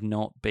feeling of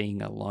not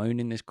being alone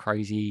in this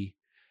crazy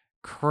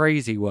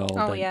world.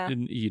 Oh, yeah.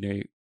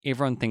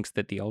 Everyone thinks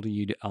that the older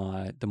you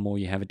are, the more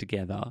you have it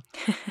together.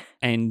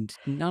 And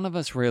none of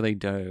us really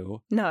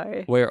do.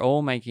 No. We're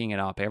all making it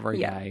up every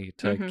day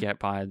to get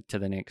by to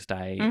the next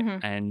day.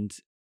 And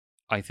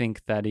I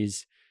think that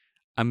is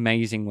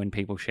amazing when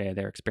people share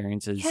their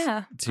experiences.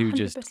 Yeah, to 100%.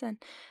 just. And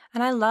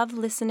I love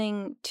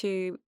listening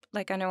to,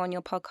 like I know on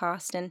your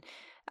podcast and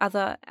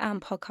other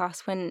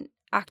podcasts when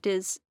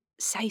actors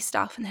say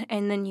stuff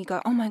and then you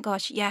go, oh my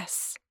gosh,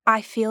 yes.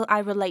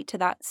 I relate to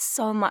that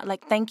so much.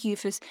 Like, thank you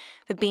for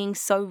being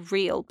so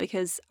real,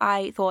 because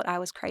I thought I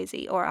was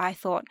crazy, or I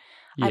thought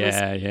I was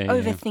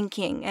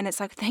overthinking. And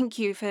it's like, thank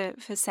you for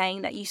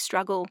saying that you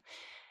struggle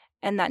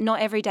and that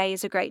not every day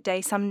is a great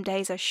day. Some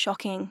days are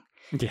shocking.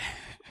 Yeah.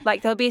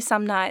 Like there'll be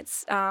some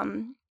nights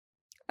and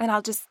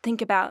I'll just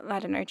think about, I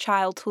don't know,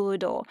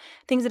 childhood or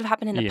things that have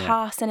happened in the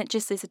past, and it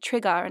just is a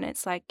trigger. And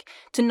it's like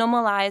to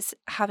normalize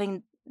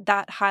having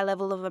that high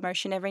level of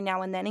emotion every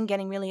now and then and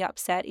getting really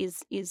upset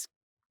is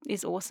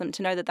awesome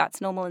to know that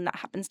that's normal and that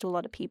happens to a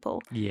lot of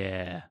people.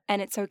 Yeah.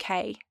 And it's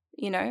okay,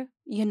 you're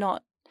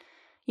not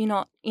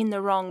in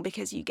the wrong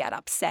because you get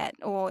upset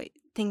or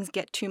things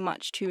get too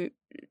much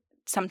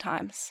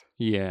sometimes.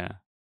 Yeah.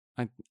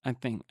 I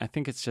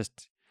think it's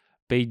just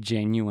be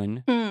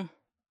genuine.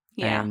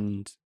 Yeah.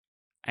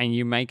 And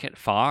you make it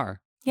far.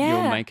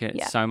 Yeah. You'll make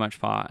it so much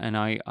far. And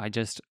I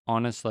just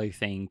honestly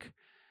think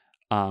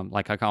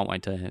like I can't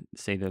wait to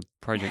see the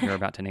project you're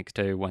about to next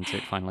do once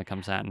it finally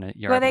comes out and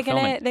you're able to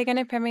film it. They're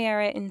gonna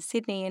premiere it in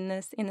Sydney in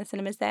the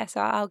cinemas there,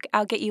 so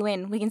I'll get you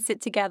in. We can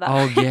sit together.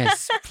 Oh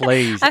yes,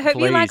 please. I hope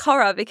you like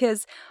horror,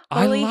 because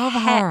I love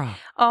horror.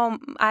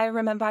 I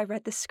remember I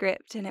read the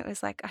script and it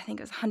was like, I think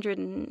it was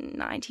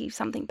 190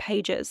 something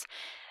pages.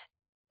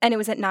 And it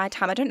was at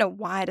nighttime. I don't know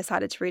why I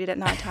decided to read it at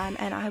nighttime.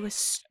 And I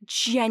was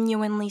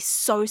genuinely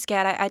so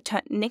scared. I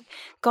turned Nick,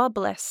 God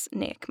bless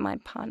Nick, my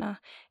partner.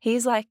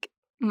 He's like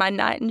my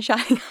knight in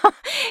shining.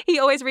 He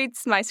always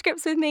reads my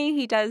scripts with me.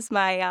 He does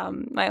my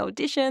my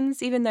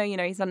auditions, even though,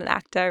 he's not an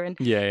actor.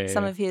 And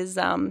some of his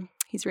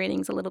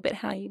reading's a little bit,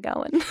 how you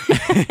going?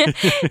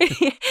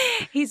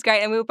 He's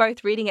great. And we were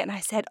both reading it. And I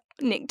said,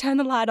 Nick, turn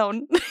the light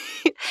on.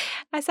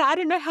 I said, I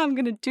don't know how I'm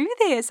going to do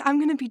this. I'm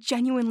going to be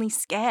genuinely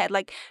scared.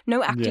 Like,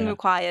 no acting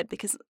required,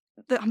 because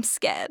I'm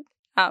scared.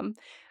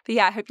 But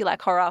yeah, I hope you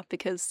like horror,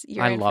 because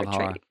you're in for a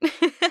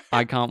treat.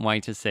 I can't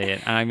wait to see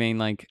it. And I mean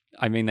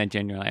that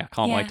genuinely. I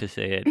can't wait to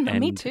see it. No, and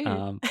me too.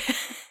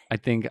 I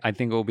think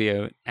it'll be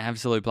an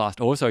absolute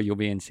blast. Also, you'll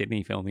be in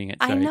Sydney filming it.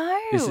 So I know.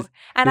 This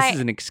is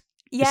an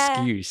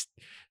excuse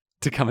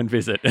to come and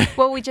visit.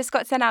 Well, we just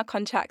got sent our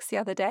contracts the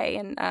other day,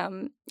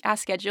 and our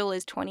schedule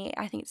is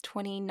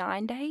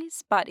 29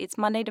 days, but it's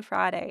Monday to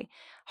Friday.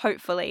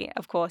 Hopefully,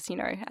 of course,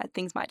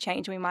 things might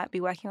change. We might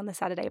be working on the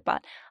Saturday,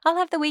 but I'll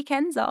have the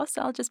weekends off,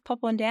 so I'll just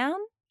pop on down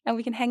and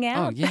we can hang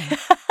out. Oh yeah.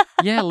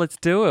 Yeah, let's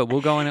do it.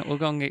 We'll go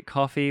and get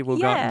coffee. We'll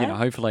go,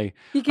 hopefully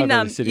you can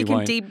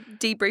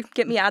debrief,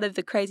 get me out of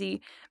the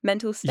crazy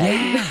mental state.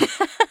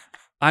 Yeah.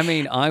 I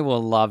mean, I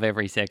will love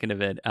every second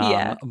of it.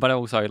 But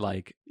also,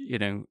 like, you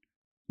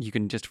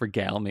can just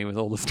regale me with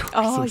all the stories.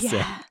 Oh,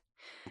 yeah.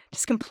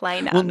 Just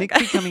complain. Will Nick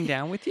be coming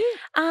down with you?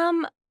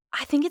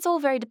 I think it's all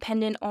very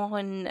dependent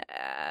on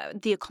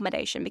the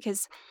accommodation,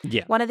 because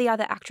one of the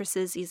other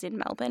actresses is in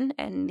Melbourne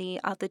and the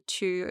other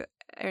two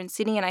are in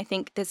Sydney. And I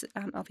think there's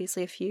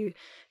obviously a few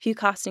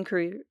cast and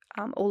crew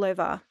all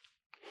over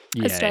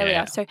Australia.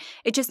 Yeah. So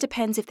it just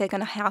depends if they're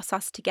going to house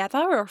us together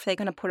or if they're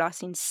going to put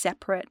us in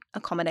separate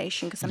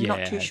accommodation, because I'm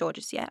not too sure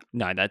just yet.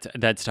 No,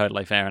 that's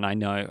totally fair. And I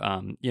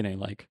know,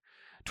 like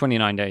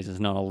 29 days is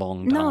not a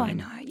long time.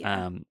 No,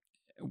 yeah.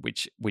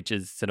 Which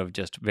is sort of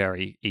just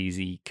very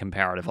easy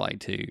comparatively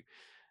to,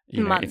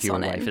 if you're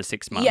away for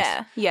 6 months.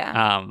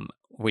 Yeah.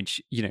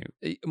 Which,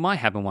 it might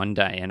happen one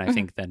day. And I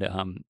think that,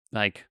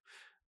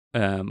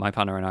 my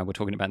partner and I were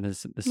talking about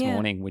this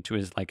morning, which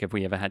was like, if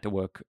we ever had to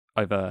work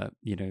over,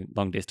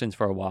 long distance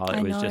for a while,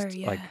 it was just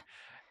like,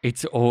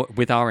 It's all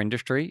with our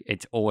industry.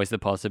 It's always the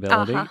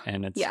possibility,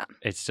 and Yeah.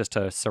 it's just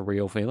a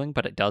surreal feeling,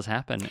 but it does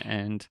happen.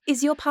 And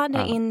Is your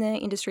partner in the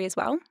industry as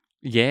well?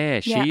 yeah,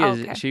 she Yeah. Oh,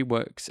 is. okay. She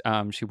works.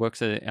 She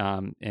works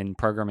in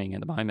programming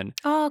at the moment.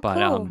 Oh, But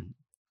cool.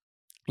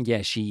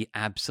 yeah, she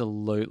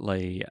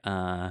absolutely.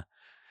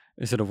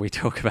 Sort of we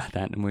talk about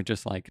that, and we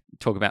just like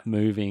talk about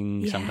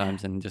moving Yeah.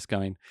 sometimes, and just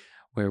going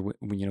where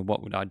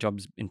what would our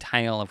jobs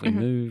entail if we Mhm.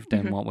 moved,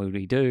 and what would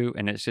we do,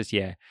 and it's just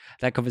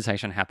that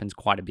conversation happens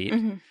quite a bit.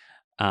 Mhm.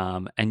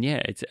 And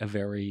yeah, it's a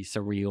very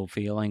surreal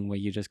feeling where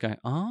you just go,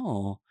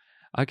 oh,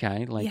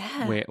 okay, like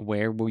Yeah.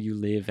 where will you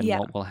live, and Yeah.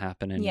 what will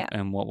happen, and Yeah.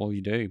 and what will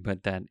you do?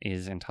 But that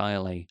is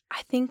entirely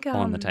I think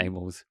on the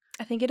tables.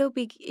 I think it'll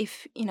be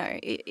if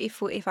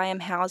if I am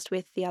housed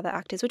with the other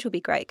actors, which will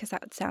be great because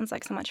that sounds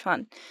like so much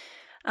fun.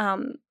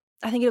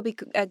 I think it'll be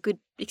a good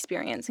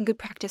experience and good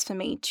practice for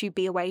me to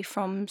be away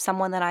from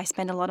someone that I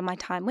spend a lot of my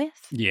time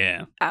with.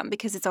 Yeah.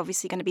 Because it's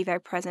obviously going to be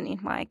very present in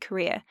my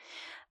career.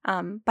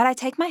 But I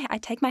take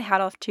my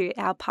hat off to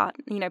our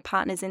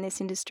partners in this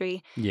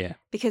industry. Yeah.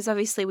 Because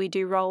obviously we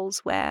do roles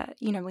where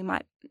we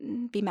might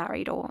be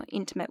married or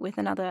intimate with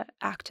another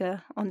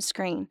actor on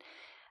screen.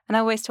 And I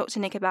always talk to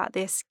Nick about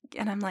this,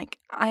 and I'm like,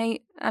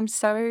 I'm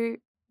so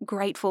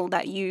grateful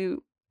that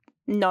you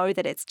know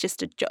that it's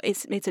just a job.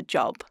 It's a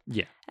job.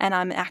 Yeah. And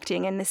I'm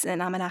acting and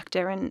I'm an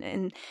actor,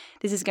 and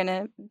this is going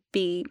to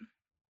be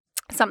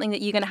something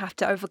that you're going to have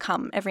to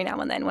overcome every now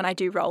and then when I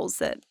do roles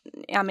that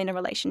I'm in a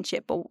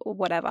relationship or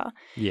whatever.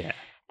 Yeah.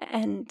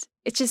 And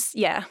it's just,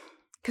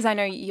 because I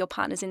know your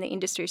partner's in the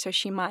industry, so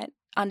she might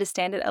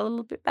understand it a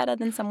little bit better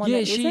than someone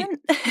that isn't.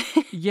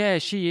 Yeah,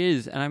 she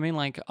is. And I mean,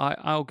 like,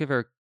 I'll give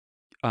her,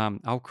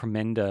 I'll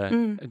commend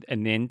her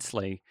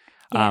immensely,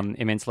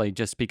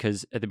 just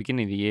because at the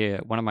beginning of the year,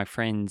 one of my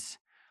friends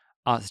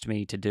asked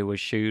me to do a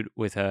shoot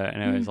with her,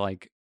 and it was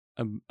like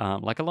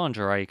a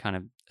lingerie kind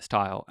of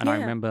style. And I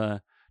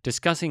remember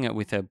discussing it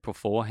with her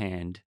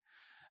beforehand,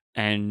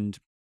 and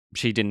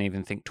she didn't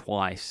even think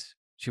twice.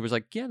 She was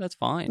like, yeah, that's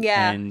fine.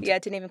 Yeah, and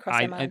it didn't even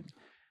cross her mind.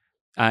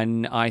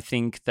 And I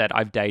think that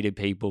I've dated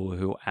people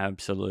who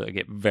absolutely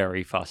get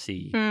very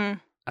fussy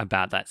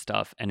about that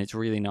stuff. And it's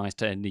really nice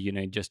to,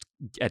 just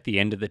at the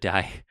end of the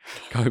day,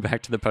 go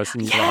back to the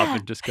person you love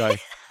and just go,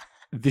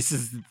 this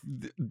is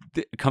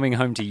coming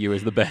home to you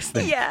is the best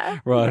thing,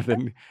 rather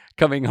than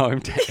coming home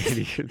to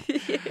Eddie.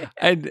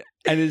 And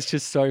it's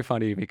just so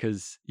funny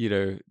because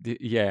we're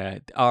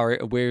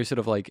sort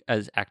of like,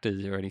 as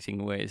actors or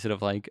anything, we're sort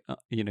of like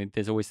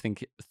there's always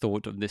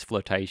thought of this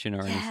flirtation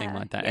or anything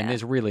like that, and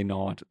there's really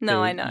not.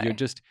 No, I know. You're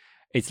just,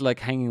 it's like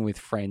hanging with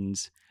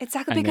friends.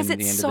 Exactly, because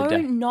it's so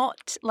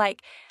not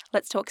like,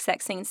 let's talk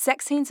sex scenes.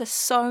 Sex scenes are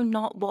so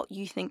not what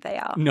you think they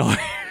are. No.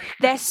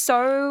 They're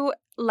so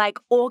like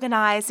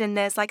organized, and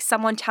there's like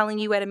someone telling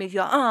you where to move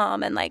your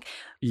arm, and like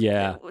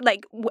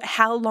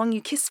how long you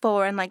kiss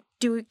for, and like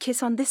do a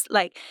kiss on this.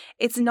 Like,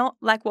 it's not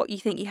like what you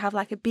think. You have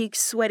like a big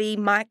sweaty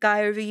mic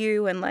guy over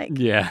you, and like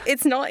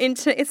it's not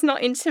intimate.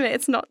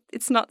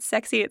 It's not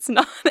sexy. It's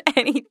not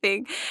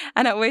anything.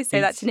 And I always say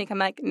that to Nick. I'm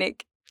like,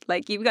 Nick,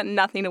 like, you've got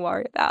nothing to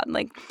worry about. And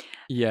like,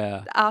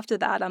 after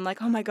that, I'm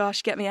like, oh my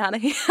gosh, get me out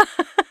of here.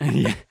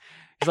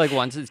 It's like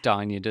once it's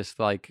done, you're just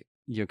like,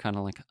 you're kind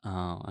of like,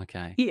 oh,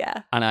 okay.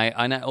 Yeah. And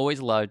I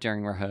always love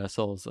during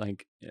rehearsals,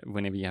 like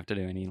whenever you have to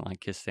do any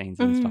like kiss scenes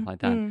and stuff like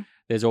that,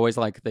 there's always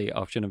like the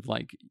option of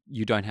like,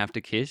 you don't have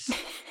to kiss.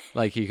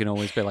 Like, you can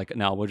always be like,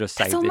 no, we'll just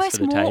save this for the take. It's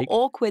almost more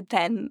awkward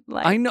than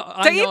like, I know.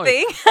 Don't you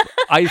think?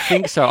 I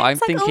think so. I'm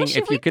like, thinking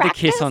if you're going to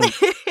kiss on,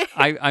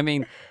 I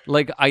mean,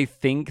 like, I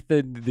think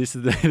that this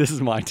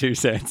is my 2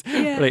 cents.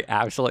 Yeah. I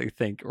absolutely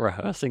think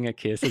rehearsing a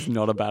kiss is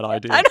not a bad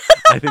idea.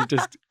 I think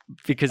just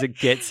because it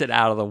gets it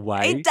out of the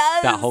way. It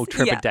does. That whole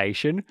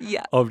trepidation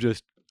of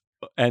just,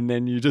 and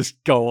then you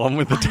just go on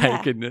with the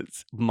take, and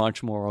it's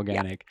much more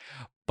organic.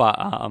 But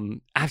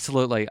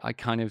absolutely,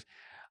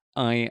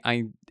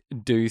 I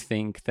do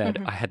think that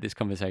I had this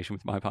conversation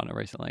with my partner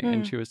recently,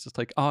 and she was just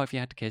like, "Oh, if you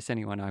had to kiss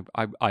anyone,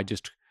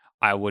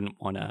 I wouldn't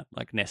want to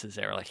like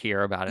necessarily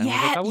hear about it."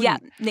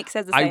 Like, Nick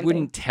says the same thing. I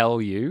wouldn't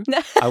tell you.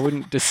 I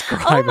wouldn't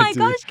describe it. Oh my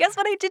gosh, guess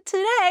what I did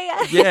today?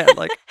 Yeah,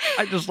 like,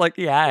 I just like,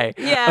 yay.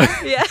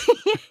 Yeah.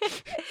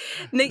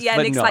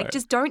 Nick's no. like,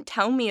 just don't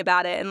tell me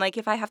about it. And like,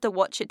 if I have to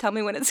watch it, tell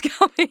me when it's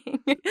coming.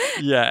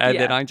 And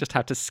then I just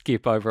have to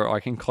skip over it. I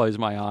can close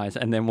my eyes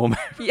and then we'll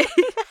move.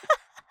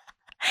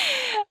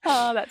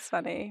 Oh, that's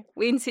funny.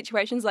 In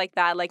situations like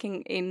that, like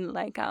in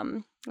like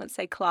let's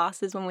say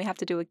classes, when we have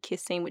to do a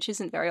kiss scene, which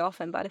isn't very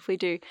often, but if we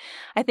do,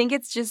 I think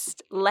it's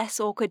just less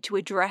awkward to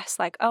address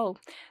like, oh,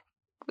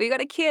 we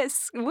got a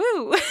kiss,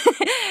 woo,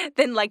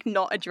 then like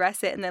not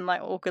address it and then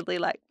like awkwardly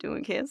like do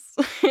a kiss.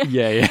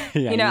 Yeah.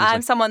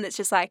 I'm someone that's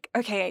just like,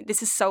 okay,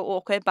 this is so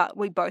awkward, but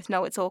we both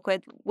know it's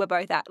awkward. We're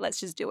both let's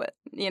just do it,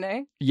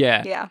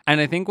 Yeah. And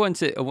I think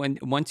once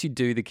you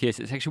do the kiss,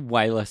 it's actually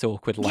way less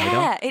awkward later.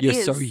 Yeah, You're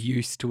so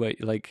used to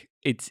it. Like,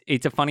 it's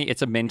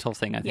a mental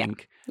thing, I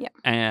think.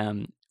 Yeah.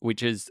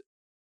 Which is,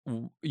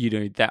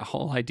 that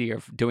whole idea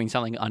of doing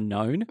something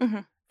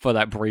unknown for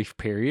that brief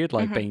period,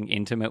 like being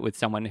intimate with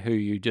someone who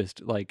you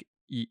just like,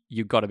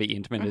 you've got to be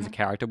intimate as a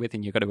character with,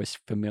 and you've got to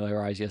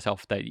familiarize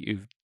yourself that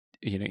you've,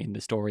 in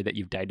the story that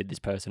you've dated this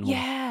person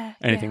or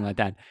anything like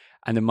that.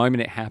 And the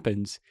moment it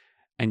happens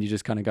and you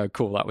just kind of go,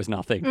 cool, that was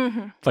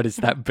nothing. But it's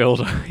that build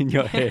in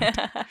your head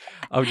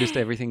of just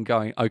everything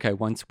going, okay,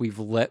 once we've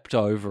leapt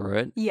over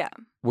it,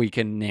 we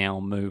can now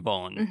move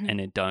on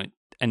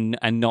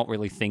and not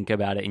really think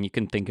about it. And you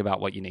can think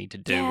about what you need to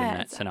do in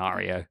that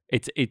scenario.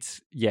 It's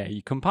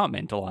you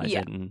compartmentalize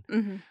it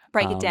and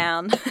break it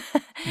down.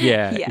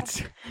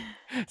 It's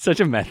such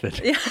a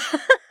method.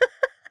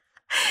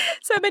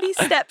 So many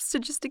steps to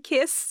just a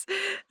kiss.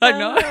 I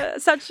know.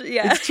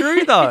 It's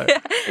true though.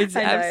 It's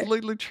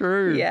absolutely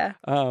true. Yeah.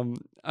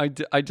 I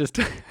just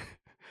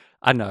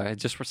I know,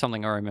 it's just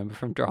something I remember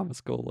from drama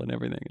school and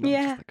everything. And I'm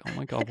just like, oh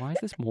my God, why is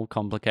this more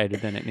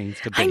complicated than it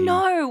needs to be? I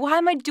know. Why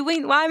am I making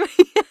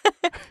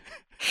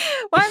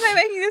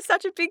this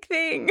such a big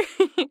thing?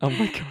 Oh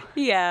my God.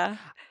 Yeah.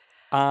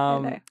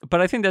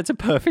 But I think that's a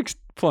perfect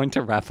point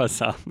to wrap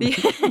us up.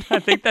 I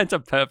think that's a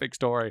perfect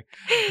story.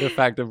 The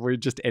fact that we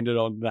just ended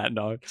on that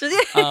note.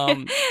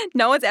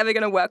 No one's ever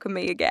going to work with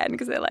me again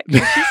because they're like,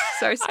 this is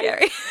so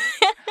scary.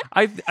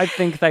 I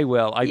think they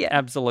will. I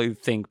absolutely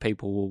think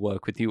people will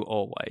work with you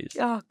always.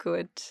 Oh,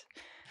 good.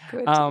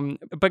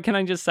 But can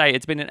I just say,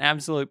 it's been an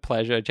absolute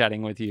pleasure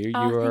chatting with you. You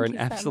are an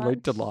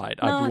absolute delight.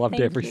 I've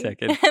loved every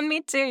second. Me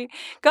too.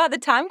 God, the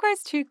time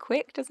goes too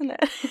quick, doesn't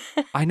it?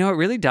 I know, it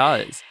really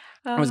does.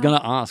 I was going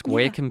to ask,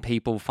 where can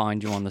people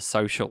find you on the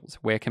socials?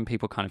 Where can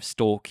people kind of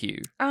stalk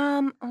you?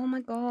 Oh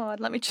my God,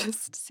 let me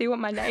just see what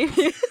my name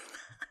is.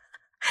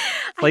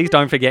 Please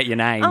don't forget your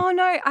name. Oh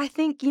no, I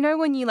think,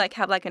 when you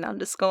have an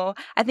underscore,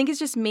 I think it's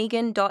just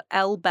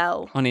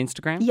Megan.lbell. On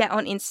Instagram? Yeah,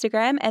 on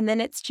Instagram. And then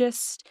it's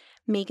just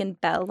Megan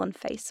Bell on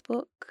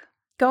Facebook.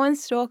 Go and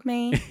stalk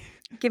me.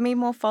 Give me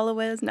more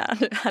followers. No,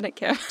 I don't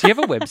care. Do you have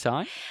a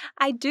website?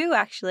 I do,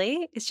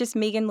 actually. It's just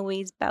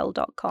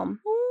meganlouisebell.com.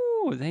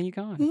 Oh, there you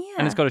go. Yeah.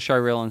 And it's got a show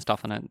reel and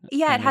stuff on it.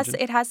 Yeah,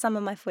 it has some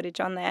of my footage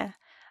on there.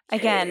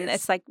 Again,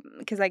 it's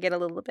because I get a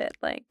little bit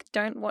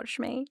don't watch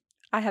me.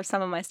 I have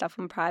some of my stuff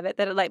on private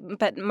that are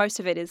but most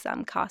of it is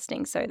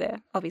casting, so they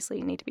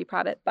obviously need to be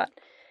private. But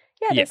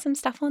there's some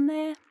stuff on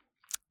there.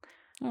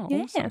 Oh,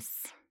 yes. Awesome.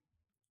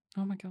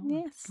 Oh my God.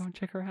 Yes. Go and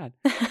check her out.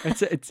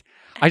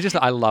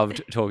 I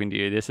loved talking to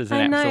you. This is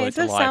an absolute delight.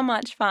 It was so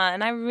much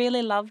fun. I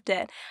really loved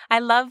it. I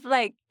love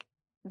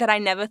that I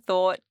never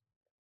thought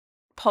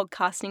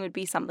podcasting would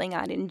be something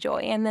I'd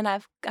enjoy, and then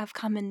I've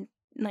come and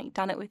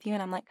done it with you,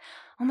 and I'm like,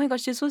 oh my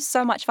gosh, this was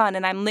so much fun.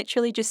 And I'm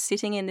literally just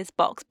sitting in this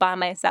box by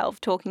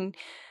myself talking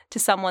to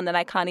someone that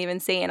I can't even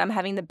see, and I'm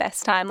having the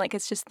best time.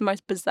 It's just the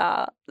most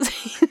bizarre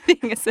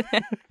thing, isn't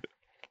it?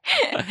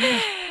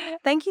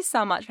 Thank you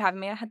so much for having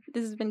me.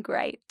 This has been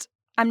great.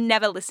 I'm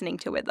never listening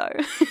to it though.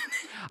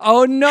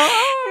 Oh no! No,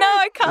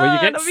 I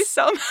can't. I'll be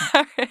so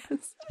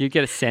embarrassed. You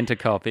get a center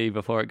copy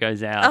before it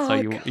goes out, so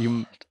you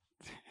can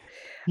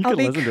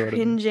listen to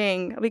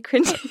it. I'll be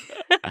cringing.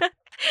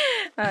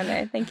 Oh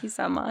no, thank you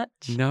so much.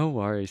 No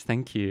worries,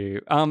 thank you.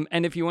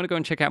 And if you want to go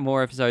and check out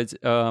more episodes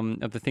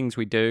of the things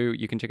we do,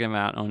 you can check them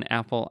out on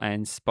Apple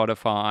and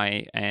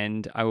Spotify.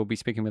 And I will be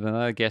speaking with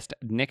another guest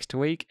next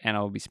week, and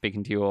I will be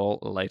speaking to you all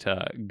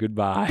later.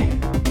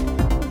 Goodbye.